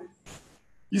 So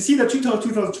you see that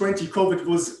 2020 COVID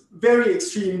was very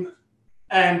extreme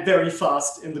and very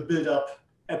fast in the build-up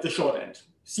at the short end.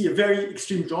 You see a very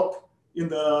extreme drop in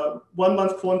the 1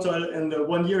 month quantile and the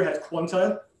 1 year ahead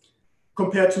quantile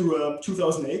compared to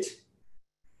 2008.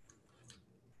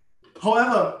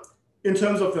 However, in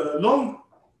terms of the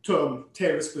long-term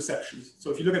tail risk perception, so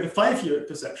if you look at the 5-year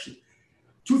perception,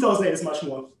 2008 is much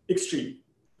more extreme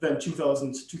than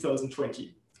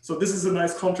 2020. So this is a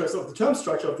nice contrast of the term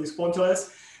structure of these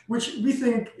quantiles, which we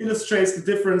think illustrates the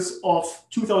difference of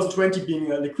 2020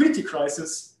 being a liquidity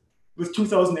crisis with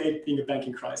 2008 being a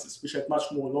banking crisis, which had much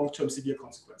more long-term severe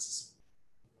consequences.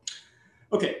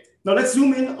 Okay, now let's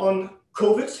zoom in on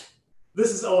COVID.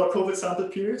 This is our COVID sample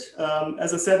period.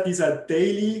 As I said, these are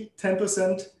daily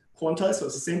 10% quantiles, so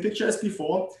it's the same picture as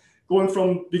before, going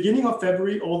from beginning of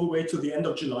February all the way to the end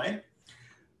of July.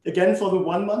 Again, for the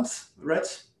 1 month, red,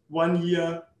 1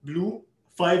 year, blue,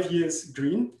 5 years,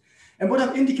 green. And what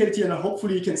I've indicated here, and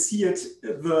hopefully you can see it,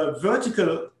 the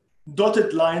vertical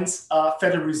dotted lines are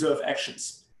Federal Reserve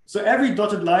actions. So every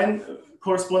dotted line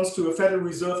corresponds to a Federal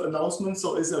Reserve announcement,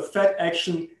 so is a Fed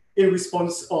action in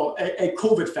response, or a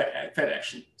COVID Fed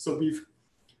action. So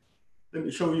let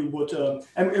me show you what,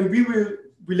 and we will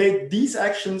relate these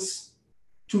actions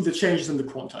to the changes in the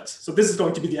quantiles. So this is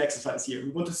going to be the exercise here. We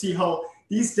want to see how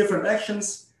these different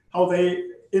actions, how they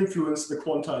influence the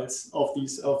quantiles of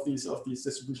these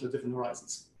distribution of different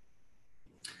horizons.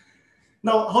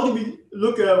 Now, how do we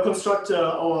construct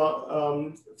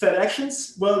our Fed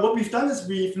actions? Well, what we've done is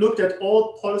we've looked at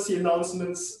all policy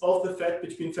announcements of the Fed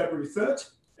between February 3rd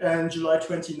and July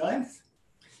 29th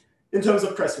in terms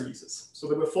of press releases. So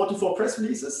there were 44 press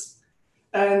releases,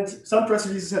 and some press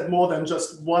releases had more than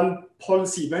just one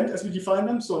policy event as we define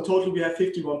them. So in total, we have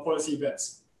 51 policy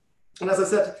events. And as I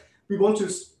said, we want to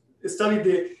study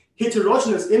the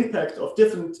heterogeneous impact of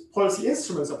different policy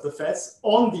instruments of the Feds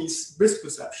on these risk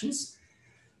perceptions.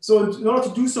 So in order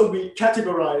to do so, we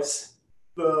categorize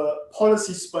the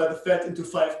policies by the Fed into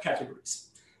 5 categories.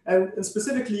 And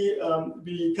specifically,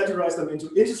 we categorize them into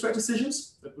interest rate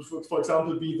decisions. That would, for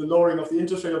example, be the lowering of the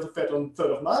interest rate of the Fed on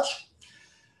 3rd of March.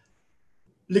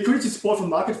 Liquidity support for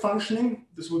market functioning.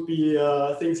 This would be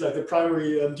things like the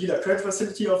primary dealer credit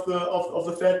facility of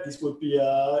the Fed. This would be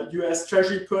US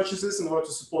Treasury purchases in order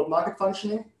to support market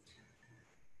functioning.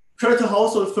 Credit to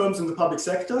household firms in the public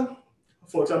sector.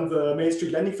 For example, the Main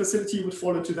Street lending facility would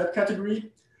fall into that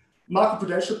category. Market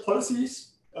prudential policies.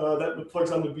 That would, for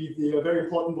example, be the very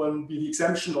important one, be the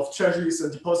exemption of treasuries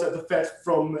and deposits at the Fed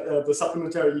from the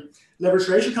supplementary leverage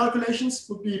ratio calculations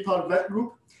would be part of that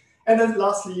group. And then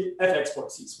lastly, FX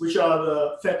policies, which are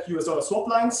the Fed US dollar swap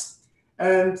lines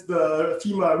and the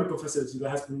FEMA repo facility that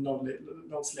has been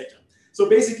announced later. So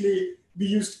basically, we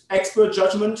used expert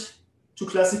judgment to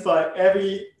classify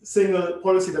every single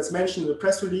policy that's mentioned in the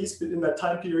press release within that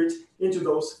time period into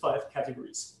those 5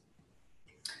 categories.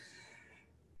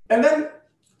 And then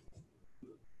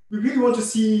we really want to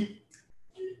see,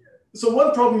 so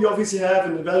one problem you obviously have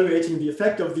in evaluating the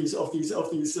effect of these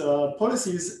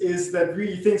policies is that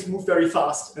really things move very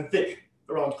fast and thick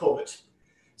around COVID.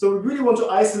 So we really want to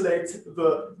isolate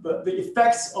the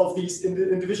effects of these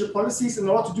individual policies. In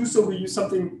order to do so, we use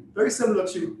something very similar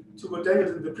to what Daniel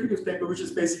did in the previous paper, which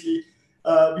is basically,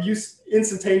 we use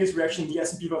instantaneous reaction, the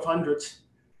S&P 500,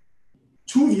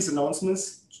 to these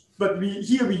announcements. But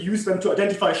here we use them to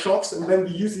identify shocks, and then we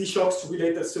use these shocks to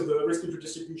relate this to the risk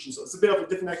distribution. So it's a bit of a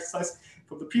different exercise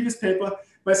from the previous paper,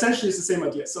 but essentially it's the same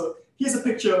idea. So here's a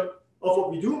picture of what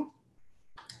we do.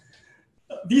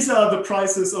 These are the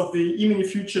prices of the E-mini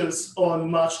futures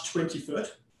on March 23rd,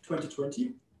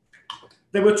 2020.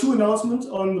 There were 2 announcements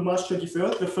on the March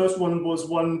 23rd. The first one was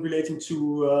one relating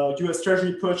to US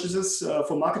Treasury purchases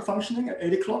for market functioning at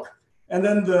 8 o'clock. And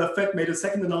then the Fed made a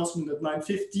second announcement at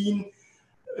 9:15.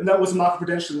 And that was a market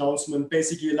prudential announcement,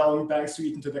 basically allowing banks to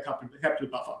eat into their capital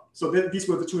buffer. So these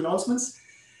were the 2 announcements.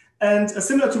 And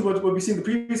similar to what we see in the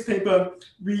previous paper,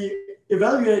 we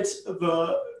evaluate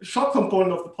the shock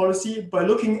component of the policy by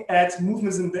looking at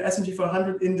movements in the S&P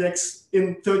 500 index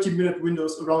in 30-minute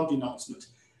windows around the announcement.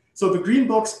 So the green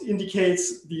box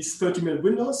indicates these 30-minute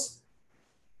windows.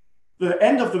 The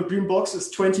end of the green box is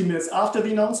 20 minutes after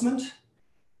the announcement.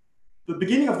 The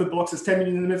beginning of the box is 10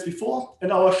 minutes before,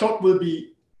 and our shock will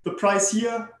be the price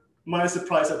here minus the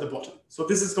price at the bottom. So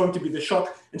this is going to be the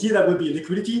shock, and here that will be a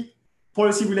liquidity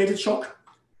policy related shock.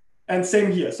 And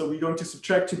same here. So we're going to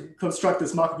subtract, to construct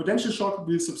this market prudential shock,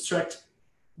 we'll subtract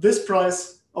this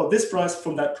price or this price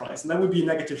from that price. And that will be a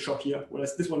negative shock here,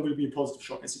 whereas this one will be a positive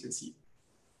shock, as you can see.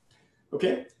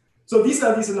 Okay, so these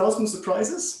are these announcement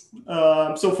surprises.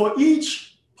 So for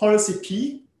each policy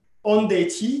P on day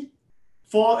T,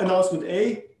 for announcement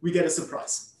A, we get a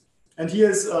surprise. And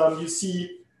here's, you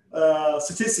see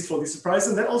statistics for these surprises.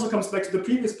 And that also comes back to the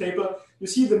previous paper. You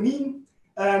see the mean,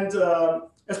 and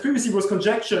as previously was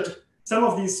conjectured, some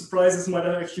of these surprises might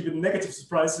have actually been negative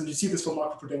surprises. And you see this for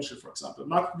market prudential, for example.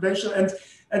 Market prudential, and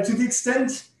to the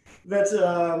extent that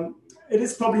it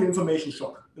is probably an information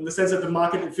shock, in the sense that the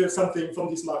market infers something from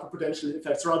these market prudential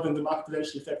effects rather than the market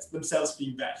prudential effects themselves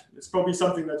being bad. It's probably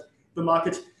something that the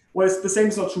market, whereas the same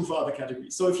is not true for other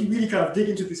categories. So if you really kind of dig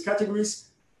into these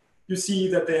categories, you see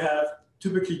that they have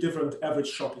typically different average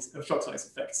shock size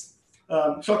effects.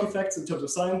 Shock effects in terms of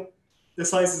sign, the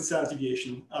size and standard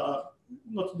deviation are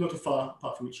not too far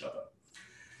apart from each other.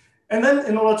 And then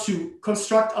in order to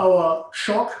construct our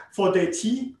shock for day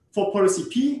T for policy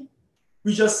P,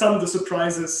 we just sum the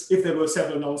surprises if there were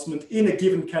several announcements in a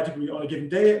given category on a given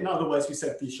day, and otherwise we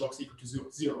set these shocks equal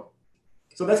to zero.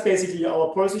 So that's basically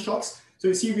our policy shocks. So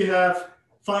you see we have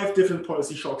 5 different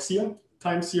policy shocks here,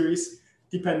 time series,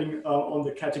 depending on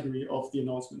the category of the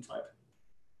announcement type.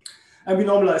 And we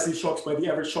normalize these shocks by the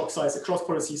average shock size across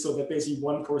policies, so that basically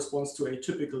one corresponds to a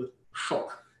typical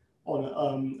shock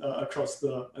on across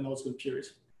the announcement period.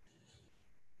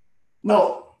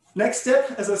 Now, next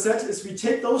step, as I said, is we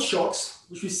take those shocks,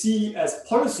 which we see as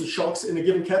policy shocks in a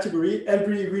given category, and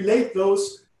we relate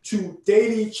those to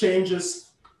daily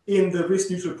changes in the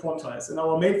risk-neutral quantiles. And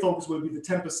our main focus will be the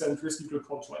 10% risk-neutral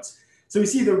quantiles. So you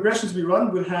see the regressions we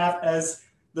run will have as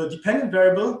the dependent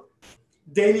variable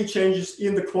daily changes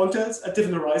in the quantiles at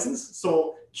different horizons.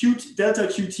 So delta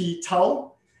QT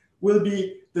tau will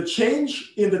be the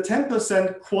change in the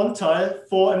 10% quantile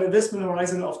for an investment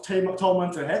horizon of tau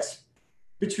months ahead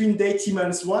between day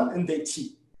t-1 and day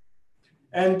t.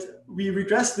 And we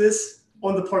regress this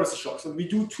on the policy shocks. And we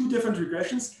do 2 different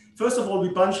regressions. First of all, we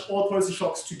bunch all policy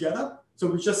shocks together. So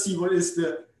we just see what is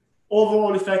the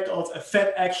overall effect of a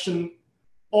Fed action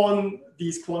on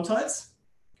these quantiles,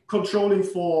 controlling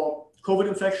for COVID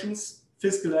infections,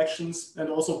 fiscal actions, and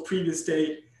also previous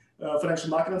day financial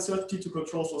market uncertainty to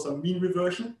control for some mean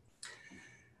reversion.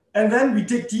 And then we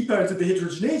dig deeper into the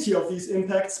heterogeneity of these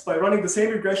impacts by running the same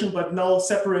regression, but now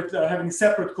separate, having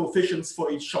separate coefficients for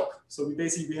each shock. So we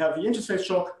have the interest rate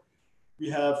shock, we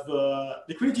have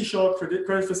liquidity shock,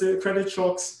 credit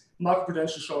shocks, market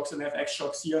prudential shocks, and FX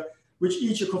shocks here, which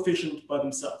each are coefficient by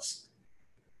themselves.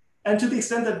 And to the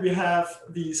extent that we have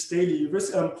these daily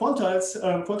risk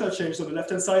quantile changes on the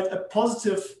left-hand side, a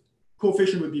positive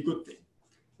coefficient would be a good thing.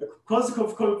 A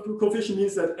positive coefficient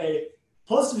means that a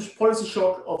positive policy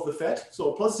shock of the Fed,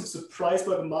 so a positive surprise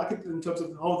by the market in terms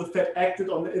of how the Fed acted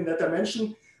in that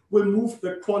dimension, will move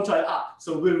the quantile up.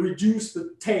 So will reduce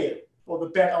the tail or the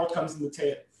bad outcomes in the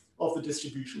tail of the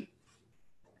distribution.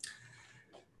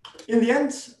 In the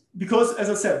end, because as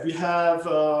I said, we have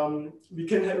we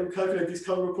can calculate these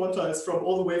calculable quantiles from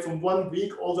all the way from 1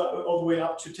 week all the way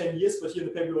up to 10 years, but here in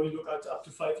the paper we only look at up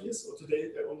to 5 years, or today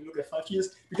I only look at 5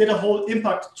 years. We get a whole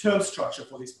impact term structure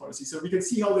for these policies. So we can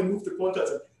see how they move the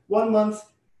quantiles at 1 month,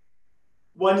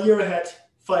 1 year ahead,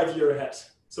 5 year ahead.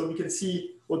 So we can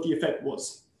see what the effect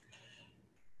was.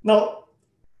 Now,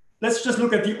 let's just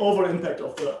look at the overall impact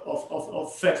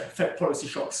of Fed policy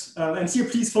shocks. And here,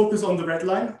 please focus on the red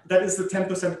line. That is the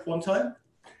 10% quantile.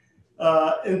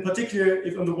 In particular,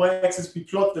 if on the y-axis we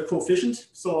plot the coefficient,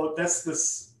 so that's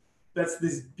this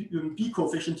B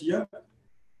coefficient here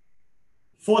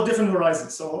for different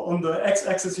horizons. So on the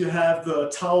x-axis, you have the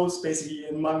taus basically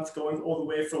in months going all the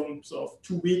way from sort of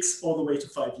 2 weeks all the way to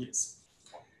 5 years.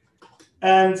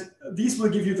 And these will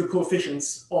give you the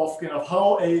coefficients of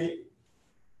how a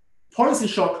policy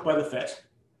shock by the Fed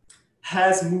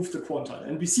has moved the quantile.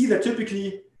 And we see that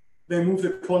typically they move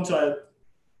the quantile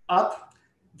up.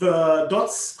 The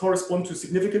dots correspond to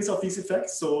significance of these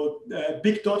effects. So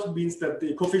big dot means that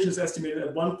the coefficient is estimated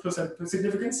at 1%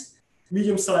 significance.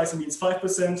 Medium size means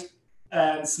 5%,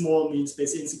 and small means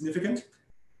basically insignificant.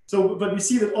 So, but we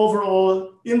see that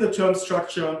overall in the term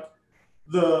structure,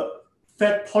 the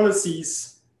Fed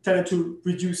policies tended to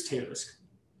reduce tail risk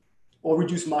or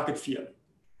reduce market fear,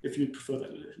 if you prefer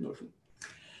that notion.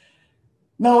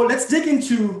 Now let's dig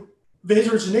into the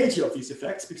heterogeneity of these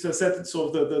effects, because I said so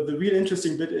the real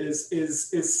interesting bit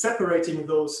is separating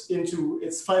those into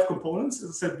its 5 components. As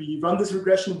I said, we run this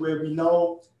regression where we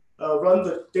now run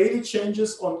the daily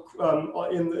changes of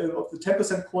the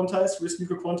 10% quantiles, risk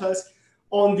neutral quantiles,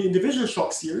 on the individual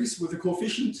shock series with a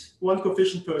coefficient, 1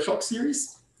 coefficient per shock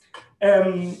series.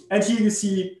 And here you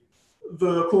see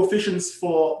the coefficients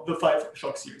for the 5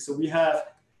 shock series. So we have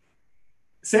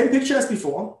same picture as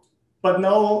before, but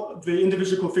now the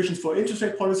individual coefficients for interest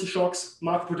rate policy shocks,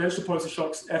 market prudential policy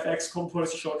shocks, FX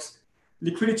policy shocks,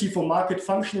 liquidity for market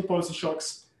functioning policy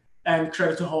shocks, and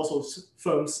credit to households,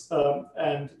 firms,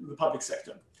 and the public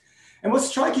sector. And what's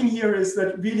striking here is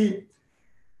that really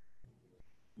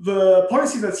the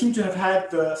policies that seem to have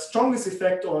had the strongest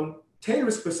effect on tail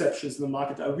risk perceptions in the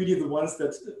market are really the ones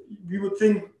that we would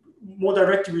think more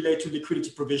directly relate to liquidity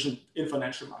provision in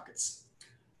financial markets.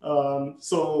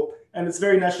 And it's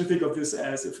very natural to think of this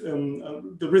as if,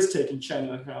 the risk-taking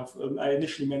channel I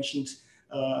initially mentioned,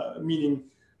 meaning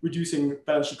reducing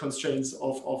balance sheet constraints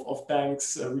of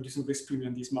banks, reducing risk premium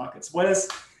in these markets. Whereas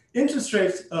interest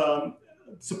rate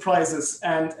surprises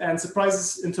and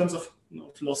surprises in terms of,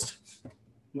 I've lost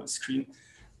my screen,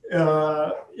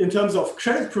 in terms of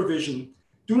credit provision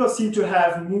do not seem to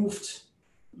have moved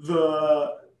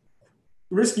the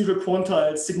risk neutral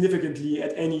quantile significantly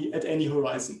at any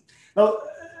horizon. Now,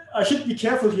 I should be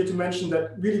careful here to mention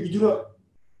that really we do not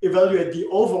evaluate the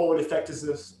overall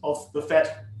effectiveness of the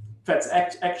Fed's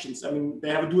actions. I mean, they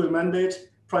have a dual mandate,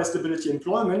 price stability,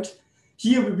 employment.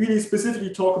 Here we really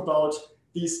specifically talk about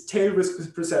these tail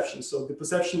risk perceptions, so the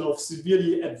perception of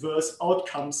severely adverse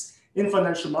outcomes in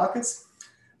financial markets.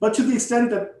 But to the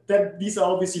extent that these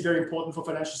are obviously very important for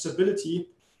financial stability,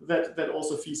 that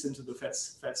also feeds into the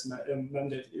Fed's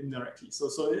mandate indirectly.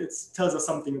 So it tells us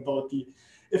something about the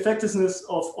effectiveness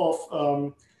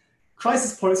of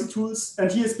crisis policy tools.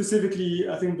 And here specifically,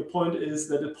 I think the point is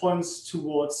that it points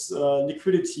towards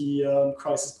liquidity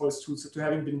crisis policy tools to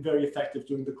having been very effective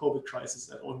during the COVID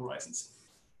crisis at all horizons.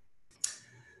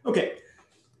 Okay,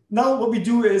 now what we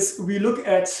do is we look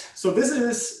at, so this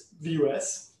is the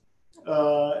US,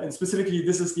 and specifically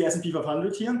this is the S&P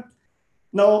 500 here.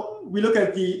 Now we look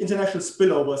at the international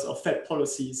spillovers of Fed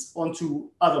policies onto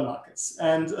other markets.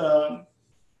 And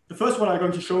the first one I'm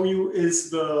going to show you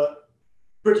is the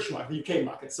British market, the UK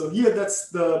market. So here that's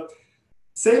the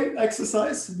same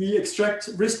exercise. We extract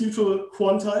risk neutral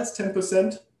quantiles,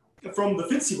 10% from the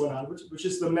FTSE 100, which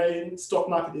is the main stock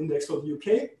market index for the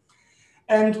UK.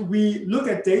 And we look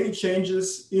at daily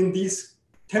changes in these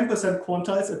 10%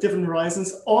 quantiles at different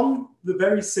horizons on the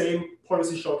very same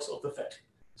policy shocks of the Fed.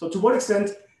 So to what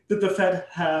extent did the Fed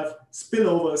have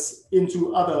spillovers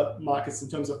into other markets in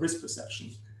terms of risk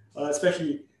perception,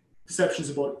 especially perceptions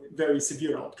about very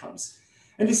severe outcomes?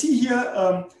 And you see here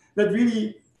that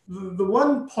really the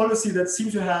one policy that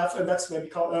seemed to have, and that's maybe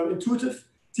intuitive,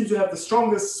 seemed to have the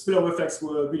strongest spillover effects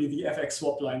were really the FX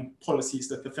swap line policies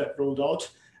that the Fed rolled out.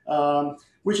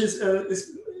 Which is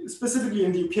specifically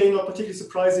in the UK not particularly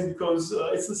surprising because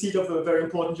it's the seat of a very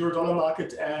important euro-dollar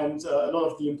market, and a lot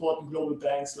of the important global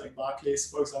banks like Barclays,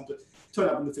 for example, turn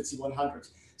up in the FTSE 100.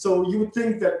 So you would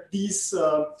think that these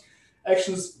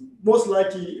actions most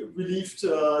likely relieved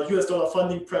US dollar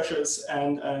funding pressures,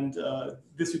 and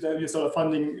this US dollar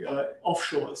funding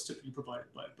offshore is typically provided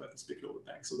by this big global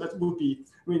bank. So that would be,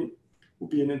 would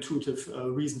be an intuitive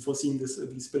reason for seeing these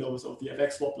spillovers of the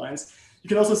FX swap lines. You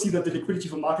can also see that the liquidity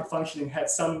for market functioning had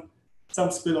some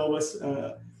spillovers,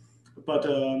 but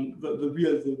the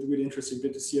really interesting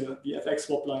bit is here the FX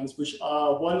swap lines, which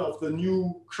are one of the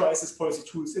new crisis policy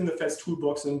tools in the Fed's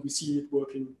toolbox, and we see it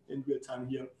working in real time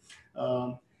here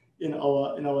in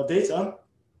our data.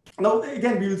 Now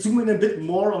again, we'll zoom in a bit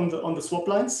more on the swap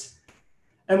lines,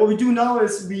 and what we do now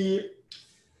is we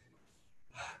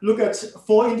look at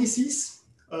 4 indices.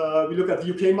 We look at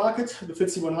the UK market, the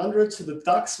FTSE 100, the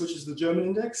DAX, which is the German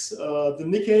index, the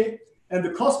Nikkei, and the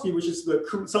KOSPI, which is the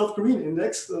South Korean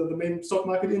index, the main stock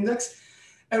market index.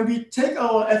 And we take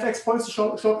our FX policy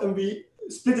shock and we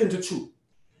split into 2.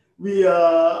 We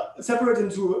separate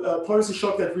into a policy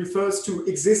shock that refers to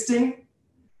existing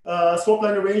swap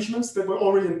line arrangements that were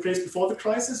already in place before the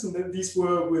crisis. And then these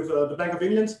were with the Bank of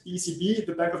England, the ECB,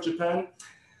 the Bank of Japan,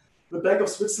 the Bank of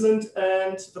Switzerland,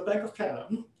 and the Bank of Canada.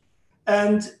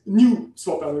 And new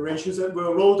swap line arrangements that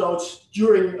were rolled out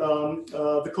during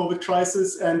the COVID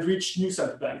crisis and reached new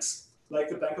central banks, like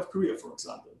the Bank of Korea, for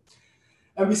example.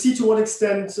 And we see to what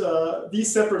extent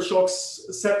these separate shocks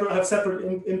have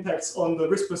separate impacts on the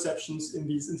risk perceptions in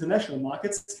these international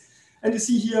markets. And you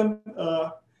see here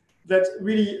that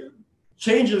really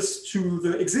changes to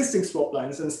the existing swap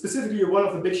lines, and specifically one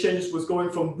of the big changes was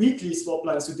going from weekly swap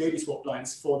lines to daily swap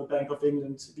lines for the Bank of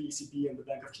England, the ECB, and the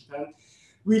Bank of Japan.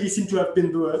 Really seem to have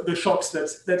been the shocks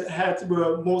that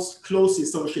were most closely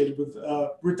associated with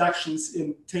reductions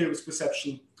in tail risk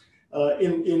perception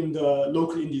in the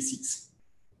local indices.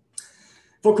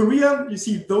 For Korea, you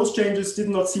see those changes did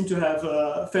not seem to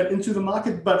have fed into the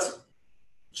market, but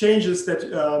changes that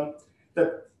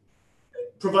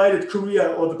provided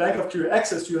Korea or the Bank of Korea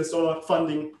access to US dollar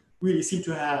funding really seem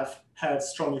to have had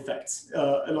strong effects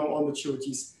along all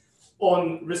maturities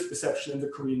on risk perception in the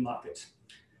Korean market.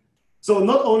 So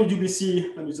not only do we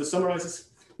see, let me just summarize this,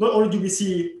 not only do we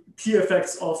see clear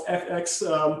effects of FX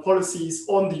policies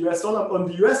on the US dollar, on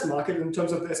the US market in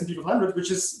terms of the S&P 500, which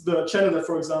is the channel that,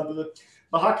 for example,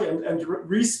 Bevilacqua and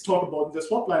Rees talk about in the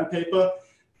swap line paper,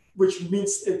 which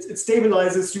means it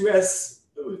stabilizes US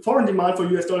foreign demand for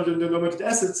US dollar denominated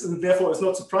assets, and therefore it's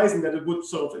not surprising that it would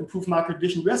sort of improve market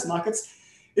condition in US markets.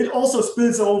 It also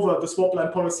spills over the swap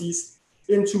line policies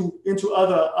into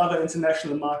other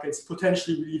international markets,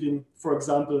 potentially relieving, for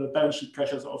example, balance sheet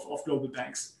pressures of global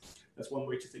banks. That's one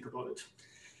way to think about it.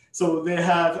 So they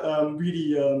have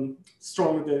really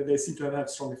strong, they seem to have had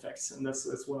strong effects. And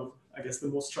that's one of, I guess, the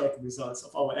most striking results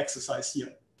of our exercise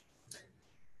here.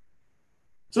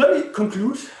 So let me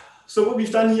conclude. So what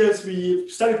we've done here is we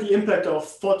studied the impact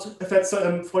of policy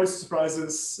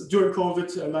surprises during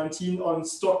COVID-19 on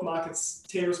stock markets'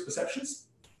 tail risk perceptions.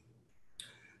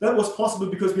 That was possible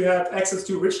because we had access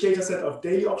to a rich data set of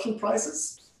daily option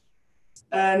prices.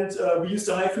 And we used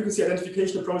a high frequency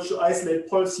identification approach to isolate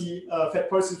Fed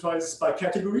policy surprises by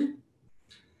category.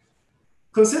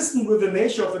 Consistent with the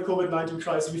nature of the COVID-19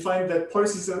 crisis, we find that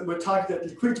policies that were targeted at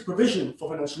liquidity provision for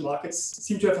financial markets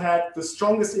seem to have had the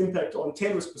strongest impact on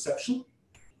tail risk perception.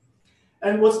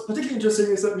 And what's particularly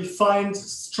interesting is that we find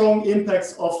strong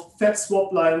impacts of Fed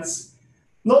swap lines,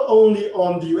 not only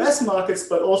on the US markets,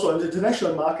 but also on the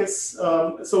international markets.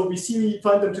 So we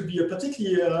find them to be a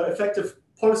particularly effective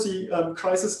policy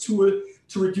crisis tool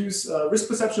to reduce risk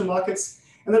perception markets.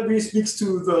 And that really speaks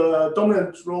to the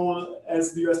dominant role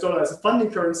as the US dollar as a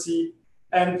funding currency,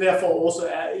 and therefore also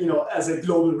as a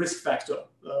global risk factor.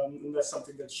 And that's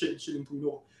something that Xin and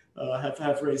Bruno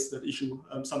have raised that issue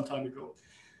some time ago.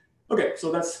 Okay,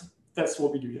 so that's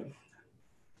what we do here.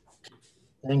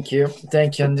 Thank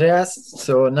you, Andreas.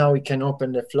 So now we can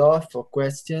open the floor for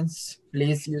questions.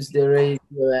 Please use the raise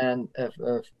your hand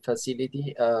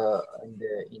facility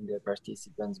in the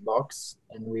participants box,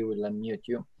 and we will unmute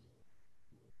you.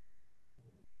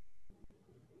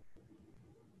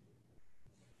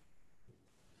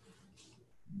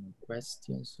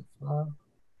 Questions so far?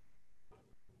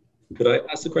 Could I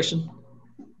ask a question?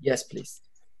 Yes, please.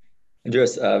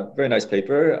 Andreas, very nice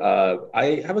paper.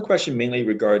 I have a question mainly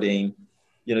regarding,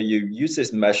 you use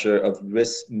this measure of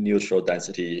risk neutral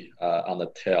density on the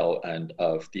tail end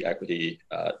of the equity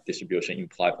distribution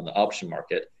implied from the option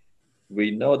market.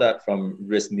 We know that from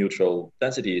risk neutral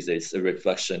densities, it's a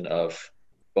reflection of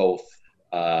both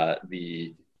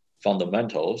the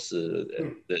fundamentals,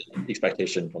 the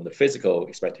expectation from the physical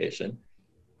expectation,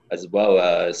 as well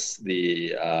as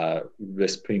the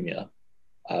risk premium.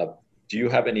 Do you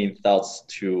have any thoughts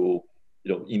to,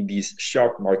 in these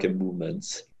sharp market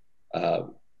movements, how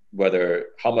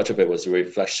much of it was a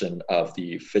reflection of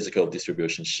the physical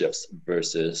distribution shifts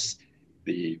versus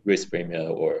the risk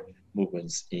premium or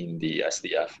movements in the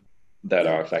SDF that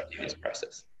are affecting this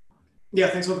process? Yeah,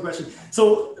 thanks for the question.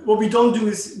 So what we don't do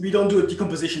is we don't do a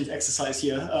decomposition exercise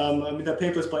here. I mean, there are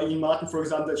papers by Ian Martin, for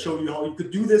example, that show you how you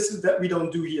could do this, that we don't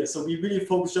do here. So we really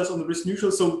focus just on the risk neutral.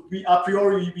 So we a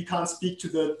priori, we can't speak to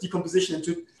the decomposition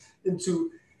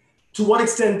into to what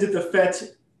extent did the Fed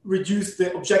reduce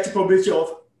the objective probability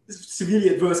of severely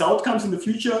adverse outcomes in the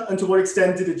future, and to what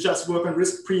extent did it just work on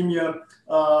risk premium,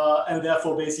 and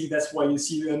therefore basically that's why you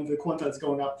see the quantiles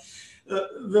going up.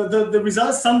 The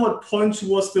results somewhat point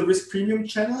towards the risk premium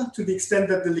channel, to the extent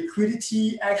that the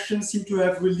liquidity actions seem to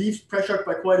have relieved pressure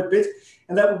by quite a bit,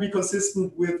 and that would be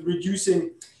consistent with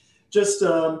reducing just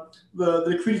the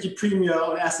liquidity premium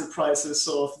on asset prices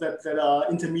that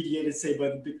are intermediated, say, by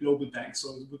the big global banks.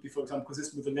 So it would be, for example,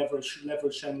 consistent with the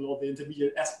leverage channel or the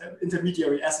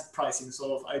intermediary asset pricing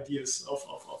sort of ideas of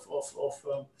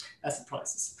asset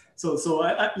prices. So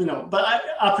but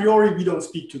a priori we don't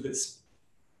speak to this.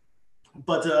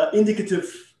 But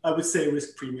indicative, I would say,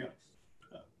 risk premium.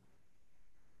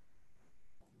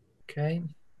 Okay.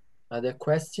 Other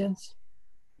questions?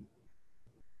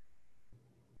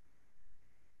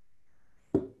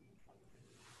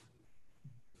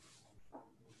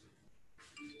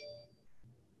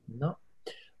 No.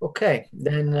 Okay,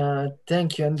 then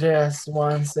thank you, Andreas,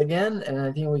 once again. And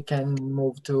I think we can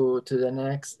move to the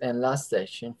next and last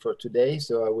session for today.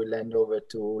 So I will hand over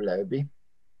to Lerby.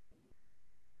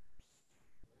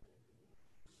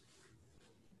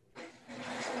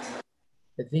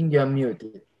 I think you're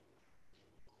muted.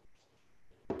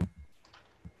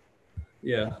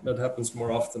 Yeah, that happens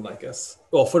more often, I guess.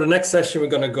 Well, for the next session, we're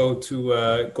going to go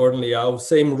to Gordon Liao.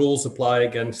 Same rules apply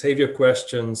again. Save your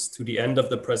questions to the end of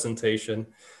the presentation.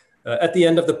 At the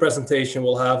end of the presentation,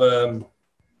 we'll have a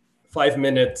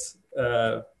 5-minute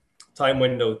time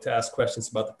window to ask questions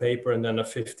about the paper, and then a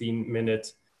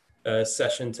 15-minute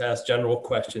session to ask general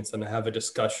questions and have a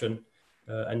discussion.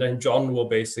 And then John will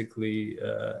basically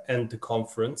end the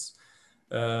conference.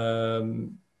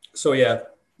 So yeah,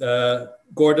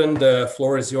 Gordon, the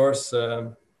floor is yours.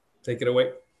 Take it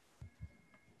away.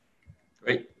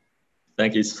 Great.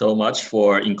 Thank you so much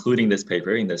for including this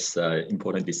paper in this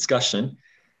important discussion.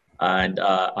 And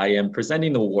I am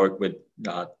presenting the work with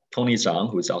Tony Zhang,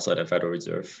 who is also at the Federal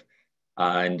Reserve.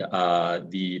 And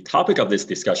the topic of this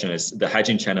discussion is the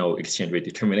hedging channel exchange rate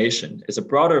determination. It's a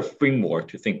broader framework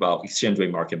to think about exchange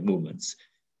rate market movements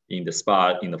in the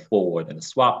spot, in the forward, and the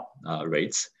swap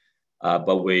rates.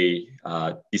 But we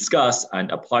discuss and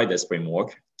apply this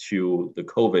framework to the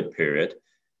COVID period,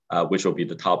 which will be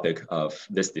the topic of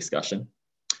this discussion.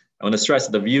 I want to stress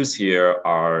the views here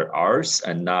are ours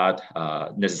and not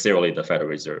necessarily the Federal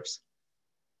Reserve's.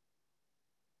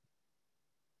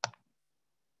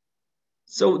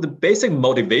 So the basic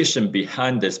motivation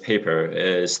behind this paper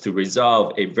is to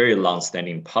resolve a very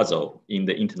long-standing puzzle in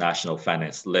the international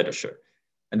finance literature.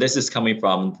 And this is coming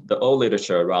from the old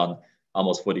literature around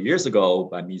almost 40 years ago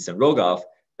by Mies and Rogoff,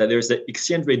 that there's an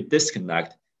exchange rate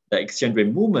disconnect, that exchange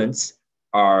rate movements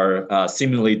are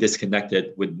seemingly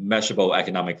disconnected with measurable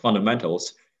economic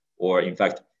fundamentals, or in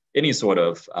fact, any sort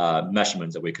of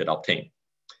measurements that we could obtain.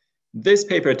 This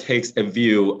paper takes a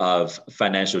view of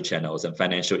financial channels and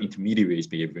financial intermediaries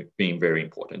being very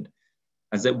important.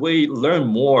 As that we learn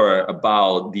more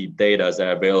about the data that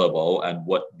are available and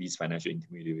what these financial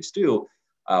intermediaries do,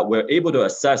 we're able to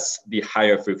assess the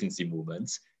higher frequency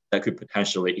movements that could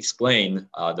potentially explain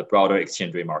the broader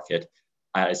exchange rate market,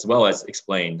 as well as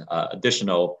explain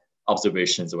additional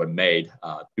observations that were made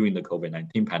during the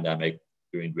COVID-19 pandemic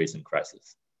during recent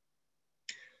crises.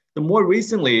 The more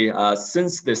recently,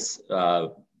 since this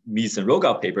Mies and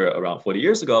Rogoff paper around 40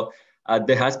 years ago,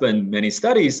 there has been many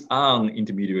studies on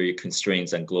intermediary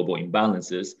constraints and global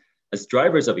imbalances as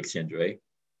drivers of exchange rate.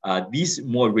 These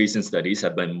more recent studies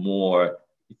have been more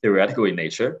theoretical in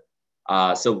nature.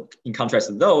 So in contrast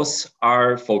to those,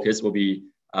 our focus will be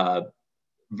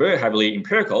very heavily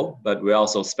empirical, but we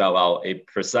also spell out a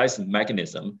precise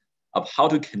mechanism of how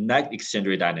to connect exchange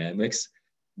rate dynamics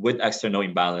with external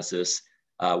imbalances,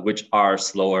 which are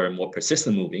slower and more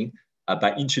persistent moving,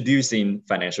 by introducing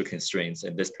financial constraints.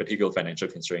 And this particular financial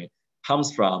constraint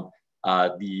comes from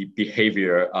the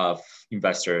behavior of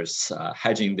investors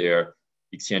hedging their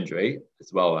exchange rate,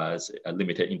 as well as a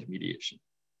limited intermediation.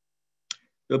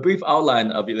 The brief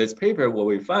outline of this paper, what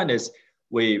we find is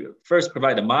we first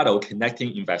provide a model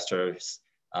connecting investors'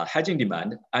 hedging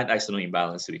demand and external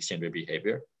imbalance to exchange rate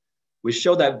behavior. We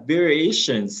show that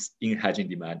variations in hedging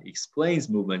demand explains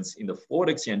movements in the forward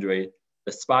exchange rate,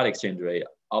 the spot exchange rate,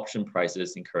 option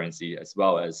prices in currency, as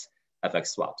well as FX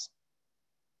swaps.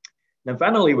 Then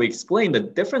finally, we explain the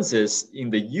differences in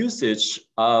the usage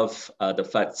of the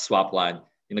Fed swap line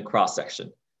in the cross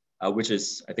section, which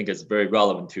is, I think, is very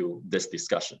relevant to this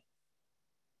discussion.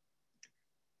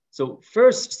 So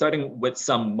first, starting with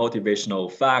some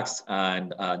motivational facts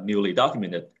and newly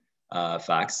documented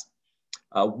facts.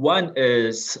 One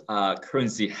is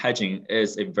currency hedging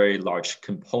is a very large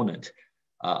component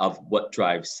of what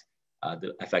drives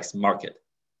the FX market.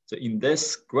 So in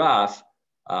this graph,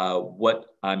 what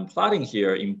I'm plotting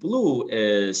here in blue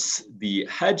is the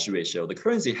hedge ratio, the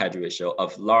currency hedge ratio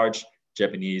of large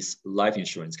Japanese life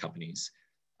insurance companies.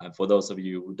 And for those of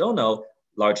you who don't know,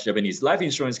 large Japanese life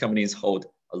insurance companies hold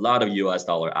a lot of US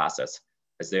dollar assets,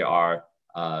 as they are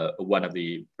one of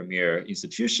the premier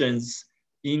institutions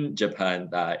in Japan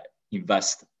that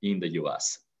invest in the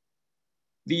US.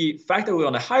 The fact that we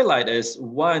want to highlight is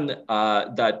one,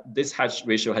 that this hedge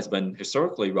ratio has been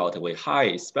historically relatively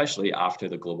high, especially after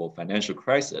the global financial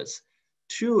crisis.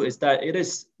 Two is that it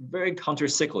is very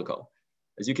counter-cyclical.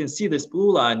 As you can see, this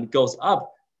blue line goes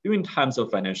up during times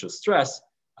of financial stress,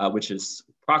 which is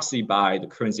proxied by the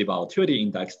currency volatility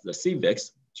index, the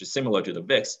CVIX, which is similar to the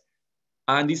VIX.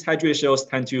 And these hedge ratios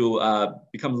tend to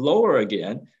become lower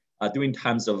again during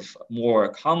times of more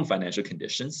calm financial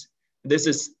conditions. This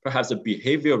is perhaps a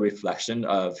behavioral reflection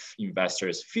of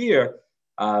investors' fear,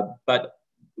 but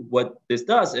what this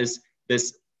does is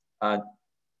this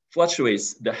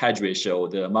fluctuates the hedge ratio,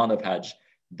 the amount of hedge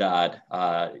that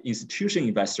institutional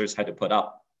investors had to put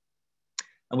up.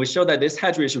 And we show that this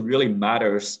hedge ratio really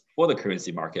matters for the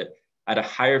currency market at a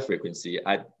higher frequency,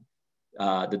 at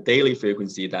the daily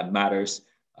frequency that matters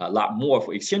a lot more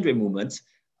for exchange rate movements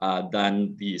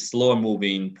than the slower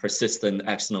moving persistent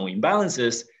external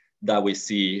imbalances that we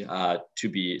see to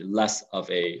be less of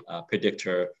a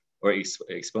predictor or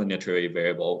explanatory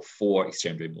variable for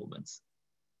exchange rate movements.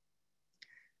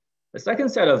 The second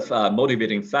set of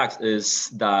motivating facts is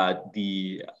that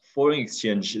the foreign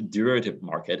exchange derivative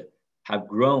market have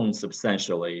grown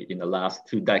substantially in the last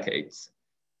 2 decades.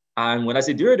 And when I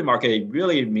say derivative market, it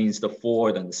really means the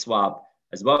forward and the swap,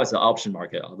 as well as the option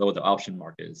market, although the option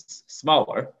market is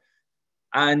smaller.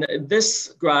 And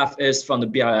this graph is from the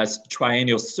BIS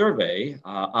triennial survey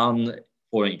on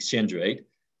foreign exchange rate.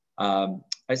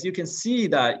 As you can see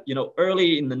that,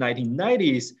 early in the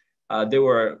 1990s, there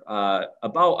were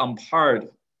about on par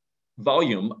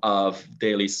volume of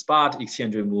daily spot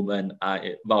exchange rate movement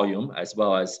volume, as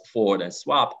well as forward and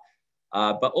swap.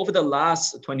 But over the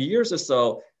last 20 years or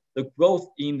so, the growth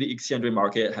in the exchange rate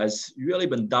market has really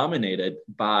been dominated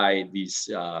by these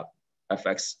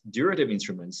FX derivative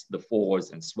instruments, the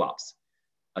forwards and swaps.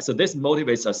 So this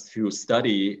motivates us to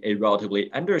study a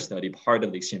relatively understudied part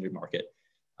of the exchange rate market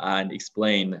and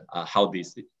explain how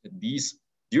these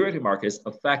derivative markets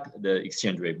affect the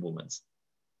exchange rate movements.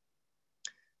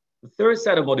 The third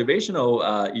set of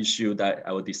motivational issue that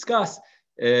I will discuss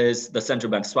is the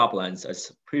central bank swap lines,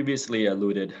 as previously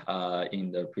alluded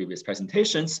in the previous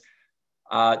presentations.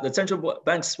 The central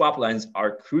bank swap lines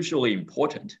are crucially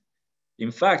important.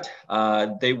 In fact,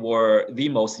 they were the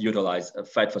most utilized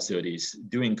Fed facilities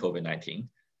during COVID-19.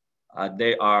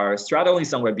 They are straddling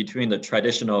somewhere between the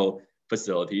traditional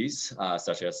facilities,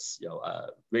 such as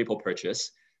repo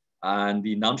purchase, and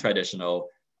the non-traditional,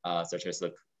 such as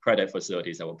the credit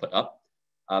facilities that were put up.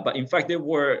 But in fact, they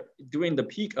were during the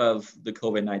peak of the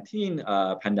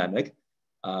COVID-19 pandemic,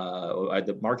 or at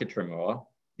the market turmoil,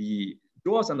 the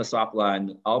draws on the swap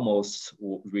line almost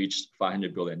reached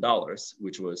 $500 billion,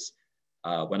 which was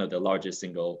one of the largest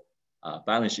single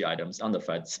balance sheet items on the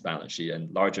Fed's balance sheet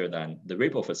and larger than the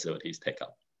repo facilities take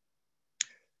up.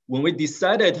 When we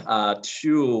decided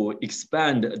to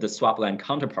expand the swap line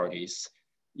counterparties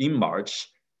in March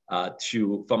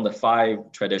from the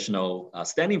 5 traditional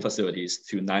standing facilities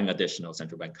to 9 additional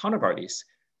central bank counterparties,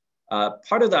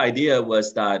 part of the idea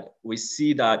was that we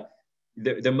see that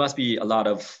there must be a lot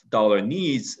of dollar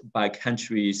needs by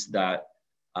countries that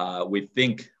we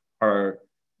think are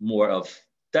more of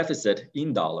deficit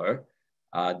in dollar.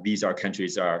 These are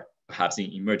countries that are perhaps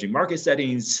in emerging market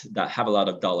settings that have a lot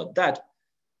of dollar debt.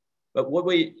 But what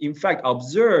we in fact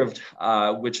observed,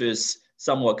 which is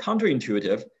somewhat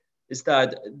counterintuitive, is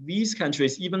that these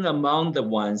countries, even among the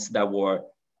ones that were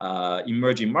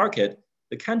emerging market,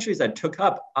 the countries that took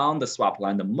up on the swap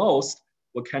line the most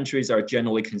were countries that are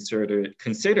generally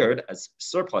considered as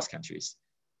surplus countries.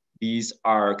 These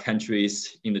are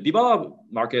countries in the developed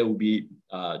market would be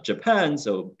Japan,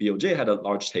 so BOJ had a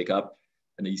large take up,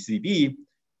 and the ECB.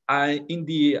 In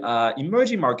the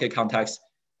emerging market context,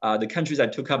 the countries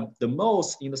that took up the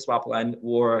most in the swap line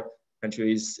were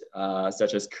countries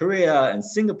such as Korea and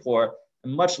Singapore,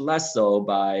 and much less so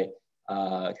by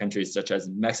countries such as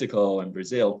Mexico and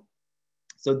Brazil.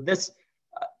 So this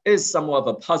is somewhat of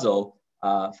a puzzle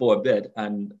for a bit,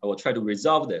 and I will try to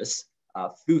resolve this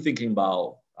through thinking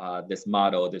about this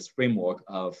model, this framework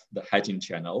of the hedging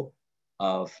channel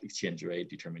of exchange rate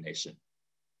determination.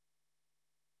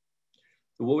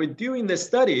 So what we do in this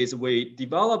study is we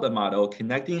develop a model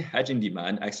connecting hedging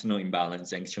demand, external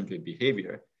imbalance, and exchange rate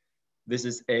behavior. This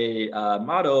is a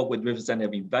model with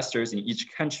representative investors in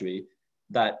each country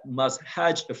that must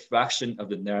hedge a fraction of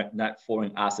the net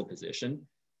foreign asset position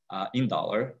in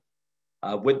dollar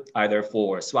with either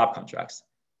for swap contracts.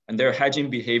 And their hedging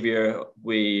behavior,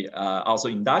 we also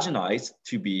endogenize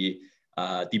to be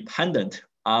dependent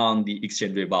on the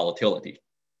exchange rate volatility.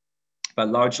 But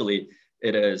largely,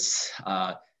 it is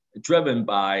driven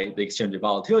by the exchange rate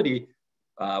volatility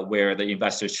where the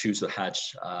investors choose to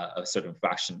hedge a certain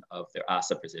fraction of their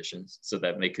asset positions so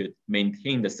that they could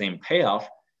maintain the same payoff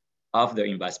of their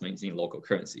investments in local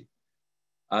currency.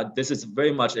 This is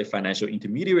very much a financial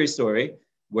intermediary story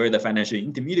where the financial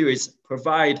intermediaries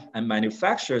provide and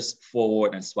manufactures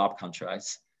forward and swap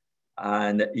contracts,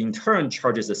 and in turn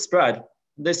charges a spread.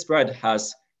 This spread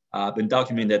has been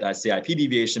documented as CIP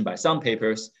deviation by some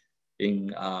papers.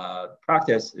 In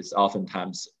practice, it's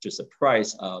oftentimes just the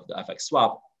price of the FX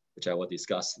swap, which I will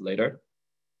discuss later.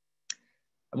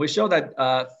 And we show that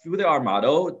through our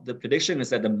model, the prediction is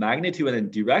that the magnitude and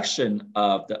direction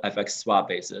of the FX swap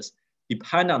basis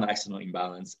depend on the external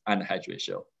imbalance and the hedge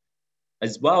ratio,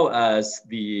 as well as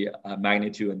the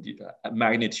magnitude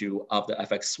of the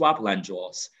FX swap line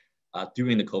draws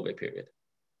during the COVID period.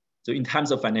 So in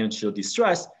times of financial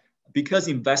distress, because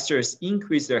investors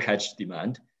increase their hedge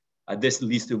demand, this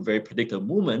leads to very predictable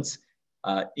movements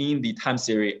in the time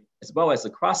series, as well as the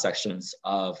cross sections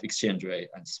of exchange rate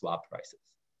and swap prices.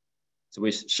 So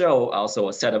we show also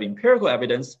a set of empirical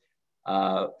evidence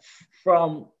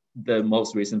from the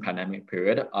most recent pandemic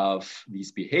period of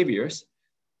these behaviors,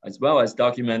 as well as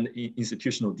document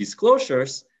institutional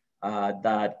disclosures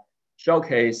that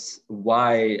showcase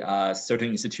why certain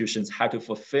institutions had to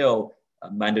fulfill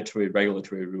mandatory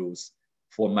regulatory rules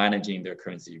for managing their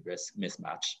currency risk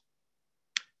mismatch.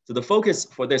 So the focus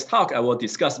for this talk, I will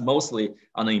discuss mostly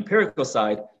on the empirical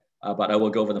side, but I will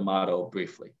go over the model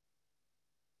briefly.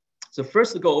 So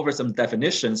first to go over some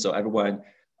definitions so everyone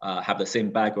have the same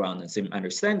background and same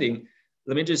understanding,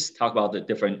 let me just talk about the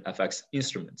different FX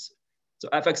instruments. So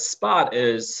FX spot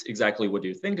is exactly what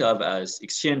you think of as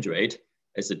exchange rate.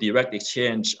 It's a direct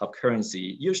exchange of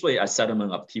currency, usually at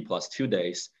settlement of T+2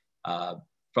 days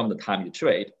from the time you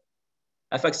trade.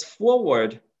 FX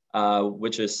forward,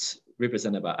 which is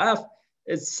represented by F,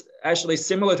 It's actually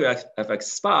similar to FX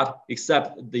spot,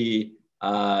 except the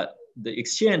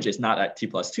exchange is not at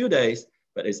T+2 days,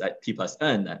 but it's at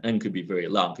T+N, and N could be very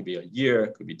long, could be a year,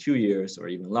 could be 2 years, or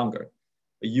even longer.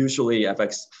 But usually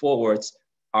FX forwards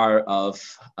are of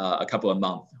a couple of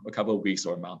months, a couple of weeks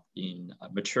or a month in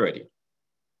maturity.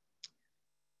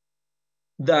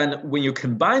 Then when you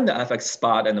combine the FX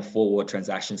spot and the forward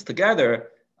transactions together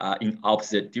in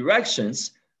opposite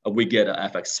directions, we get an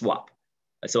FX swap.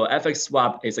 So FX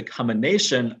swap is a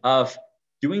combination of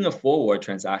doing a forward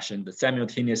transaction but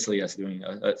simultaneously as doing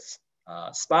a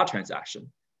spot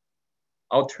transaction.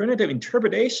 Alternative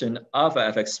interpretation of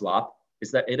an FX swap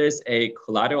is that it is a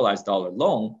collateralized dollar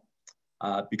loan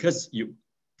because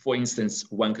for instance,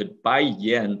 one could buy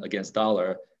yen against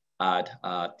dollar at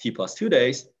T+2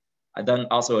 days, and then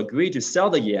also agree to sell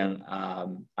the yen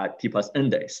at T+N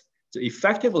days. So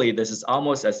effectively, this is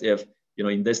almost as if,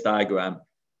 in this diagram,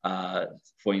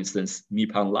 for instance,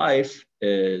 Nippon Life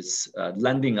is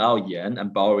lending out yen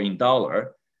and borrowing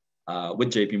dollar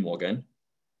with JP Morgan.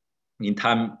 In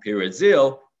time period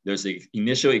 0, there's the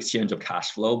initial exchange of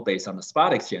cash flow based on the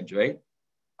spot exchange rate.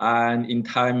 And in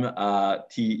time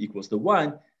t =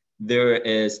 1, there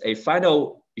is a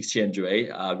final exchange rate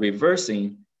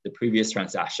reversing the previous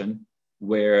transaction,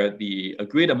 where the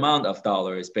agreed amount of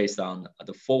dollar is based on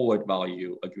the forward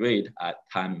value agreed at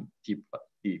time t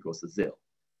 = 0.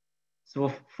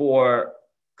 So for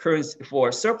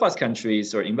surplus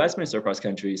countries or investment surplus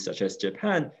countries such as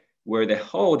Japan, where they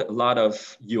hold a lot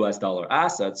of US dollar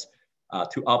assets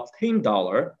to obtain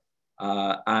dollar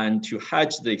and to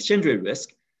hedge the exchange rate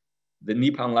risk, the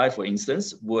Nippon Life, for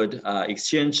instance, would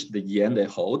exchange the yen they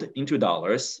hold into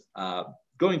dollars,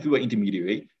 going through an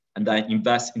intermediary, and then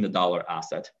invest in the dollar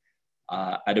asset.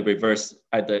 At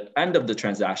the end of the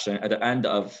transaction, at the end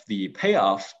of the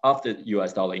payoff of the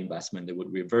US dollar investment, they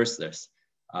would reverse this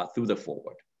through the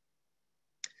forward.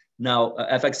 Now,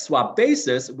 FX swap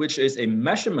basis, which is a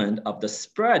measurement of the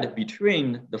spread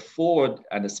between the forward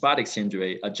and the spot exchange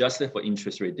rate adjusted for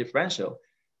interest rate differential.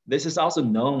 This is also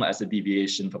known as a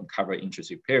deviation from covered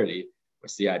interest rate parity, or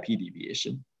CIP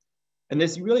deviation. And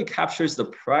this really captures the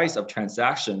price of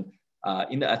transaction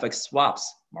in the FX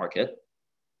swaps market.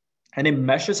 And it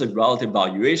measures the relative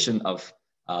valuation of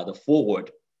the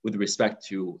forward with respect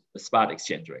to the spot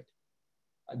exchange rate.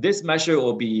 This measure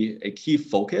will be a key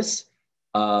focus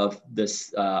of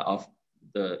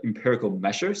the empirical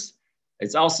measures.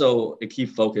 It's also a key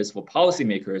focus for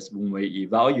policymakers when we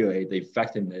evaluate the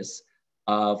effectiveness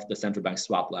of the central bank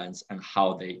swap lines and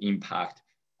how they impact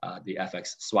the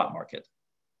FX swap market.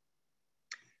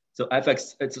 So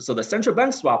the central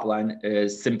bank swap line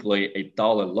is simply a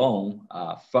dollar loan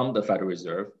from the Federal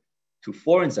Reserve to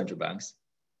foreign central banks,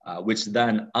 which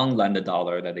then unlend the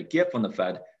dollar that they get from the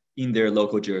Fed in their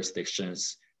local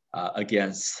jurisdictions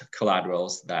against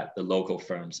collaterals that the local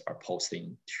firms are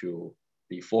posting to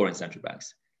the foreign central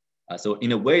banks. So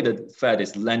in a way, the Fed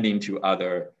is lending to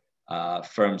other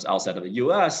firms outside of the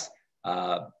US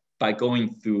by going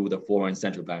through the foreign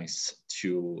central banks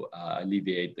to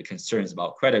alleviate the concerns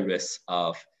about credit risks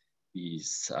of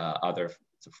these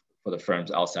for the firms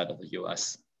outside of the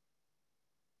US.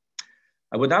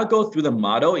 I would not go through the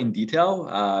model in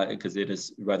detail because it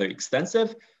is rather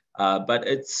extensive, but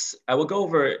I will go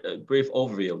over a brief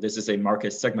overview. This is a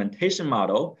market segmentation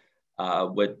model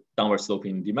with downward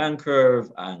sloping demand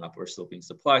curve and upward sloping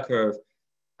supply curve.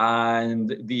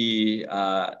 And the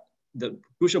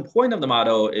crucial point of the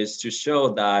model is to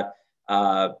show that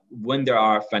when there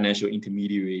are financial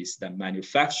intermediaries that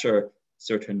manufacture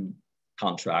certain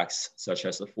contracts, such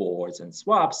as the forwards and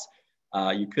swaps,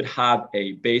 you could have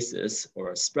a basis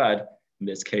or a spread, in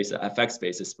this case, an FX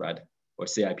basis spread or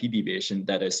CIP deviation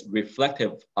that is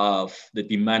reflective of the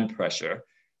demand pressure.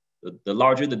 The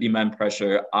larger the demand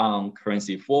pressure on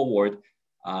currency forward,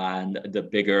 and the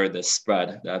bigger the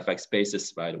spread, the FX basis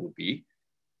spread would be,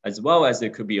 as well as there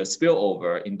could be a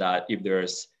spillover in that if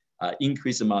there's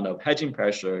increased amount of hedging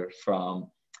pressure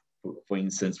from, for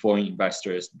instance, foreign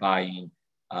investors buying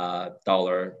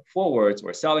dollar forwards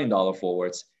or selling dollar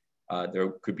forwards, there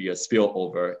could be a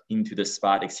spillover into the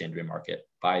spot exchange rate market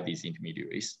by these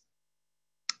intermediaries.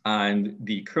 And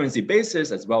the currency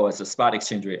basis as well as the spot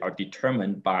exchange rate are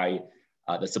determined by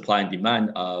the supply and demand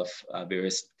of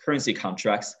various currency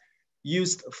contracts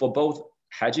used for both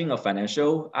hedging of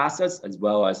financial assets as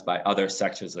well as by other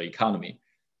sectors of the economy.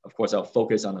 Of course, I'll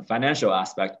focus on the financial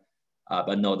aspect,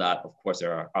 but know that, of course,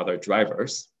 there are other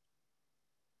drivers.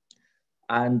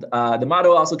 And the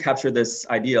model also captured this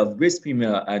idea of risk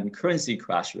premium and currency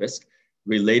crash risk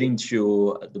relating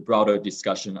to the broader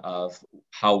discussion of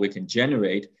how we can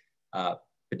generate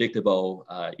predictable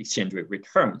exchange rate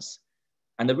returns.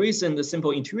 And the reason, the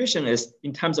simple intuition is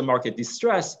in times of market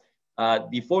distress,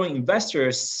 the foreign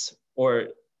investors or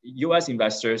US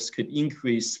investors could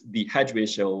increase the hedge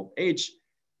ratio H.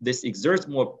 This exerts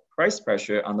more price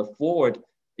pressure on the forward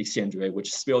exchange rate,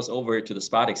 which spills over to the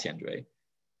spot exchange rate,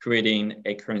 creating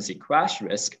a currency crash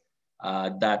risk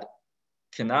that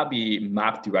cannot be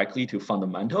mapped directly to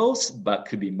fundamentals, but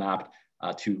could be mapped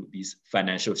to these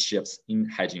financial shifts in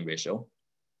hedging ratio.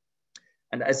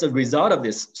 And as a result of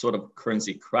this sort of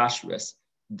currency crash risk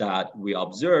that we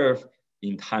observe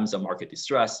in times of market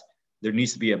distress, there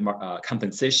needs to be a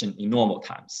compensation in normal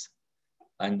times.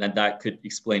 And then that could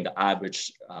explain the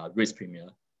average risk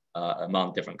premium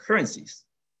among different currencies.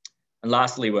 And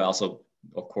lastly, we also,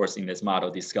 of course, in this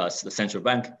model discuss the central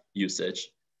bank usage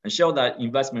and show that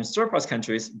investment surplus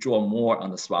countries draw more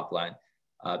on the swap line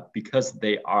because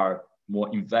they are more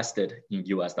invested in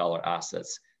US dollar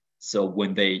assets. So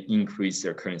when they increase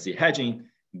their currency hedging,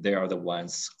 they are the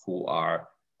ones who are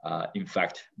in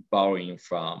fact borrowing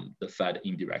from the Fed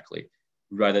indirectly,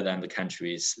 rather than the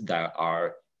countries that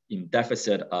are in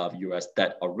deficit of US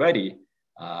debt already.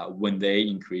 When they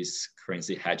increase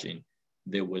currency hedging,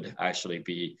 they would actually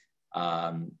be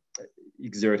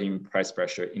exerting price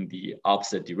pressure in the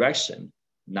opposite direction,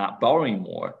 not borrowing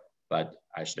more, but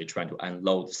actually trying to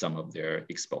unload some of their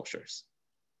exposures.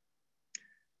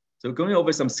 So going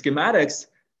over some schematics,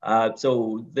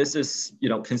 so this is,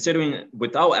 considering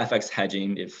without FX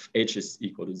hedging, if H is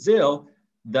equal to 0,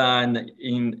 then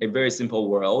in a very simple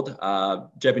world,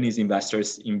 Japanese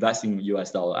investors invest in US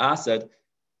dollar asset,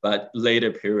 but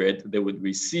later period, they would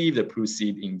receive the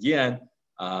proceed in yen.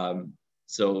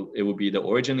 So it would be the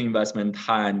original investment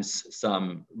times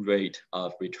some rate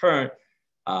of return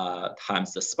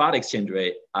times the spot exchange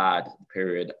rate at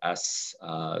period as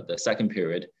the second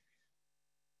period.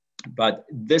 But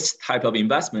this type of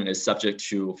investment is subject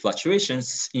to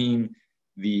fluctuations in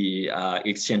the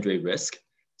exchange rate risk.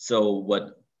 So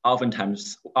what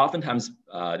oftentimes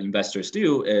investors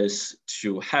do is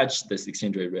to hedge this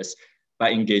exchange rate risk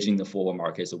by engaging the forward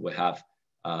market. So we have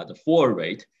the forward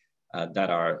rate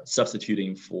that are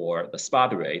substituting for the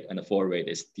spot rate, and the forward rate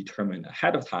is determined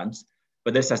ahead of time.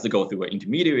 But this has to go through an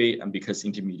intermediary, and because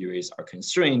intermediaries are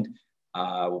constrained,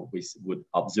 we would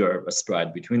observe a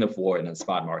spread between the forward and the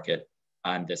spot market,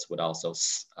 and this would also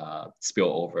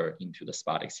spill over into the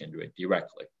spot exchange rate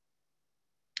directly.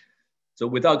 So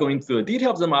without going through the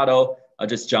details of the model, I'll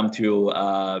just jump to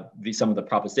some of the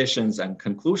propositions and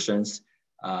conclusions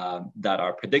that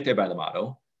are predicted by the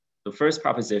model. The first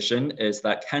proposition is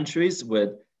that countries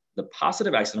with the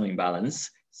positive external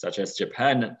imbalance, such as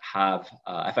Japan, have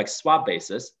FX swap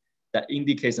basis that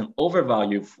indicates an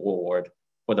overvalue forward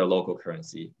for their local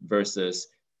currency, versus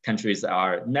countries that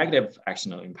are negative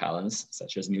external imbalance,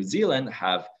 such as New Zealand,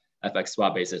 have FX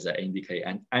swap bases that indicate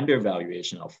an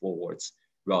undervaluation of forwards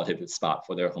relative to spot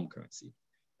for their home currency.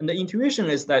 And the intuition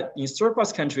is that in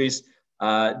surplus countries,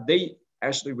 they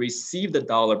actually receive the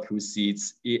dollar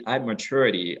proceeds at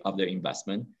maturity of their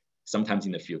investment, sometimes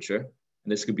in the future.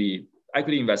 And this could be,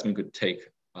 equity investment could take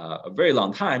a very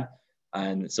long time,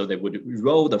 and so they would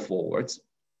roll the forwards.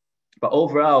 But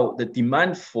overall, the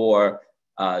demand for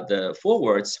the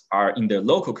forwards are in their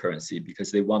local currency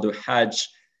because they want to hedge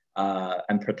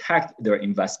and protect their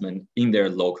investment in their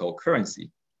local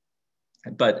currency.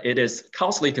 But it is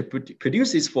costly to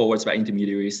produce these forwards by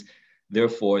intermediaries.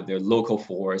 Therefore, their local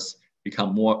forwards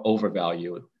become more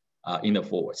overvalued in the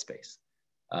forward space.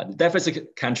 The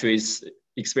deficit countries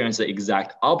experience the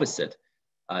exact opposite.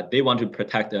 They want to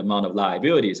protect the amount of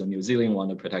liabilities, and New Zealand want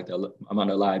to protect the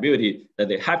amount of liability that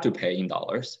they have to pay in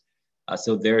dollars.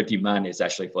 So their demand is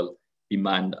actually for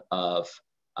demand of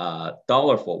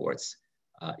dollar forwards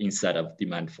instead of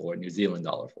demand for New Zealand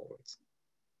dollar forwards.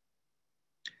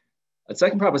 A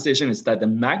second proposition is that the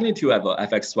magnitude of a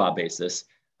FX swap basis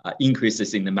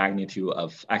increases in the magnitude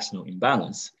of external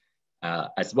imbalance,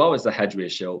 as well as the hedge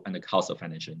ratio and the cost of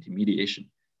financial intermediation.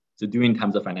 So during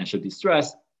times of financial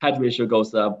distress, hedge ratio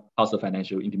goes up, cost of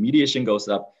financial intermediation goes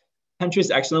up.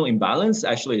 Countries' external imbalance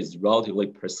actually is relatively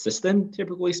persistent,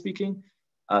 typically speaking.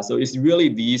 So it's really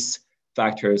these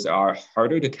factors are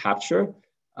harder to capture,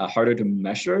 harder to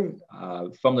measure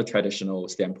from the traditional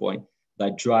standpoint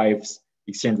that drives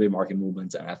exchange rate market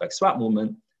movements and FX swap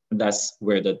movement. And that's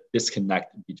where the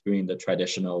disconnect between the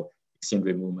traditional exchange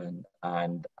rate movement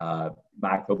and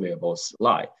macro variables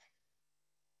lie.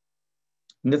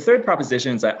 And the third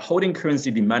proposition is that holding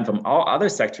currency demand from all other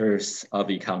sectors of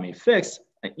the economy fixed,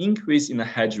 an increase in the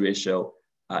hedge ratio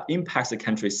impacts the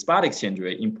country's spot exchange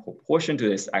rate in proportion to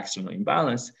this external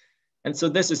imbalance. And so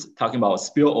this is talking about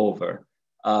a spillover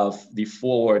of the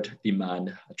forward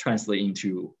demand translate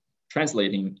into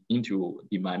translating into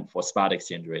demand for spot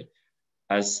exchange rate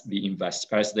as the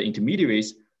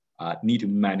intermediaries need to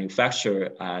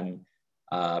manufacture and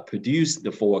produce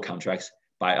the forward contracts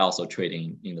by also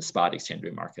trading in the spot exchange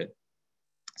rate market,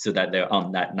 so that they're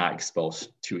not exposed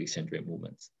to exchange rate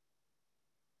movements.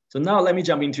 So now let me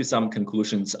jump into some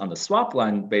conclusions on the swap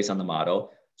line based on the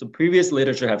model. So previous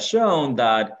literature have shown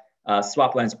that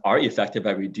swap lines are effective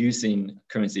at reducing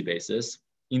currency basis.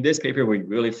 In this paper, we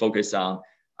really focus on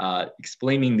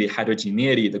explaining the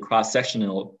heterogeneity, the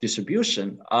cross-sectional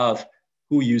distribution of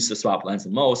who use the swap lines the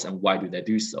most and why do they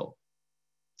do so.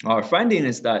 Our finding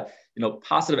is that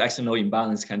positive external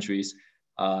imbalance countries,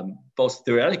 both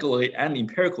theoretically and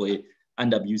empirically,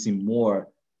 end up using more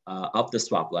of the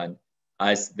swap line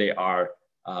as they are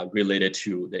related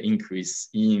to the increase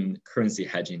in currency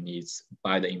hedging needs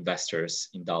by the investors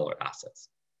in dollar assets.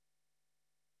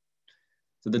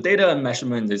 So the data and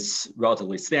measurement is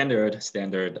relatively standard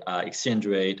exchange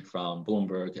rate from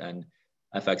Bloomberg, and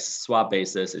FX swap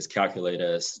basis is calculated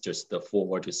as just the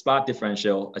forward to spot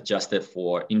differential adjusted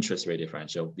for interest rate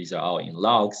differential. These are all in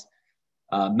logs.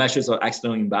 Measures of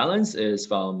external imbalance is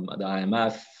from the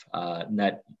IMF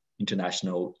net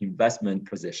international investment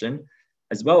position,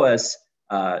 as well as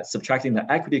subtracting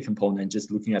the equity component,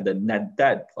 just looking at the net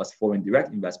debt plus foreign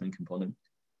direct investment component.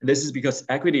 And this is because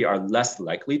equity are less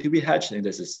likely to be hedged. And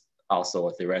this is also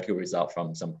a theoretical result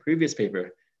from some previous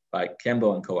paper by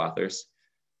Campbell and co-authors.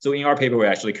 So in our paper, we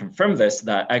actually confirm this,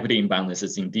 that equity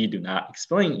imbalances indeed do not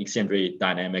explain exchange rate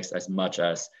dynamics as much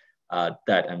as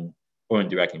debt and foreign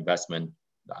direct investment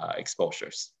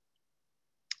exposures.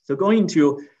 So going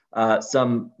to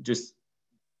some just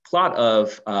plot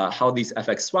of how these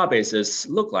FX swap bases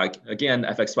look like. Again,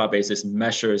 FX swap basis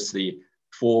measures the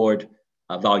forward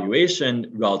valuation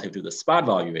relative to the spot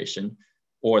valuation,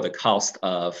 or the cost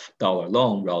of dollar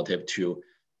loan relative to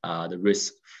the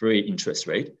risk-free interest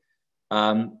rate.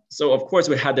 So of course,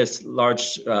 we had this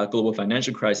large global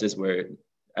financial crisis where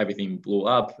everything blew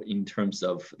up in terms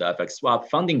of the FX swap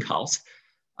funding costs.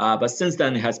 But since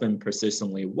then, it has been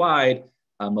persistently wide,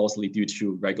 mostly due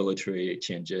to regulatory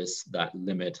changes that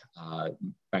limit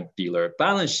bank dealer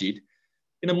balance sheet.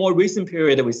 In a more recent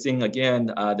period, we're seeing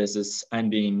again, this is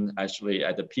ending actually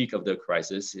at the peak of the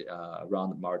crisis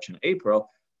around March and April.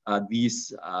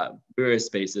 These various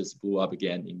spaces blew up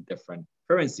again in different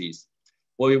currencies.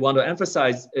 What we want to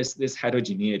emphasize is this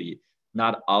heterogeneity.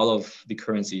 Not all of the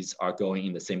currencies are going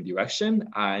in the same direction,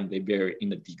 and they vary in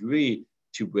the degree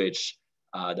to which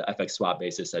the FX swap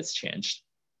basis has changed.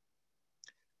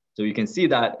 So you can see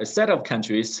that a set of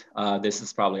countries, this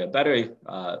is probably a better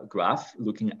graph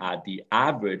looking at the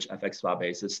average FX swap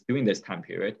basis during this time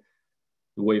period.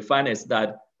 What you find is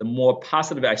that the more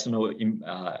positive external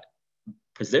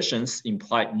positions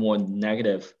imply more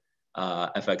negative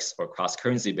FX or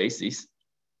cross-currency bases.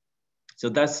 So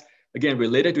that's, again,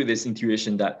 related to this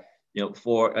intuition that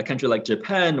for a country like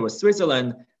Japan or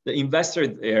Switzerland, the investor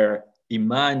there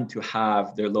demand to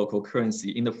have their local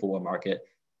currency in the forward market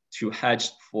to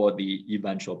hedge for the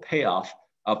eventual payoff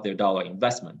of their dollar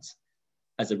investments.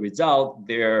 As a result,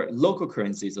 their local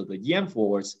currencies, or the yen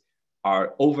forwards,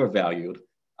 are overvalued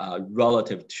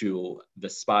relative to the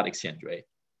spot exchange rate,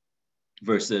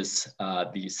 versus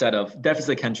the set of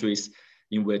deficit countries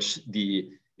in which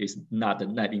is not the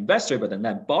net investor, but the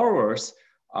net borrowers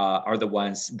are the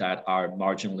ones that are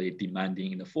marginally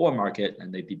demanding in the forward market,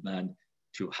 and they demand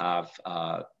to have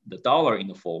the dollar in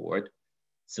the forward.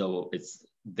 So it's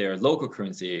their local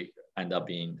currency end up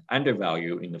being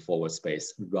undervalued in the forward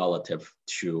space relative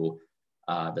to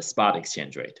the spot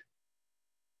exchange rate.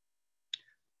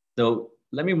 So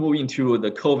let me move into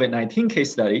the COVID-19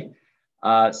 case study.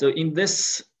 So in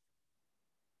this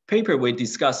paper, we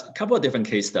discuss a couple of different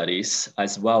case studies,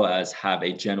 as well as have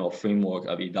a general framework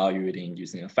of evaluating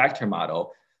using a factor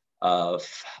model of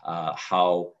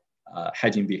how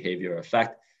hedging behavior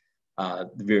affect the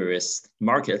various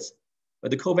markets. But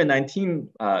the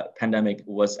COVID-19 pandemic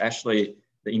was actually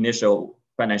the initial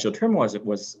financial turmoil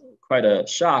was quite a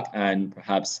shock, and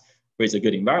perhaps creates a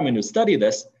good environment to study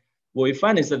this. What we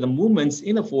find is that the movements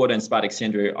in the forward and spot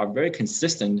exchange rate are very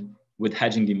consistent with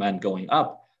hedging demand going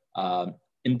up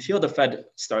until the Fed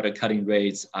started cutting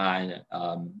rates and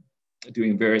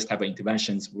doing various type of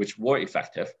interventions which were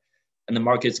effective. And the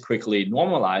markets quickly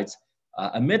normalized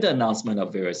amid the announcement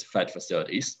of various Fed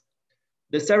facilities.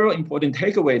 The several important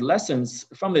takeaway lessons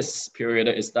from this period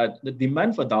is that the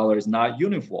demand for dollar is not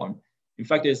uniform. In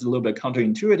fact, it's a little bit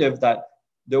counterintuitive that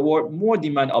there were more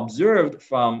demand observed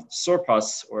from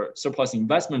surplus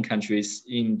investment countries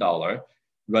in dollar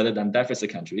rather than deficit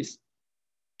countries.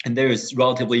 And there is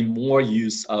relatively more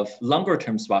use of longer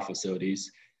term swap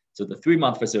facilities So the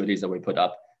 3-month facilities that we put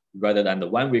up, rather than the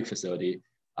 1-week facility,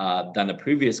 than the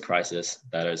previous crisis,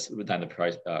 that is, than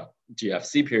the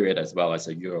GFC period, as well as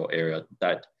the Euro area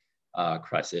debt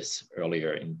crisis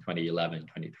earlier in 2011,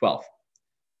 2012.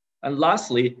 And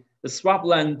lastly, the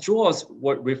swapland draws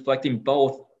were reflecting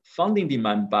both funding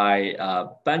demand by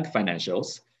bank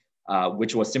financials,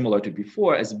 which was similar to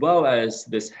before, as well as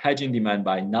this hedging demand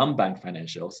by non-bank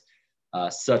financials,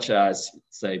 such as,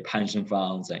 say, pension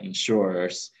funds and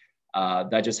insurers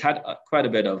that just had quite a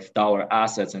bit of dollar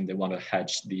assets and they want to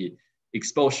hedge the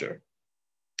exposure.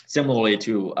 Similarly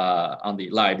to on the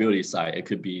liability side, it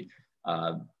could be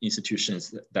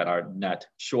institutions that are net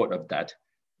short of debt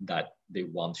that they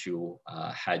want to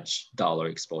hedge dollar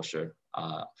exposure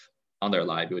on their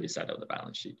liability side of the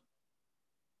balance sheet.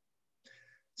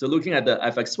 So looking at the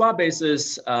FX swap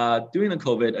basis during the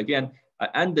COVID, again,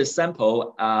 and this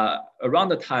sample around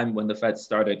the time when the Fed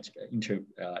started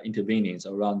intervening,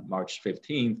 so around March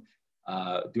 15th,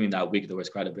 during that week, there was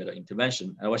quite a bit of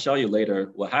intervention. And I will show you later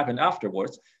what happened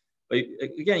afterwards. But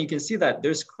again, you can see that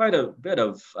there's quite a bit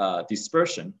of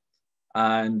dispersion.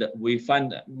 And we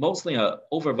find mostly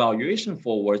overvaluation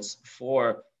forwards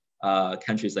for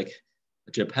countries like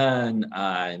Japan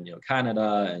and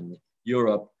Canada and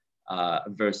Europe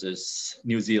versus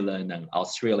New Zealand and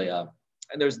Australia.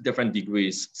 And there's different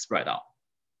degrees spread out.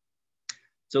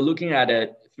 So looking at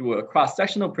it through a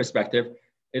cross-sectional perspective,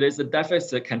 it is the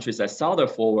deficit countries that sell their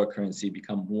forward currency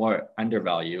become more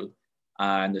undervalued,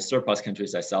 and the surplus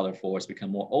countries that sell their forwards become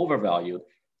more overvalued.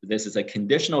 This is a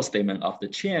conditional statement of the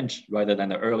change rather than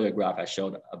the earlier graph I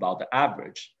showed about the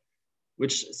average,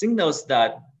 which signals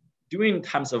that during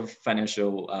times of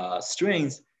financial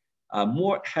strains,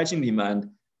 more hedging demand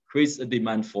creates a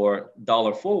demand for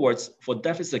dollar forwards for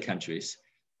deficit countries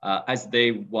as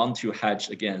they want to hedge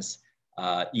against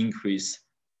increase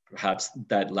perhaps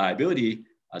debt liability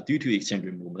due to exchange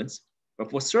rate movements. But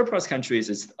for surplus countries,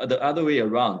 it's the other way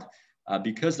around.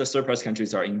 Because the surplus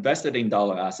countries are invested in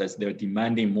dollar assets, they're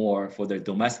demanding more for their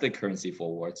domestic currency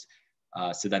forwards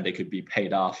so that they could be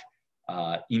paid off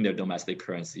in their domestic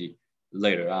currency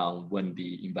later on when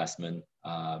the investment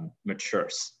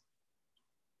matures.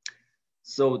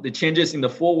 So the changes in the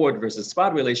forward versus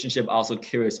spot relationship also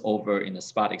carries over in the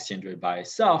spot exchange rate by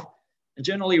itself. And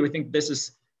generally, we think this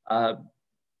is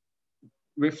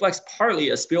reflects partly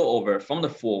a spillover from the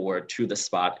forward to the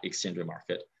spot exchange rate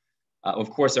market. Of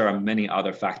course, there are many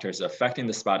other factors affecting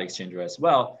the spot exchange rate as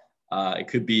well. It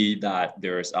could be that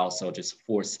there is also just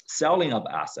forced selling of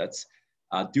assets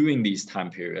during these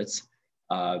time periods.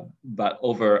 But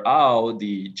overall,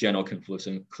 the general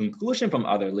conclusion from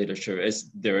other literature is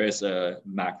there is a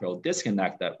macro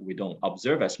disconnect that we don't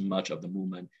observe as much of the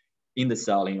movement in the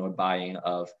selling or buying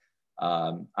of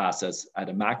assets at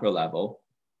a macro level.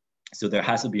 So there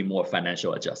has to be more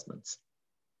financial adjustments.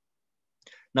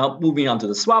 Now, moving on to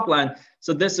the swap line.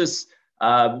 So this is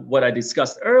what I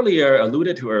discussed earlier,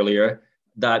 alluded to earlier,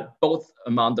 that both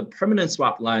among the permanent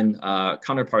swap line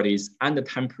counterparties and the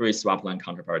temporary swap line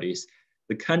counterparties,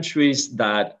 the countries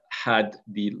that had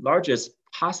the largest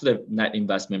positive net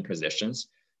investment positions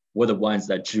were the ones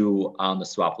that drew on the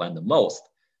swap line the most.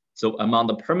 So among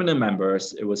the permanent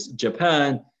members, it was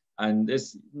Japan, and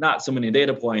there's not so many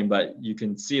data points, but you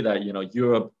can see that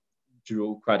Europe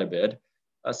drew quite a bit,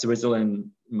 Switzerland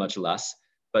much less,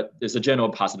 but there's a general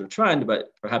positive trend,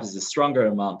 but perhaps it's a stronger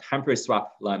among temporary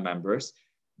swap line members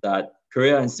that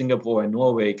Korea and Singapore and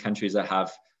Norway, countries that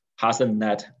have positive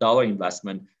net dollar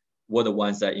investment, were the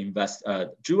ones that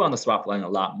drew on the swap line a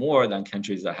lot more than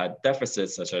countries that had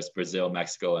deficits such as Brazil,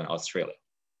 Mexico, and Australia.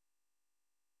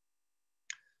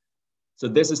 So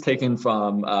this is taken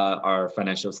from our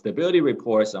financial stability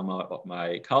report some of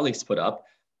my colleagues put up,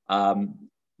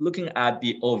 looking at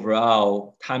the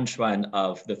overall time trend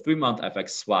of the 3-month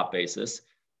FX swap basis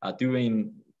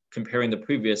comparing the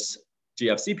previous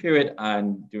GFC period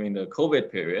and during the COVID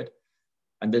period.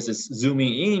 And this is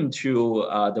zooming into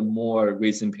the more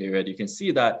recent period. You can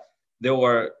see that there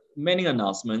were many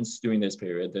announcements during this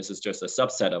period. This is just a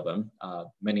subset of them.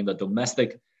 Many of the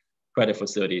domestic credit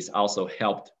facilities also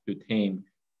helped to tame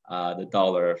the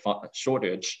dollar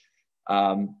shortage.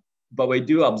 But we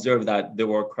do observe that there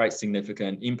were quite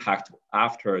significant impact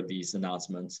after these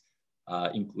announcements,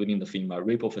 including the FEMA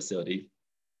repo facility,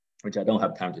 which I don't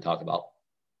have time to talk about.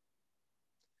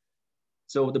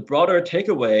 So the broader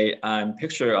takeaway and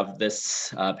picture of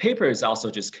this paper is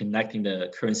also just connecting the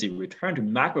currency return to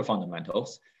macro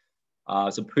fundamentals.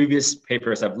 So previous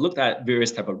papers have looked at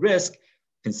various types of risk,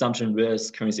 consumption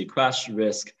risk, currency crash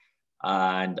risk,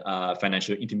 and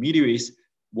financial intermediaries.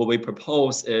 What we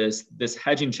propose is this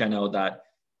hedging channel that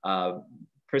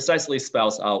precisely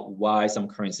spells out why some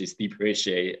currencies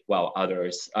depreciate while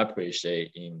others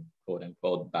appreciate in quote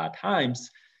unquote bad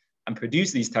times, and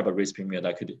produce these type of risk premia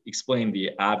that could explain the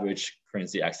average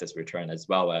currency excess return as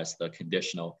well as the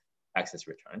conditional excess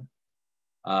return.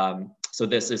 So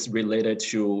this is related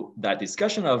to that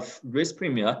discussion of risk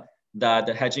premia that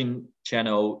the hedging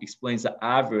channel explains the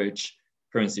average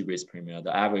currency risk premia,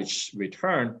 the average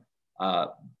return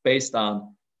based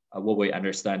on what we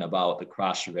understand about the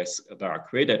crash risks that are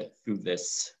created through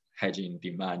this hedging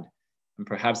demand. And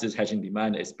perhaps this hedging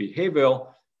demand is behavioral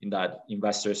in that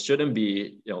investors shouldn't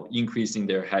be increasing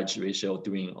their hedge ratio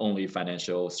during only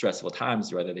financial stressful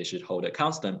times, rather they should hold it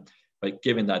constant. But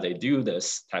given that they do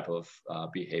this type of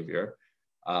behavior,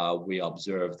 we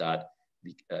observe that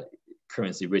the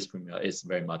currency risk premia is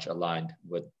very much aligned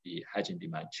with the hedging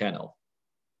demand channel.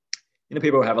 In the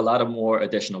paper, we have a lot of more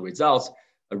additional results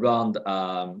around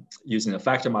using a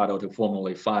factor model to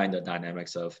formally find the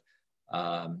dynamics of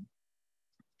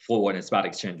forward and spot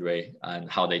exchange rate and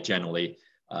how they generally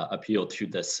appeal to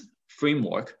this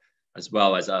framework, as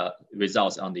well as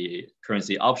results on the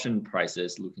currency option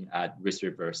prices looking at risk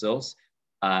reversals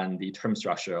and the term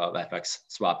structure of FX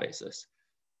swap basis.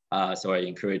 So I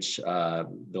encourage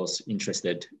those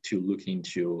interested to look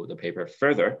into the paper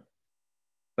further.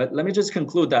 But let me just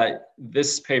conclude that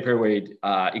this paper would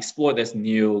explore this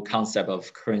new concept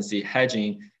of currency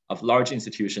hedging of large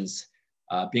institutions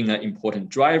being an important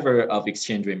driver of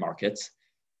exchange rate markets.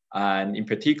 And in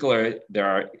particular, there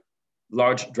are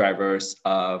large drivers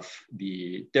of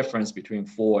the difference between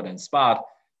forward and spot,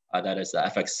 that is the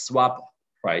FX swap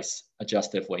price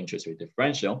adjusted for interest rate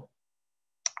differential.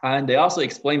 And they also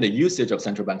explain the usage of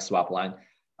central bank swap line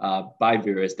by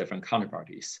various different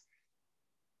counterparties.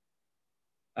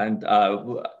 And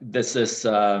this is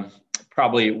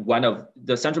probably one of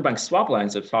the central bank swap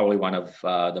lines is probably one of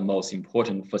the most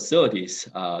important facilities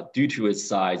due to its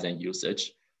size and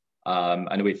usage.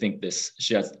 And we think this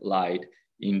sheds light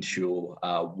into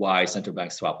why central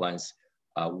bank swap lines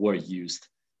were used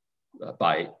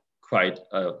by quite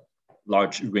a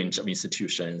large range of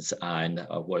institutions and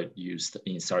were used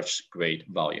in such great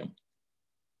volume.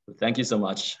 So thank you so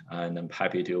much, and I'm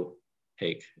happy to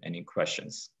take any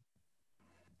questions.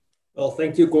 Well,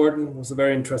 thank you, Gordon. It was a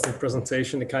very interesting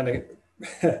presentation. It kind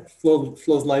of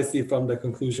flows nicely from the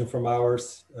conclusion from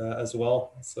ours as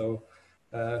well. So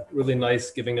really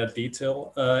nice giving that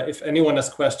detail. If anyone has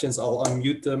questions, I'll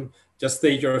unmute them. Just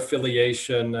state your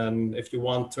affiliation, and if you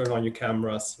want, turn on your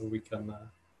camera so we can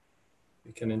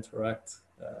interact.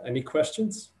 Any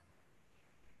questions?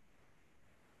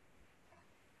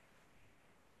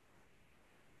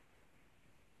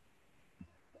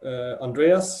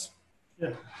 Andreas?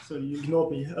 Yeah, so you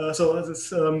ignored me.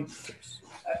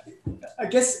 I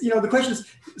guess, the question is,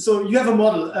 so you have a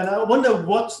model, and I wonder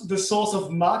what the source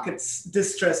of markets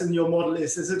distress in your model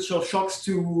is. Is it shocks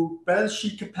to balance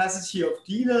sheet capacity of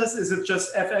dealers? Is it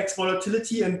just FX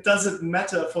volatility? And does it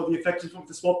matter for the effectiveness of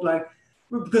the swap line?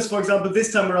 Because, for example,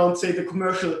 this time around, say the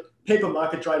commercial paper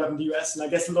market dried up in the US, and I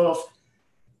guess a lot of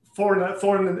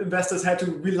foreign investors had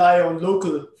to rely on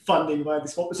local funding via the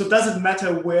swap. So does it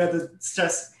matter where the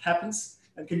stress happens?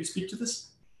 And can you speak to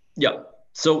this? Yeah.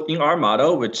 So in our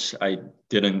model, which I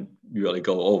didn't really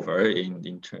go over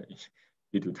due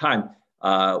to time,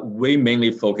 we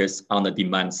mainly focus on the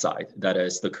demand side. That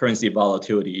is the currency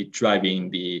volatility driving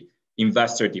the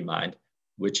investor demand,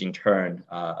 which in turn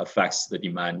affects the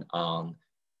demand on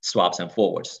swaps and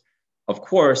forwards. Of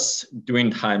course,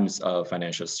 during times of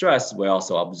financial stress, we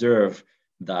also observe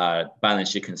that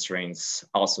balance sheet constraints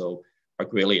also are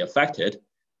greatly affected.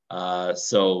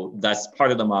 So that's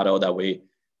part of the model that we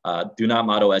do not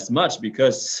model as much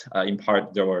because in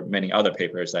part, there were many other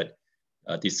papers that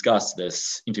discuss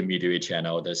this intermediary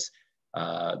channel,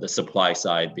 the supply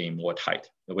side being more tight.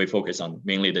 We focus on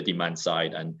mainly the demand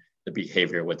side and the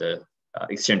behavior with the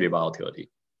exchange rate volatility.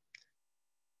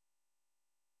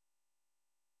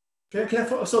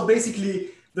 So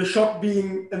basically, the shock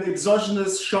being an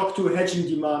exogenous shock to hedging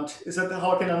demand. Is that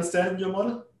how I can understand your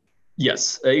model?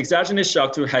 Yes, exogenous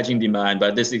shock to hedging demand,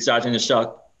 but this exogenous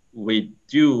shock we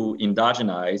do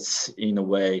endogenize in a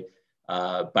way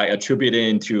by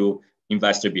attributing to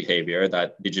investor behavior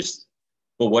that they just,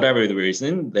 for whatever the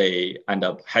reason, they end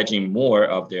up hedging more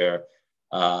of their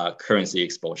currency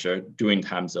exposure during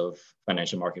times of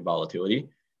financial market volatility,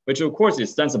 which of course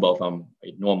is sensible from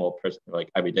a normal,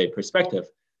 everyday perspective.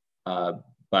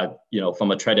 But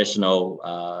from a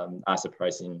traditional asset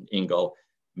pricing angle,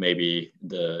 maybe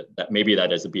that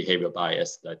is a behavioral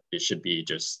bias that it should be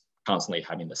just constantly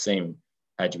having the same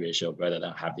hedge ratio rather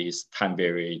than have these time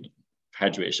varying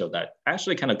hedge ratio that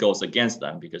actually kind of goes against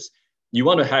them, because you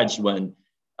want to hedge when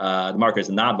the market is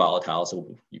not volatile,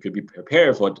 so you could be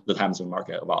prepared for the times when the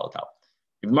market are volatile.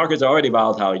 If the markets are already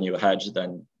volatile and you hedge,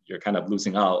 then you're kind of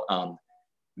losing out on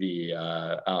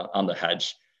the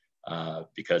hedge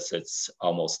because it's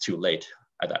almost too late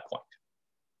at that point.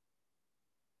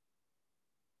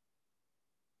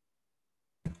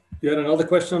 You had another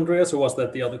question, Andreas, or was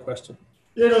that the other question?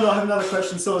 Yeah, no, I have another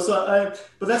question. So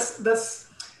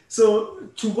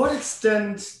to what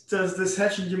extent does this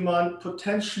hedging demand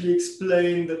potentially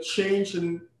explain the change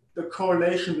in the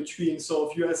correlation between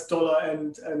sort of US dollar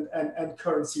and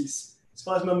currencies? As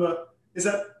far as I remember, is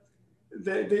that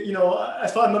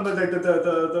as far as I remember,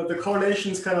 the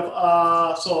correlations kind of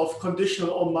are sort of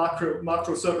conditional on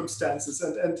macro circumstances,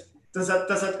 and does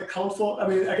that account for? I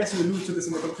mean, I guess you allude to this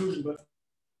in the conclusion, but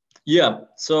yeah.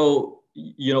 So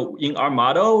in our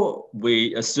model,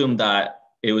 we assume that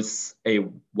it was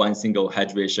one single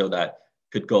hedge ratio that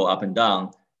could go up and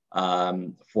down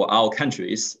for all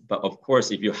countries. But of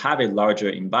course, if you have a larger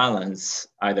imbalance,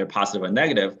 either positive or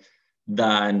negative,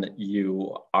 then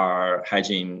you are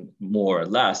hedging more or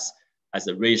less as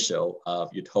a ratio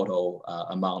of your total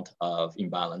amount of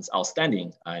imbalance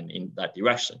outstanding and in that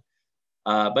direction.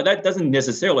 But that doesn't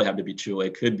necessarily have to be true.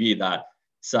 It could be that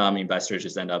some investors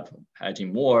just end up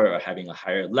hedging more or having a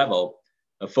higher level.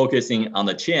 Focusing on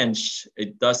the change,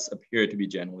 it does appear to be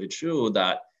generally true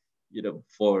that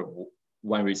for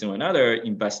one reason or another,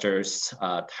 investors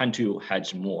tend to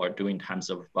hedge more during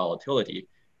times of volatility,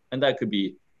 and that could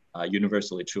be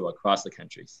universally true across the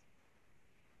countries.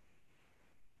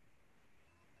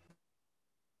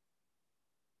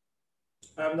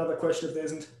 I have another question if there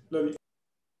isn't. Lerby.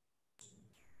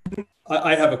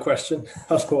 I have a question,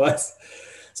 of course.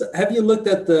 So have you looked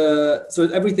at so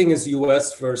everything is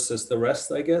US versus the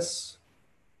rest, I guess?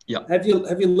 Yeah. Have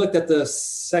you looked at the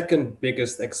second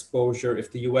biggest exposure,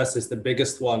 if the US is the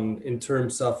biggest one in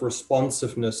terms of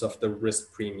responsiveness of the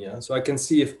risk premium? So I can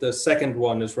see if the second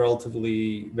one is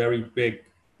relatively very big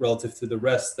relative to the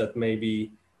rest, that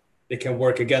maybe they can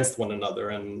work against one another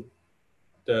and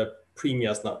the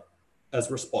premium is not as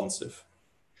responsive.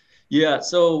 Yeah,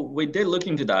 so we did look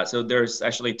into that. So there's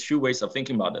actually two ways of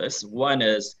thinking about this. One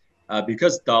is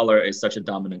because dollar is such a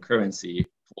dominant currency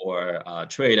for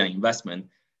trade and investment,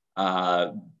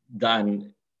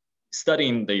 then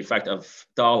studying the effect of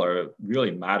dollar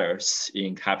really matters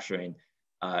in capturing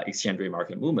exchange rate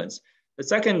market movements. The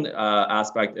second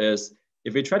aspect is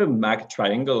if we try to map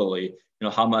triangularly,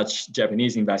 how much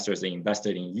Japanese investors are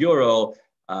invested in euro,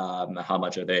 how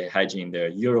much are they hedging their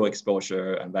euro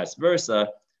exposure and vice versa.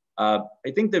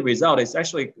 I think the result is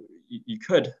actually, you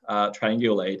could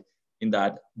triangulate in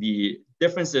that the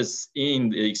differences in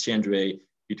the exchange rate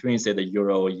between, say, the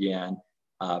euro yen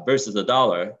versus the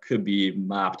dollar could be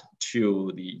mapped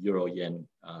to the euro yen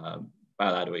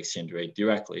bilateral exchange rate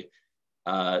directly.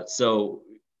 So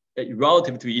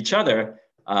relative to each other,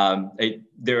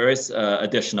 there is an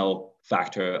additional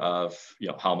factor of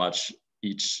how much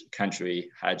each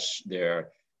country hedge their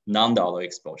non-dollar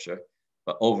exposure.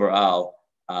 But overall,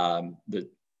 the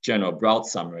general broad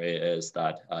summary is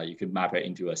that you could map it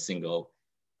into a single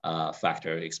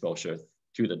factor exposure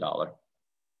to the dollar.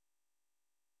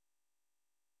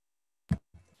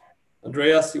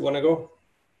 Andreas, you want to go?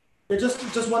 Yeah,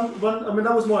 just one. I mean,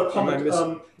 that was more a comment.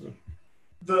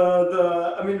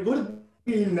 I mean, would it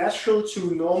be natural to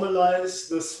normalize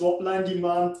the swap line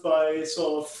demand by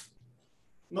sort of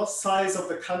not size of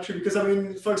the country? Because I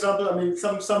mean, for example, I mean,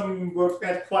 some work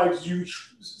had quite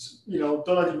huge,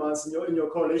 dollar demands in your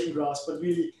correlation graphs, but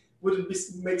really, would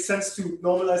it make sense to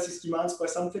normalize these demands by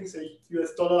something, say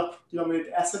US dollar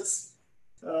denominated assets,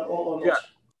 or not? Yeah.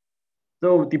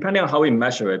 So depending on how we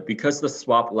measure it, because the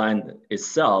swap line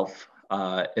itself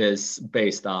is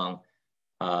based on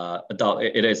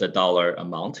it is a dollar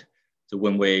amount. So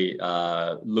when we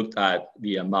looked at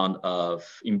the amount of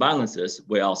imbalances,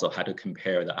 we also had to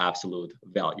compare the absolute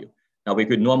value. Now we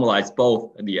could normalize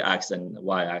both the X and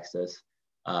Y axis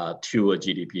to a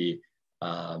GDP,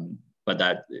 but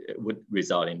that would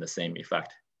result in the same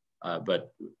effect.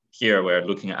 But here we're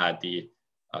looking at the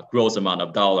gross amount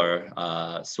of dollar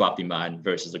swap demand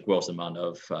versus the gross amount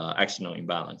of external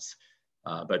imbalance.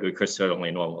 But we could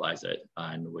certainly normalize it,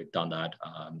 and we've done that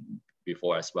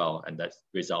before as well, and that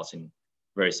results in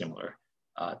very similar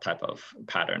type of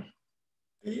pattern.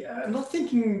 Yeah, I'm not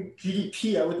thinking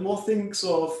GDP. I would more think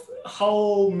sort of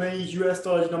how many US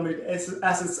dollar denominated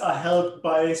assets are held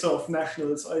by sort of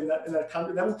nationals in that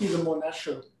country. That would be the more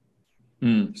natural.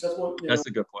 That's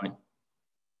a good point.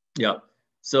 Yeah.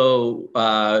 So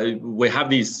we have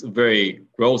these very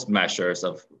gross measures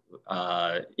of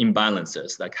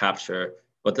imbalances that capture,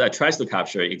 but that tries to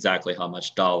capture exactly how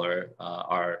much dollar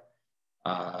are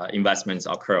investments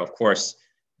occur. Of course,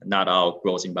 not all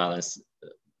growth imbalance.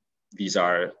 These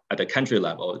are at the country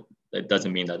level. It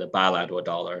doesn't mean that the bilateral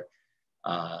dollar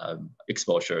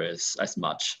exposure is as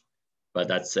much, but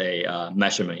that's a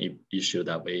measurement issue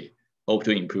that we hope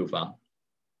to improve on.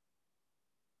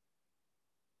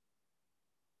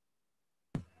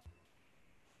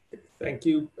 Thank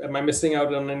you. Am I missing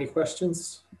out on any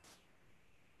questions?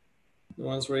 No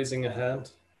one's raising a hand.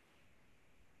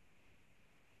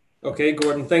 Okay,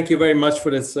 Gordon, thank you very much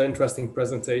for this interesting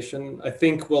presentation. I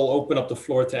think we'll open up the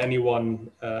floor to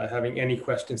anyone having any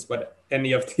questions about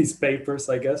any of these papers,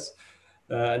 I guess.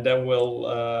 And then we'll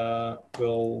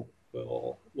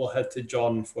head to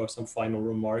John for some final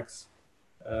remarks.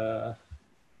 So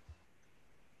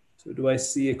do I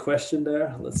see a question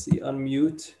there? Let's see,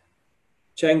 unmute.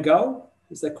 Cheng Gao,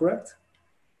 is that correct?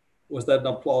 Was that an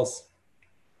applause?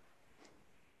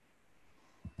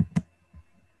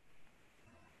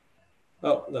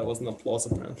 Oh, that was an applause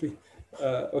apparently.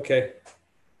 Okay,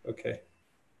 okay.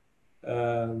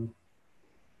 So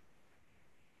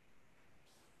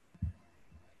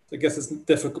I guess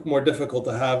it's more difficult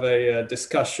to have a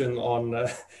discussion on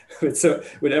with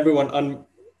everyone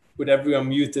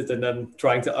muted and then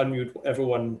trying to unmute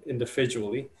everyone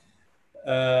individually.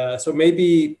 So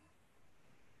maybe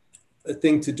a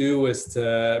thing to do is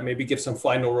to maybe give some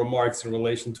final remarks in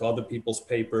relation to other people's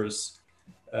papers.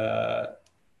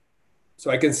 So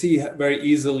I can see very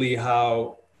easily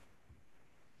how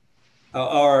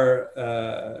our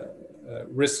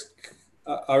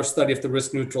study of the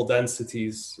risk neutral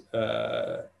densities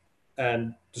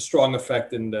and the strong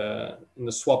effect in the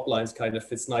swap lines kind of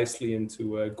fits nicely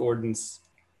into Gordon's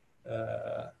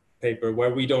paper, where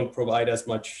we don't provide as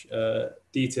much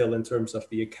detail in terms of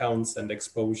the accounts and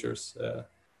exposures.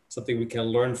 Something we can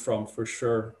learn from for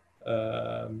sure.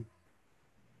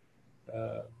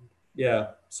 Yeah,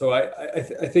 so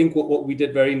I think what we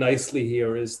did very nicely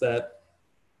here is that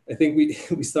I think we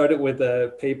started with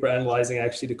a paper analyzing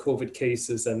actually the COVID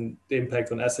cases and the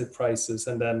impact on asset prices,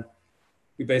 and then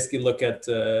we basically look at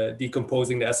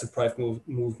decomposing the asset price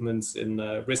movements in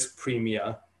risk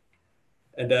premia,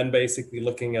 and then basically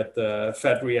looking at the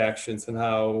Fed reactions and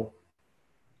how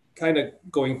kind of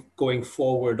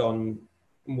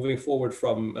moving forward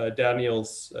from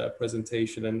Daniel's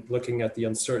presentation and looking at the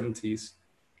uncertainties.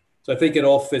 So I think it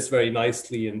all fits very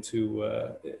nicely into,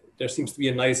 there seems to be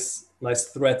a nice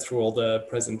thread through all the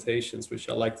presentations, which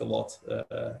I liked a lot.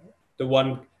 The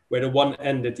one where the one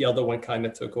ended, the other one kind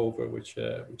of took over, which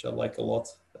I like a lot.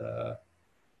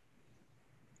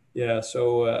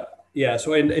 So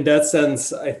in that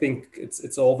sense, I think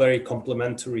it's all very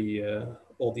complementary,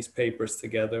 all these papers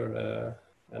together.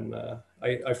 And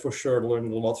I for sure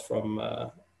learned a lot from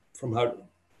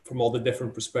all the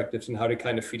different perspectives and how they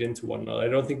kind of feed into one another. I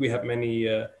don't think we have many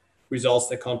results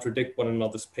that contradict one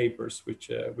another's papers, which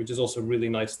is also really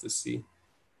nice to see,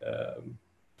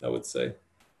 I would say.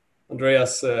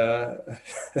 Andreas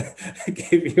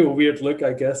gave you a weird look,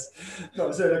 I guess.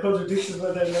 No, so the contradictions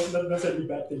are not necessarily a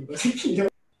bad thing, but you know.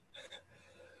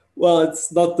 Well,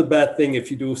 it's not the bad thing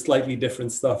if you do slightly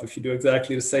different stuff. If you do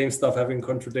exactly the same stuff, having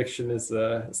contradiction is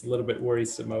a little bit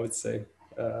worrisome, I would say.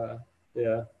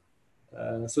 Yeah.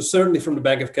 So certainly from the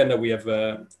Bank of Canada, we have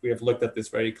looked at this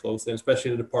very closely, and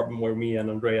especially the department where me and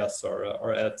Andreas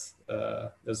are at.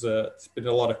 There's been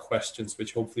a lot of questions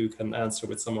which hopefully we can answer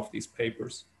with some of these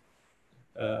papers.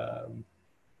 So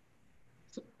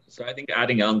I think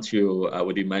adding on to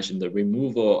what you mentioned, the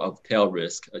removal of tail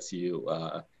risk, as you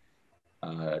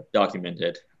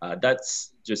documented,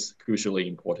 that's just crucially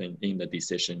important in the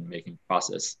decision-making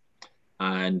process.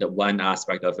 And one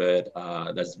aspect of it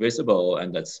that's visible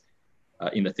and that's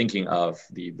in the thinking of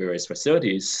the various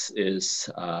facilities is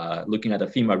looking at the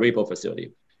FEMA repo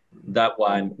facility. That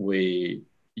one, we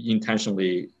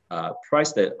intentionally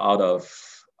priced it out of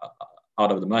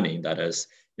the money. That is,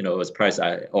 it was priced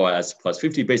at OIS plus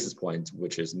 50 basis points,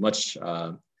 which is much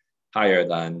higher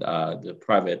than the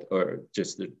private or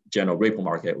just the general repo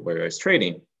market where it's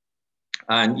trading.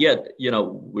 And yet,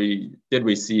 we did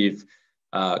receive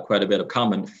quite a bit of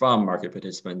comment from market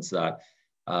participants that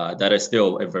that is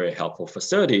still a very helpful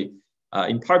facility,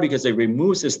 in part because it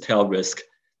removes this tail risk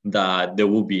that there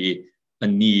will be a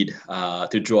need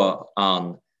to draw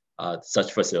on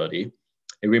such facility.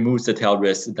 It removes the tail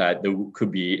risk that there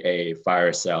could be a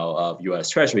fire sale of US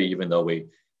Treasury, even though we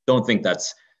don't think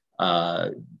that's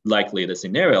likely the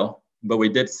scenario. But we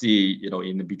did see,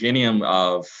 in the beginning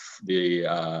of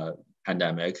the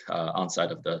pandemic,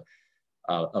 onside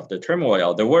of the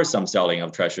turmoil, there were some selling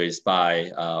of treasuries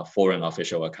by foreign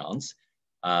official accounts,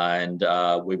 and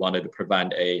we wanted to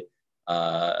prevent a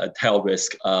tail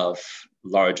risk of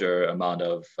larger amount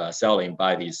of selling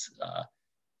by these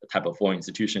type of foreign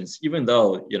institutions, even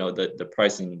though the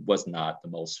pricing was not the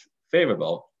most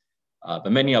favorable.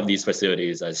 But many of these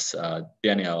facilities, as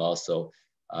Daniel also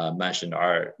mentioned,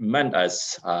 are meant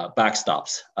as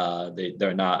backstops.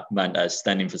 They're not meant as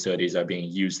standing facilities are being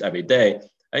used every day.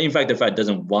 And in fact, the Fed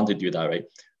doesn't want to do that, right?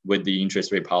 With the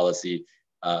interest rate policy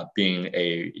being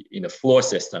a floor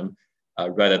system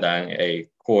rather than a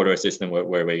quarter system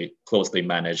where we closely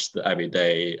manage the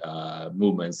everyday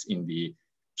movements in the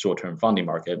short-term funding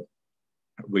market.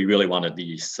 We really wanted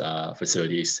these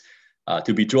facilities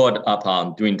to be drawn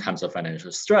upon during times of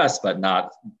financial stress, but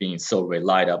not being so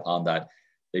relied upon that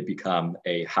they become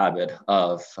a habit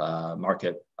of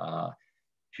market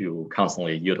to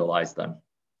constantly utilize them.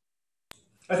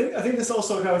 I think this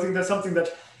also, I think that's something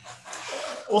that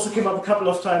also came up a couple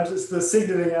of times, is the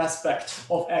signaling aspect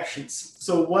of actions.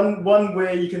 So one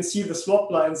way you can see the swap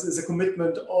lines is a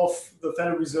commitment of the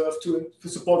Federal Reserve to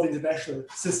support the international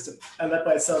system. And that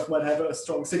by itself might have a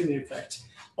strong signaling effect.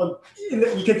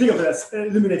 You can think of it as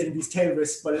eliminating these tail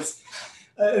risks, but it's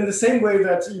in the same way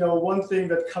that, one thing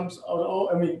that comes out,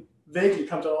 vaguely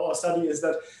comes out of our study is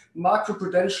that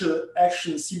macroprudential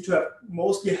actions seem to have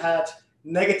mostly had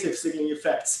negative signaling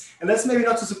effects. And that's maybe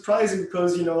not so surprising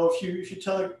because, if you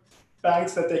tell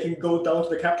banks that they can go down to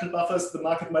the capital buffers, the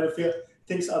market might feel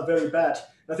things are very bad.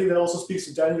 And I think that also speaks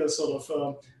to Daniel's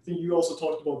I think you also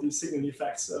talked about these signaling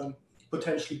effects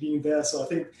potentially being there. So I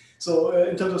think,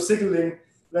 in terms of signaling,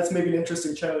 that's maybe an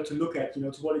interesting channel to look at, to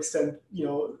what extent,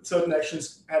 certain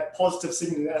actions had positive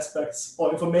signaling aspects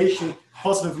or information,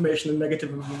 positive information and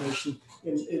negative information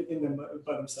in them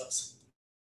by themselves.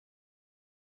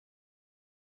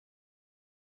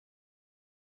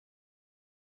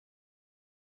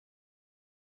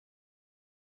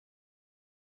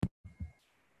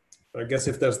 I guess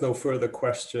if there's no further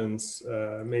questions,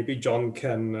 maybe John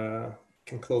can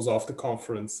close off the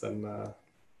conference, and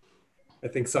I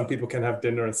think some people can have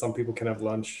dinner and some people can have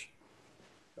lunch.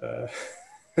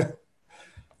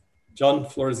 John,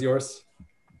 floor is yours.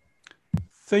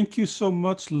 Thank you so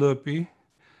much, Lerby.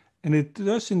 And it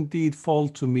does indeed fall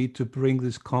to me to bring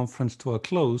this conference to a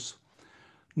close.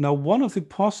 Now, one of the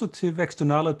positive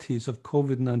externalities of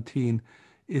COVID-19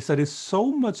 is that it's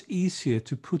so much easier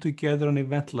to put together an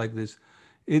event like this.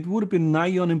 It would have been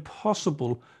nigh on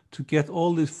impossible to get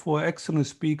all these 4 excellent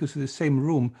speakers in the same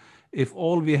room if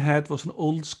all we had was an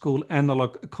old school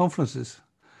analog conferences.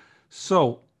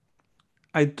 So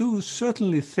I do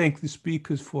certainly thank the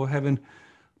speakers for having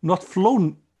not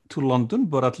flown to London,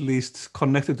 but at least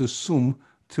connected to Zoom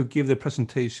to give their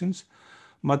presentations.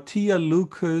 Mattia,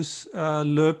 Lukas,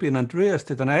 Lerby, and Andreas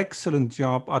did an excellent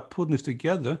job at putting this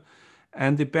together,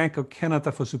 and the Bank of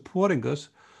Canada for supporting us.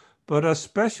 But a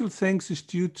special thanks is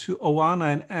due to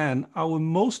Oana and Anne, our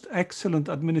most excellent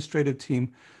administrative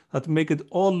team, that make it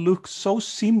all look so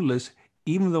seamless,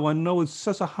 even though I know it's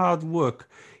such a hard work.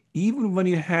 Even when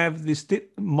you have these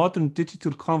modern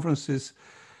digital conferences,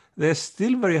 they're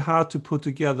still very hard to put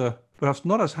together, perhaps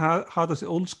not as hard as the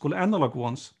old school analog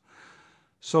ones.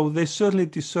 So they certainly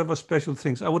deserve a special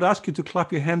thanks. I would ask you to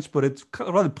clap your hands, but it's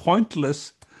rather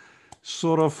pointless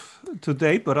sort of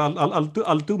today, but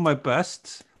I'll do my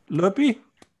best. Lerby?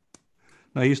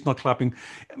 No, he's not clapping.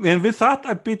 And with that,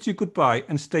 I bid you goodbye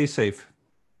and stay safe.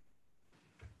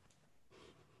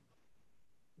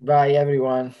 Bye,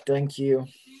 everyone. Thank you.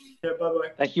 Yeah,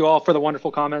 bye-bye. Thank you all for the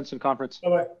wonderful comments and conference.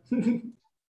 Bye-bye.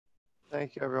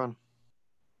 Thank you, everyone.